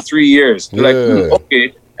year for 3 years. They're like,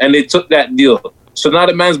 okay. And they took that deal. So now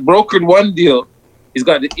the man's brokered one deal. He's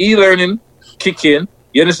got the e-learning kick in.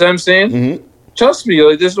 You understand what I'm saying? Mm-hmm. Trust me,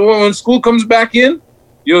 yo, this when school comes back in,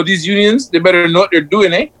 yo, these unions, they better know what they're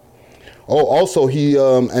doing, eh? Oh, also,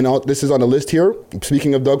 this is on the list here.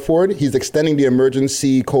 Speaking of Doug Ford, he's extending the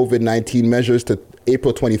emergency COVID-19 measures to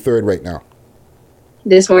April 23rd right now.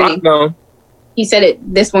 This morning. No. He said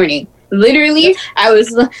it this morning. Literally, I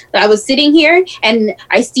was sitting here and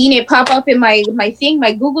I seen it pop up in my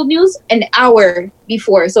Google News an hour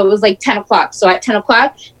before. So it was like 10 o'clock. So at 10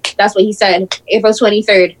 o'clock, that's what he said. April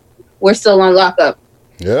 23rd, we're still on lockup.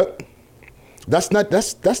 Yep. That's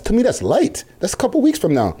to me, that's light. That's a couple weeks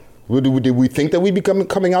from now. Did we think that we'd be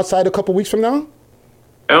coming outside a couple weeks from now?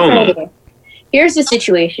 Okay. Here's the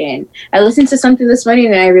situation. I listened to something this morning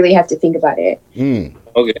and I really have to think about it.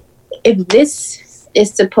 Okay. If this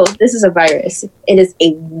is a virus. It is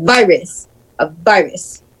a virus,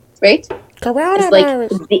 right?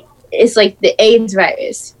 Coronavirus. It's like the AIDS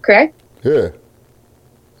virus, correct? Yeah.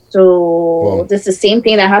 So this is the same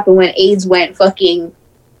thing that happened when AIDS went fucking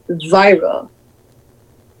viral.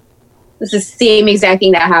 It's the same exact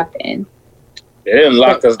thing that happened. They didn't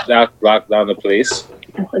lock down the place.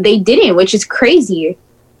 They didn't, which is crazy.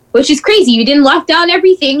 You didn't lock down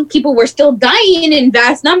everything. People were still dying in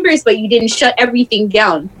vast numbers, but you didn't shut everything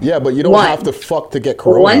down. Yeah, but you don't have to fuck to get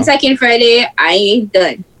corona. 1 second, Friday, I ain't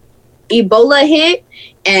done. Ebola hit,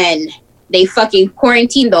 and they fucking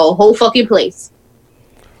quarantined the whole fucking place.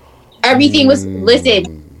 Everything was,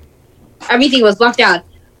 everything was locked down.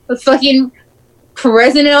 But fucking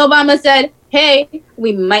President Obama said, hey,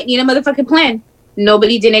 we might need a motherfucking plan.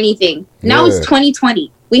 Nobody did anything. Now it's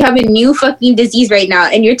 2020. We have a new fucking disease right now.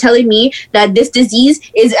 And you're telling me that this disease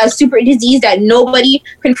is a super disease that nobody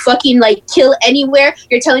can fucking like kill anywhere.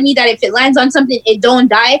 You're telling me that if it lands on something, it don't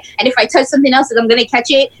die. And if I touch something else, I'm going to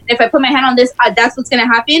catch it. And if I put my hand on this, that's what's going to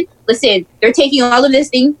happen. Listen, they're taking all of this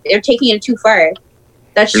thing. They're taking it too far.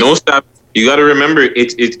 That's no, stop. You got to remember,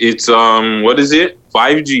 it's what is it?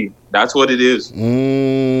 5G. That's what it is.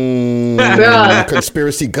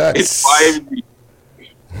 Conspiracy guts. It's 5G.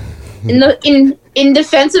 In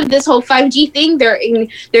defense of this whole 5G thing, they're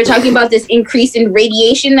talking about this increase in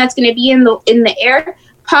radiation that's going to be in the air.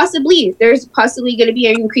 Possibly, there's possibly going to be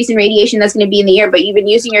an increase in radiation that's going to be in the air. But you've been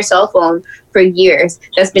using your cell phone for years.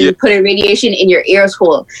 That's been putting radiation in your ears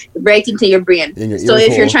hole, right into your brain. So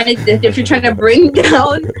if you're trying to bring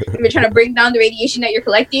down the radiation that you're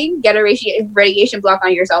collecting, get a radiation block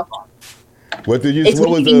on your cell phone. What did you? It's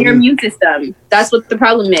weakening your immune system. That's what the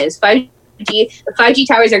problem is. 5G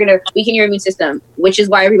towers are going to weaken your immune system, which is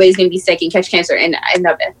why everybody's going to be sick and catch cancer and end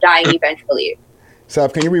up dying eventually.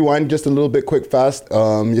 Sav, can you rewind just a little bit quick, fast?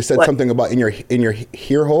 You said something about in your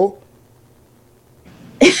ear hole.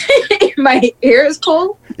 My ears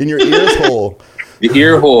hole? In your ears hole. The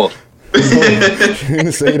ear hole. She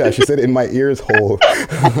didn't say that. She said in my ears hole. I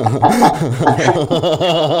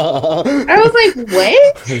was like,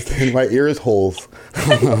 what? In my ears holes.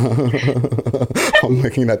 I'm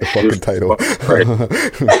looking at the fucking title. Putting a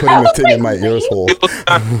thing in my ears hole.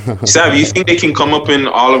 Sav, you think they can come up in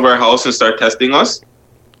all of our house and start testing us?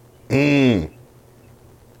 If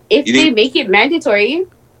they make it mandatory.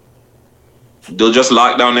 They'll just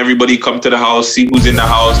lock down everybody, come to the house, see who's in the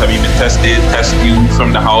house, have you been tested, test you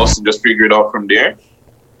from the house, and just figure it out from there.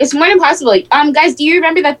 It's more than possible. Guys, do you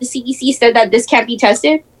remember that the CDC said that this can't be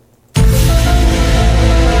tested?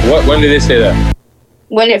 When did they say that?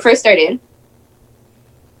 When it first started.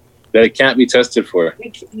 That it can't be tested for.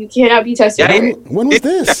 You cannot be tested for it. When was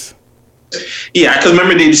this? Yeah, because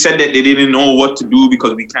remember they said that they didn't know what to do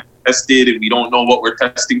because we can't test it and we don't know what we're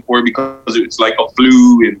testing for because it's like a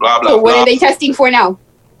flu and blah, blah, So what blah. are they testing for now?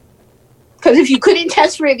 Because if you couldn't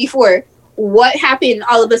test for it before, what happened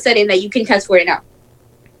all of a sudden that you can test for it now?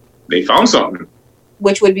 They found something.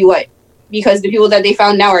 Which would be what? Because the people that they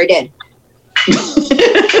found now are dead.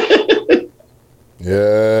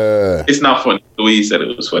 Yeah. It's not funny. The way you said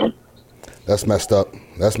it was funny. That's messed up.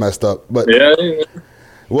 But yeah.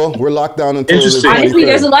 Well, we're locked down until Interesting. Honestly,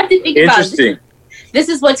 there's a lot to think about. Interesting. This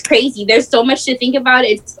is what's crazy. There's so much to think about.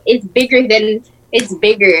 It's bigger than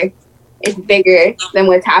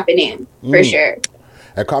what's happening for sure.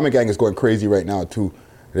 And Comic Gang is going crazy right now too.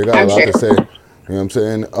 They got a lot to say. You know what I'm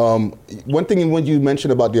saying? One thing when you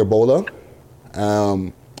mentioned about the Ebola,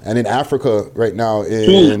 And in Africa right now,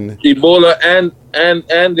 Ebola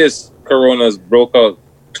and this corona's broke out.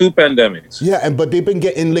 2 pandemics. Yeah, but they've been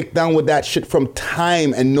getting licked down with that shit from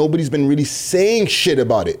time, and nobody's been really saying shit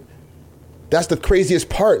about it. That's the craziest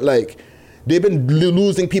part. Like, they've been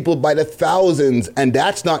losing people by the thousands, and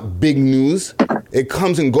that's not big news. It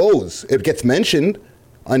comes and goes. It gets mentioned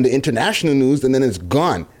on the international news, and then it's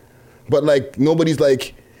gone. But, like, nobody's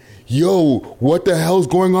like, yo, what the hell's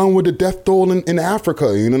going on with the death toll in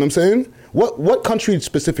Africa? You know what I'm saying? What country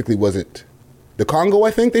specifically was it? The Congo,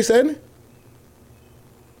 I think they said?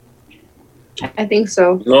 I think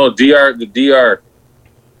so. No, whatever, the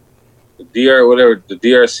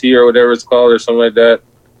DRC or whatever it's called or something like that.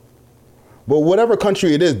 But whatever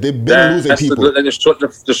country it is, they've been losing people.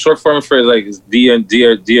 The short form for like is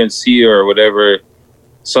DNC or whatever.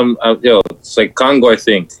 It's like Congo, I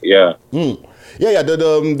think. Yeah. Yeah.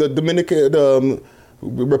 The Dominican, the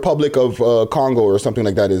Republic of Congo or something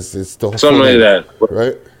like that is the something like that,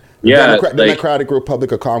 right? Yeah, Democratic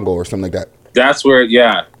Republic of Congo or something like that. That's where,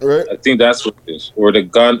 yeah. Right? I think that's what it is. Or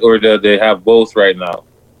they have both right now.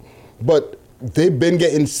 But they've been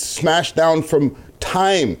getting smashed down from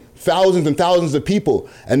time, thousands and thousands of people,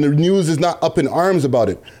 and the news is not up in arms about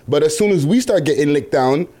it. But as soon as we start getting licked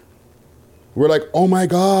down, we're like, oh my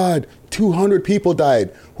God, 200 people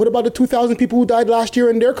died. What about the 2,000 people who died last year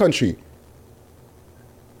in their country?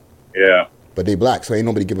 Yeah. But they black, so ain't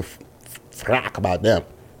nobody give a frack about them.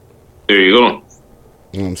 There you go.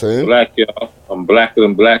 You know what I'm saying? Black, y'all. I'm blacker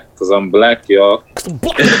than black because I'm black, y'all.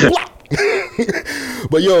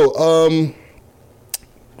 But yo,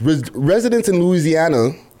 residents in Louisiana,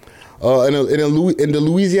 in the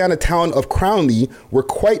Louisiana town of Crowley, were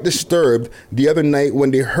quite disturbed the other night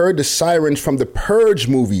when they heard the sirens from the Purge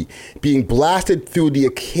movie being blasted through the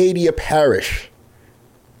Acadia Parish.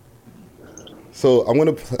 So I'm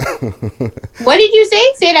gonna. What did you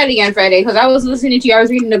say? Say that again, Friday, because I was listening to you. I was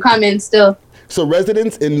reading the comments still. So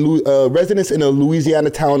residents in a Louisiana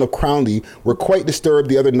town of Crowley were quite disturbed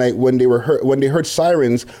the other night when they heard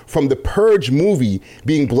sirens from the Purge movie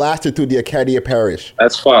being blasted through the Acadia Parish.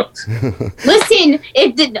 That's fucked. Listen,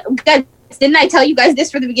 didn't I tell you guys this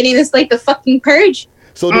from the beginning? It's like the fucking Purge.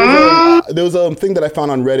 So there was a thing that I found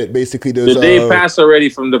on Reddit. Basically, the day passed already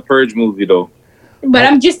from the Purge movie, though. But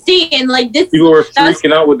I'm just saying, like this. People were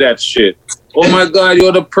freaking out with that shit. Oh my God,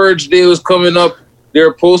 yo, the Purge day was coming up. They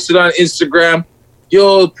were posted on Instagram.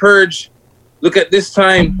 Yo, Purge, look at this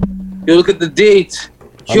time. Yo, look at the date.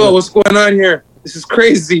 Yo, what's going on here? This is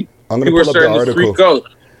crazy. I'm going to pull up the article. Freak out.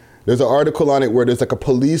 There's an article on it where there's like a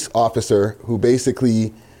police officer who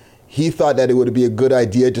basically, he thought that it would be a good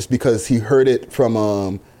idea just because he heard it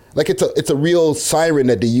from, like it's a real siren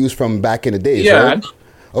that they use from back in the days, right?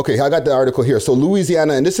 Okay, I got the article here. So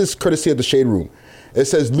Louisiana, and this is courtesy of the Shade Room. It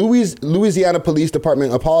says Louisiana Police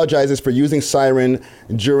Department apologizes for using siren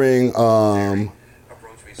during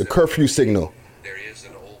the curfew signal. There is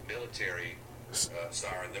an old military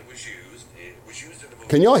siren that was used. It was used in the movie.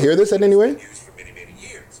 Can y'all hear this in any way? Used for many, many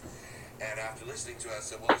years. And after listening to it, I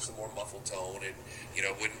said, well, it's a more muffled tone and,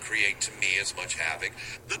 wouldn't create to me as much havoc.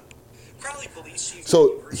 The Crowley Police Chief.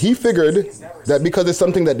 So he figured that because it's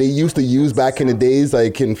something that they used to use back in the days,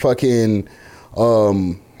 like in fucking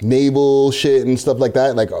naval shit and stuff like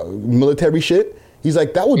that, like military shit. He's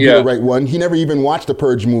like, that would be the right one. He never even watched the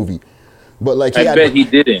Purge movie. But like, I bet he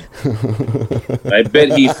didn't. I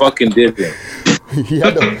bet he fucking didn't. He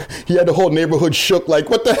had the whole neighborhood shook. Like,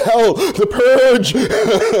 what the hell? The Purge.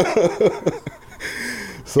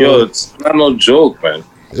 So, yo, it's not no joke, man.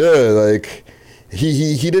 Yeah, like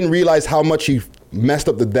he didn't realize how much he messed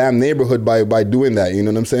up the damn neighborhood by doing that. You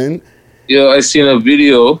know what I'm saying? Yeah, I seen a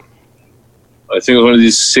video. I think it was one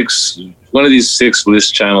of these six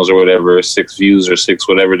list channels or whatever, 6 views or 6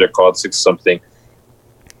 whatever they're called, 6 something.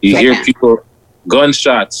 You hear people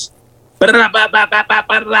gunshots, like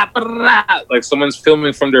someone's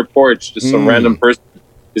filming from their porch. Just some random person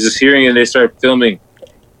is just hearing it and they start filming,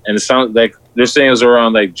 and it sounds like they're saying it was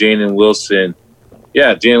around like Jane and Wilson.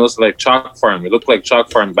 Yeah, Jane and Wilson, like Chalk Farm. It looked like Chalk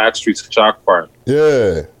Farm, back streets of Chalk Farm.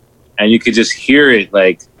 Yeah, and you could just hear it.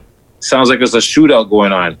 Like, sounds like there's a shootout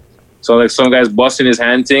going on. So like some guy's busting his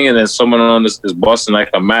hand thing, and then someone on this is busting like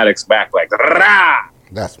a Maddox back, like rah.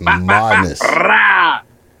 That's madness. Rah.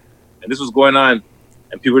 And this was going on,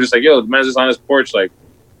 and people were just like, "Yo, the man's just on his porch. Like,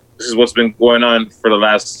 this is what's been going on for the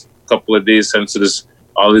last couple of days since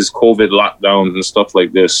all these COVID lockdowns and stuff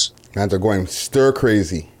like this." Man, they're going stir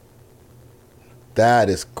crazy. That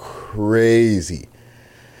is crazy.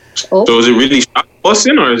 So is it really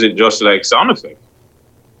busting, or is it just like sound effect?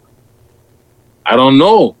 I don't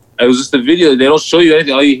know. It was just a video. They don't show you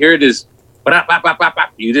anything. All you hear it is,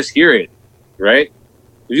 you just hear it, right?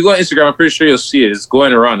 If you go on Instagram, I'm pretty sure you'll see it. It's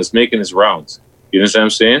going around. It's making its rounds. You understand what I'm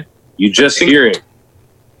saying? You just hear it.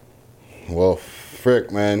 Well,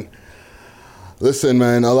 frick, man. Listen,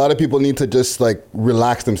 man, a lot of people need to just like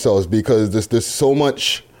relax themselves because there's so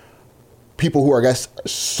much people who are, I guess,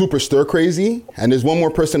 super stir crazy. And there's one more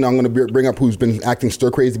person I'm going to bring up who's been acting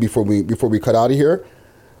stir crazy before we cut out of here.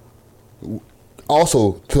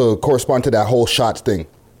 Also, to correspond to that whole shots thing.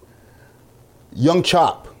 Young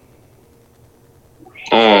Chop.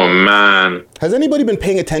 Oh, man. Has anybody been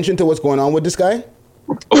paying attention to what's going on with this guy?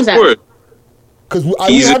 Of course. Because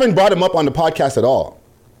we haven't brought him up on the podcast at all.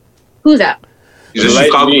 Who's that? He's a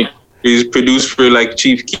Chicago. He's produced for like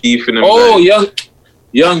Chief Keef and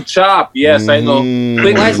Young Chop. Yes, I know.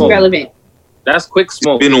 Quick Why is he Smoke. relevant? That's Quick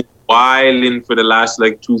Smoke. Been wilding for the last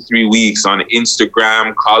like 2-3 weeks on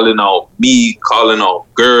Instagram, calling out me, calling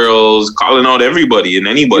out girls, calling out everybody and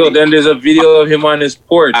anybody. Yo, then there's a video of him on his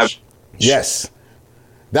porch. Yes.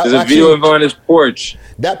 There's a video of him on his porch.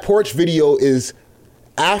 That porch video is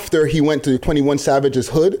after he went to 21 Savage's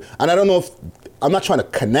hood. And I don't know if, I'm not trying to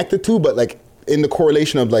connect the two, but like in the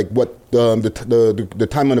correlation of like what the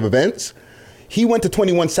timeline of events, he went to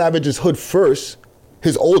 21 Savage's hood first,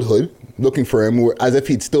 his old hood, looking for him, as if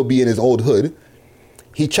he'd still be in his old hood.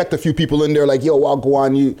 He checked a few people in there like, yo, I'll go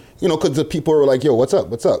on you know, because the people were like, yo, what's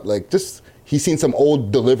up? Like, just, he's seen some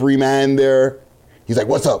old delivery man there. He's like,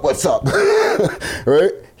 what's up?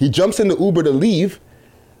 Right? He jumps in the Uber to leave.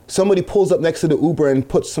 Somebody pulls up next to the Uber and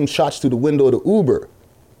puts some shots through the window of the Uber.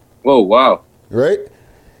 Whoa, wow. Right?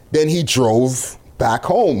 Then he drove back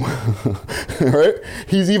home. Right?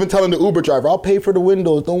 He's even telling the Uber driver, I'll pay for the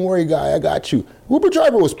windows. Don't worry, guy, I got you. Uber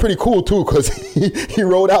driver was pretty cool too, because he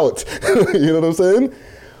rode out. You know what I'm saying?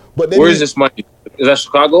 But then where is this money? Is that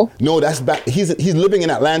Chicago? No, that's back. He's living in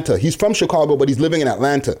Atlanta. He's from Chicago, but he's living in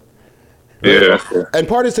Atlanta. Yeah. And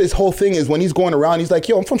part of his whole thing is when he's going around, he's like,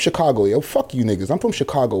 yo, I'm from Chicago. Yo, fuck you niggas. I'm from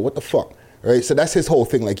Chicago. What the fuck? Right? So that's his whole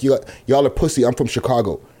thing. Like, y'all are pussy. I'm from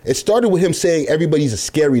Chicago. It started with him saying everybody's a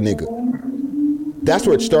scary nigga. That's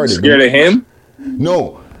where it started. Scared of him?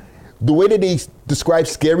 No. The way that they describe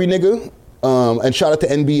scary nigga, and shout out to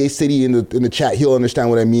NBA City in the chat, he'll understand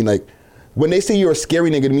what I mean. Like, when they say you're a scary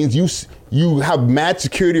nigga, it means you have mad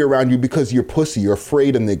security around you because you're pussy. You're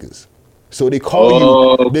afraid of niggas. So they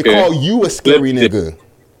call they call you a scary nigga.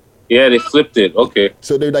 Yeah, they flipped it. Okay.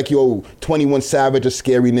 So they're like, yo, 21 Savage, a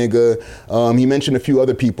scary nigga. He mentioned a few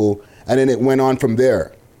other people, and then it went on from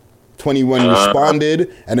there. 21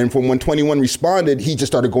 responded, and then from when 21 responded, he just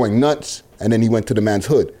started going nuts, and then he went to the man's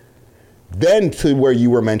hood. Then to where you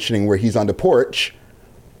were mentioning, where he's on the porch,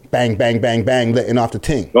 bang, bang, bang, bang, letting off the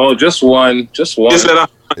ting. No, just one. Just let off.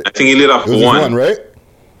 I think he lit off one. Right?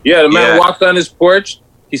 Yeah, the man walked on his porch.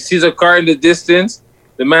 He sees a car in the distance.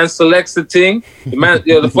 The man selects the thing. The man,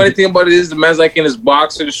 the funny thing about it is the man's like in his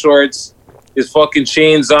boxer shorts, his fucking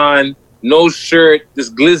chains on, no shirt, this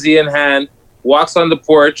glizzy in hand, walks on the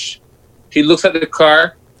porch. He looks at the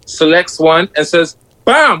car, selects one, and says,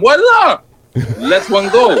 bam, what up? Lets one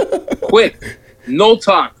go. Quick. No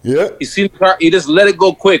talk. Yeah. He seen the car, he just let it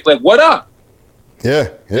go quick. Like, what up? Yeah.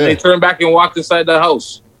 And they turned back and walked inside the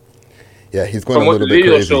house. Yeah, he's going a little bit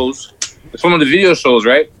crazy. It's one of the video shows,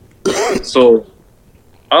 right? So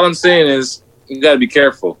all I'm saying is you gotta be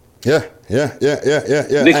careful. Yeah.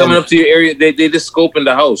 They coming up to your area, they just scoping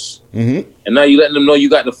the house. Mm-hmm. And now you letting them know you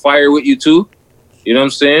got the fire with you too. You know what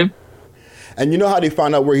I'm saying? And you know how they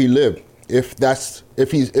found out where he lived? If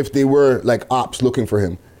they were like ops looking for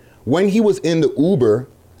him. When he was in the Uber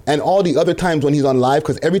and all the other times when he's on live,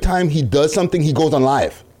 because every time he does something, he goes on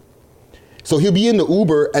live. So he'll be in the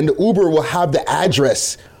Uber and the Uber will have the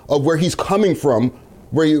address of where he's coming from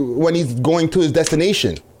when he's going to his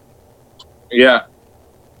destination. Yeah.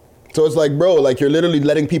 So it's like, bro, like you're literally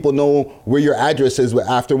letting people know where your address is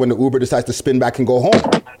after when the Uber decides to spin back and go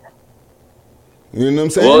home. You know what I'm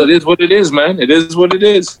saying? Well, it is what it is, man. It is what it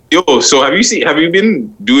is. Yo, so have you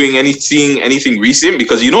been doing anything recent?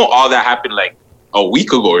 Because you know all that happened like a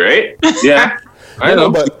week ago, right? Yeah. I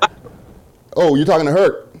know. But you're talking to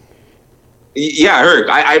Herc. Yeah, Herc.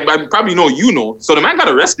 I probably know you know. So the man got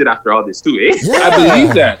arrested after all this too, eh? Yeah.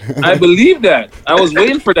 I believe that. I was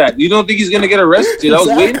waiting for that. You don't think he's gonna get arrested? Exactly. I was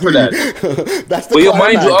waiting for that. That's the but you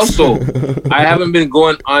mind you also, I haven't been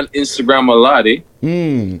going on Instagram a lot, eh?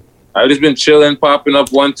 I've just been chilling, popping up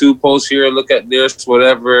 1-2 posts here, look at this,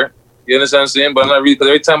 whatever. You understand what I'm saying? But I'm not really, because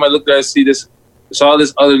every time I look there, I see this, it's all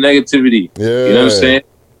this other negativity. Yeah. You know what I'm saying?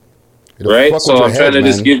 Right? So I'm trying to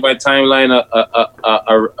just give my timeline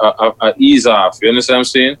a ease off. You understand what I'm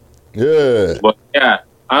saying? Yeah. But yeah,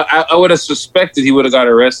 I would have suspected he would have got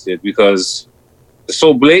arrested because it's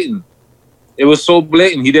so blatant. It was so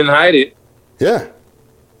blatant. He didn't hide it. Yeah.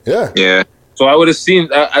 Yeah. Yeah. So I would have seen.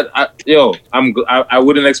 I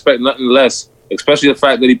wouldn't expect nothing less, especially the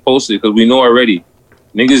fact that he posted, because we know already,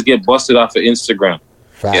 niggas get busted off of Instagram.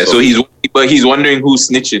 Yeah, so he's wondering who's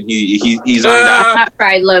snitching. He's on that. Not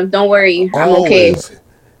pride, love. Don't worry. I'm okay.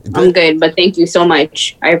 I'm good, but thank you so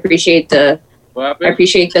much. I appreciate the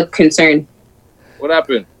concern. What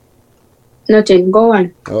happened? Nothing. Go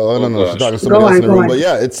on. Oh no, she's talking to somebody else in the room. But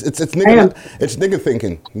yeah, it's nigga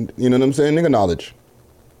thinking. You know what I'm saying? Nigga knowledge.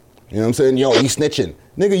 You know what I'm saying? Yo, you snitching.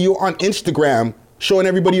 Nigga, you on Instagram showing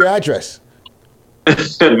everybody your address.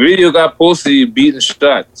 The video got posted, you beating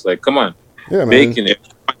shots. Like, come on. Yeah, man. Making it.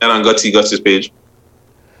 And on Guts' page.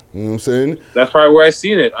 You know what I'm saying? That's probably where I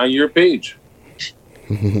seen it, on your page.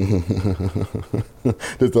 Yo,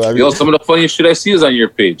 some of the funniest shit I see is on your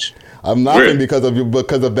page. I'm laughing because of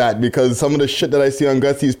that. Because some of the shit that I see on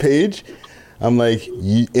Guts's page, I'm like,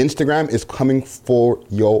 Instagram is coming for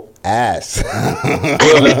your ass.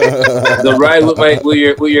 The ride with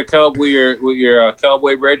your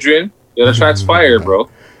cowboy brethren, yo, the track's fire, bro.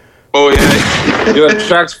 Oh yeah, yo, the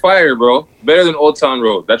track's fire, bro. Better than Old Town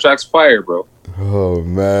Road. That track's fire, bro. Oh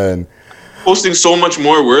man, posting so much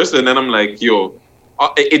more worse, and then I'm like, yo.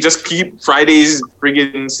 It just keep Fridays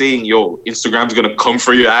friggin' saying, yo, Instagram's gonna come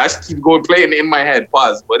for your ass. Keep going playing in my head.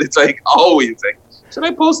 Pause. But it's like always like, should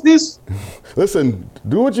I post this? Listen,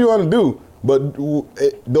 do what you want to do, but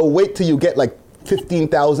they'll wait till you get like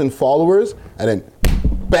 15,000 followers, and then,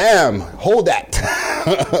 bam, hold that.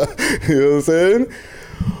 You know what I'm saying?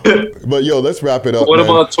 But yo, let's wrap it up. What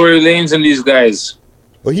about Tory Lanez and these guys?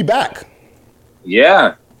 Well, he back.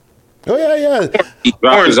 Yeah. Oh yeah. He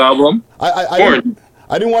dropped his album.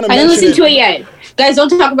 I didn't want to. I didn't listen to it yet, guys. Don't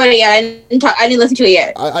talk about it yet. I didn't listen to it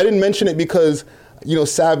yet. I didn't mention it because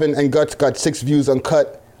Sav and Guts got 6 views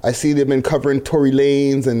uncut. I see they've been covering Tory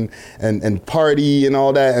Lanez and Party and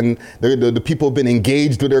all that, and the people have been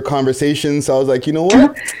engaged with their conversations. So I was like, you know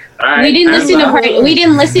what? We didn't listen to Party. We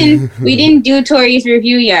didn't listen. We didn't do Tory's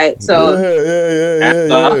review yet. So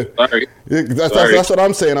yeah. Sorry. That's what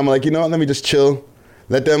I'm saying. I'm like, you know what? Let me just chill.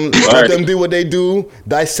 Let them do what they do,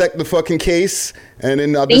 dissect the fucking case, and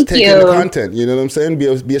then I'll just take in the content. You know what I'm saying? Be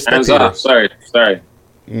a spectator. Sorry. Sorry.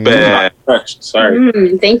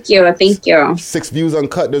 Thank you. 6 views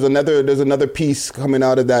uncut. There's another piece coming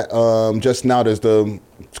out of that just now. There's the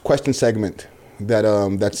question segment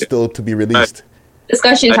that's still to be released.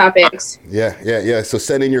 Discussion topics. Yeah. So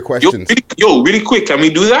send in your questions. Really quick. Can we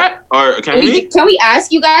do that? Or can we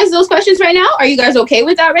ask you guys those questions right now? Are you guys okay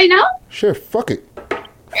with that right now? Sure. Fuck it.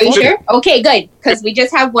 Are you sure? Okay, good. Because we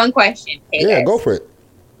just have one question. Okay, yeah, guys. Go for it.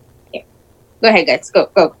 Yeah. Go ahead, guys. Go.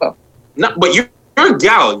 No, but you're a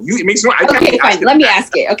gal. It makes no. Okay, fine. Let me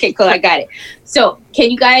ask it. Okay, cool. I got it. So, can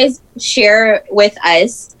you guys share with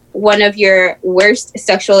us one of your worst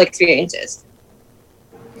sexual experiences?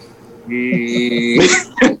 I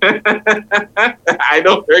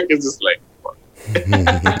know Eric is just like.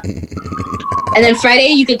 And then Friday,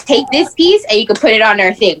 you could take this piece and you could put it on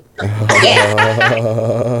our thing.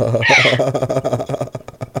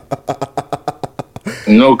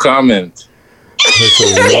 No comment.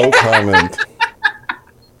 No comment.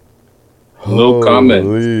 No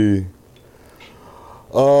comment.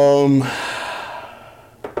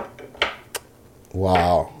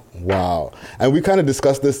 Wow. And we kind of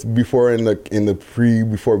discussed this before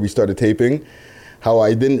before we started taping, how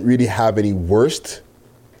I didn't really have any worst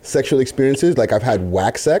sexual experiences. Like I've had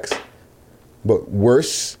whack sex, but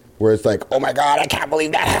worse, where it's like, oh my God, I can't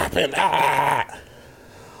believe that happened.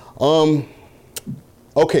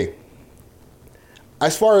 Okay.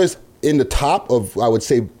 As far as in the top of, I would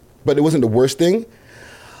say, but it wasn't the worst thing.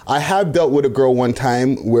 I have dealt with a girl one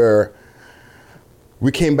time where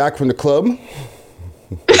we came back from the club.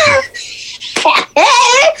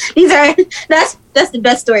 That's the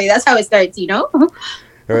best story. That's how it starts, you know?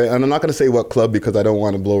 All right, and I'm not going to say what club because I don't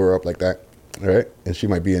want to blow her up like that. All right, and she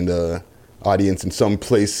might be in the audience in some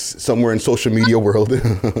place, somewhere in social media world. And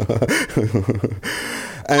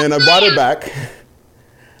I brought her back,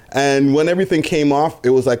 and when everything came off,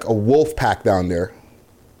 it was like a wolf pack down there.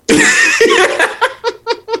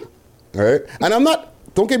 All right, and I'm not.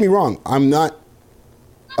 Don't get me wrong. I'm not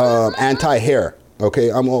anti-hair.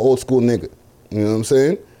 Okay, I'm an old school nigga. You know what I'm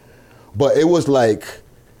saying? But it was like,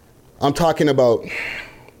 I'm talking about.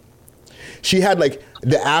 She had like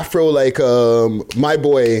the afro, like my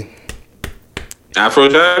boy.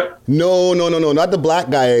 Afrojack? No, not the black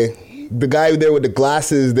guy. The guy there with the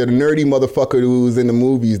glasses, the nerdy motherfucker who was in the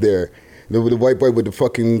movies there. The white boy with the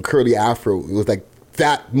fucking curly afro. It was like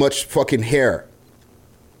that much fucking hair.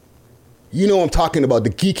 You know what I'm talking about, the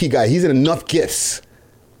geeky guy. He's in Enough Gifts.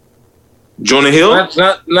 Jonah Hill?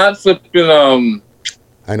 Not flipping.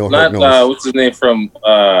 I I know not Herc knows. what's his name from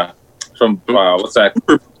what's that?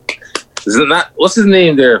 Is it not? What's his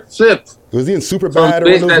name there? Flip. Was he in Superbad?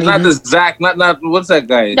 Or not the Zach. Not what's that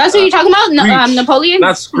guy? That's what you're talking about. Napoleon.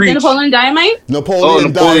 Not Screech. Napoleon Dynamite.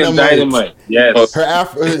 Napoleon Dynamite. Yes.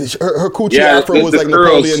 Her coochie afro was like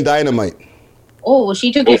curls. Napoleon Dynamite. Oh, well,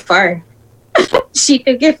 she took it far. She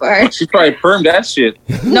took it far. She probably permed that shit.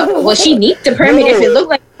 No, well, she needs to perm it if it looked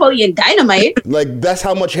like Napoleon Dynamite. Like that's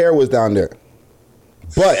how much hair was down there.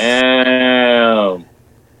 But damn,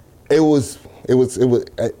 it was,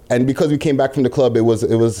 and because we came back from the club, it was.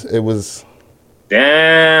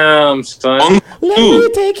 Damn, son. Let me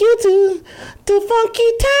take you to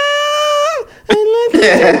Funky Town and let me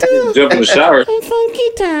jump in the shower. Funky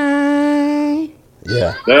Town.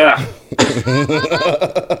 Yeah.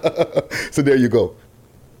 So there you go.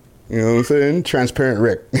 You know what I'm saying? Transparent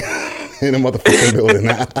Rick in a motherfucking building.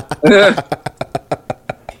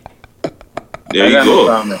 There you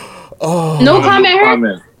go. No comment,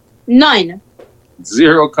 Herc? None.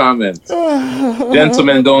 Zero comments.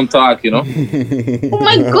 Gentlemen don't talk, you know. Oh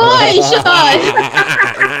my gosh,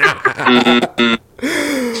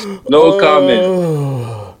 No comment.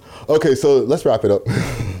 Okay, so let's wrap it up.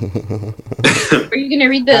 Are you gonna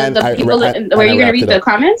read the people? Were you gonna read the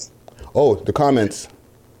comments? Oh, the comments.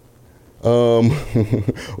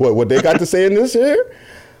 What they got to say in this here?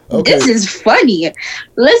 Okay. This is funny.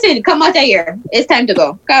 Listen, come out here. It's time to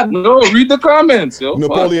go. Come. No, read the comments. Yo,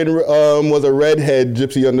 Napoleon was a redhead,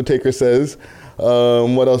 Gypsy Undertaker says.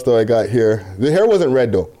 What else do I got here? The hair wasn't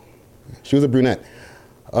red, though. She was a brunette.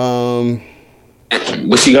 But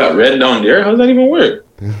she got red down there? How does that even work?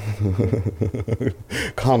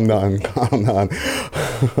 Calm down.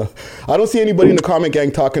 I don't see anybody in the comment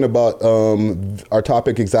gang talking about our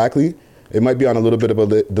topic exactly. It might be on a little bit of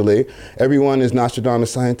a delay. Everyone is Nostradamus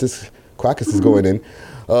scientist. Quackus is going in.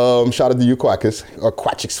 Shout out to you, Quackus, or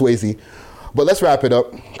Quachik Swayze. But let's wrap it up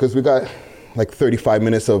because we got like 35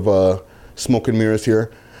 minutes of smoke and mirrors here.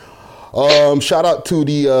 Shout out to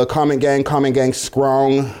the comment gang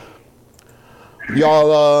strong.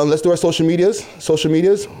 Y'all, let's do our social medias.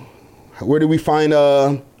 Where do we find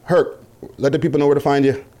Herc? Let the people know where to find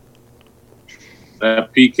you.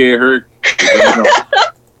 PK Herc.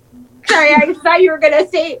 Sorry, I thought you were gonna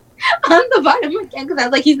say on the bottom again because I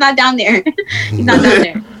was like, he's not down there. He's not down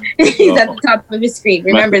there. He's at the top of his screen.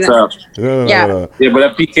 Remember that? Yeah. Yeah, but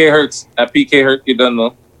at PK Herc, you don't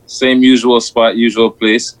know. Same usual spot, usual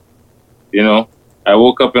place. You know, I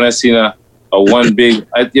woke up and I seen a one big.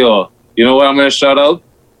 You know what I'm gonna shout out?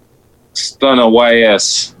 Stunner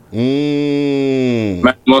YS. Man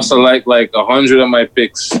must have liked like 100 of my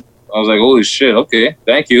pics. I was like, holy shit, okay,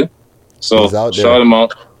 thank you. So shout him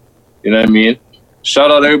out. You know what I mean? Shout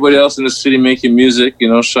out everybody else in the city making music. You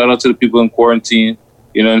know, shout out to the people in quarantine.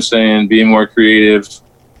 You know what I'm saying? Being more creative.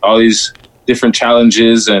 All these different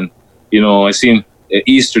challenges. And, you know, I seen an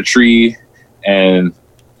Easter tree and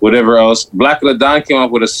whatever else. Black of the Dawn came up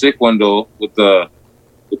with a sick one, though, with the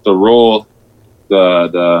roll,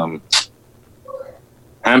 the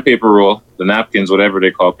hand paper roll, the napkins, whatever they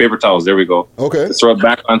call it, paper towels. There we go. Okay. To throw it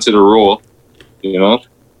back onto the roll, you know.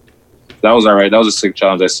 That was all right. That was a sick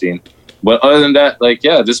challenge I seen. But other than that, like,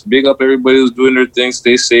 yeah, just big up everybody who's doing their thing.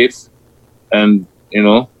 Stay safe and, you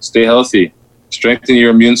know, stay healthy. Strengthen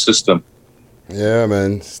your immune system. Yeah,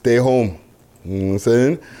 man. Stay home. You know what I'm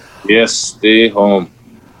saying? Yes, stay home.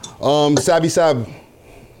 Savvy Sab,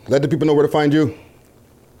 let the people know where to find you.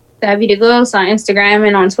 Savvy the Ghost on Instagram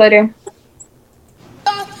and on Twitter.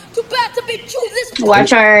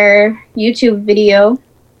 Watch our YouTube video.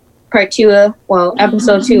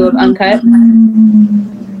 Episode 2 of Uncut.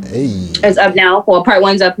 Hey. It's up now. Well, part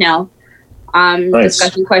 1's up now. Nice.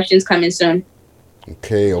 Discussion questions coming soon.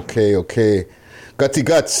 Okay. Gutsy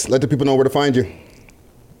Guts, let the people know where to find you.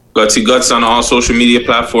 Gutsy Guts on all social media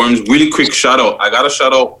platforms. Really quick shout out. I got to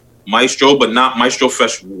shout out Maestro, but not Maestro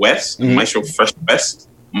Fresh West. Mm-hmm. Maestro Fresh West.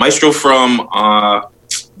 Maestro from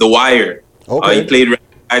The Wire. Okay. He played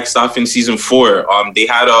stuff in season 4. They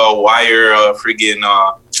had a Wire friggin'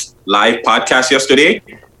 live podcast yesterday,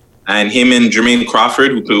 and him and Jermaine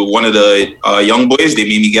Crawford, who played one of the young boys, they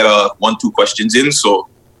made me get 1-2 questions in. So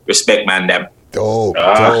respect, man, them. Dope.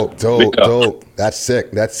 That's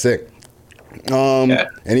sick. Yeah.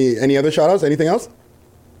 Any other shout outs? Anything else?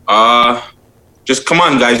 Just come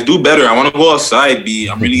on, guys, do better. I want to go outside, B.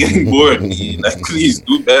 I'm really getting bored. Like, please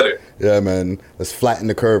do better. Yeah, man. Let's flatten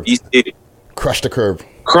the curve. Crush the curve.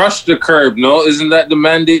 Crush the curb. No, isn't that the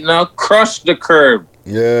mandate now? Crush the curb.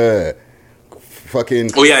 Yeah. Fucking.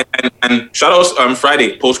 Oh yeah, and shout outs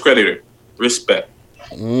Friday, post creditor. Respect.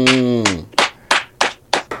 Hey.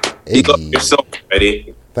 Pick up yourself,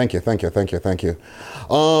 Friday. Thank you.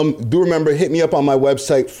 Do remember, hit me up on my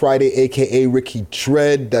website, Friday, aka Ricky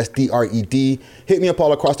Dread. That's D-R-E-D. Hit me up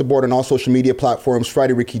all across the board on all social media platforms,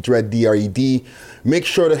 Friday Ricky Dread, D-R-E-D. Make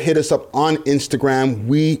sure to hit us up on Instagram,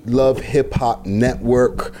 We Love Hip Hop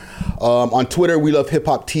Network. On Twitter, We Love Hip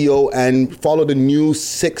Hop TO, and follow the new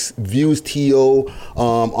 6 Views TO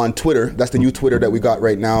on Twitter. That's the new Twitter that we got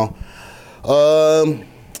right now.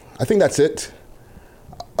 I think that's it.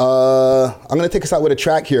 I'm going to take us out with a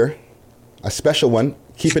track here, a special one,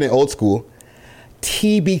 keeping it old school.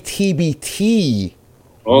 TBTBT.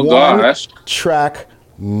 Oh, gosh. Track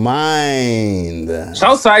Mind.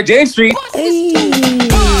 Southside James Street. Hey.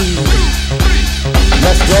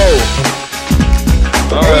 Let's go.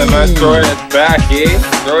 All right, man. Throwing it back, eh?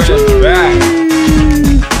 Throwing it back.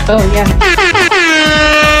 Oh, yeah.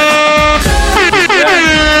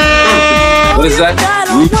 What is that?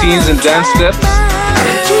 Routines and dance steps?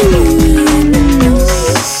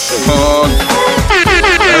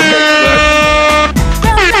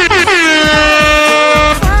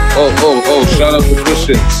 Oh, shout out to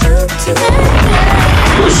Cushions.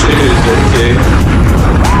 Cushions, okay.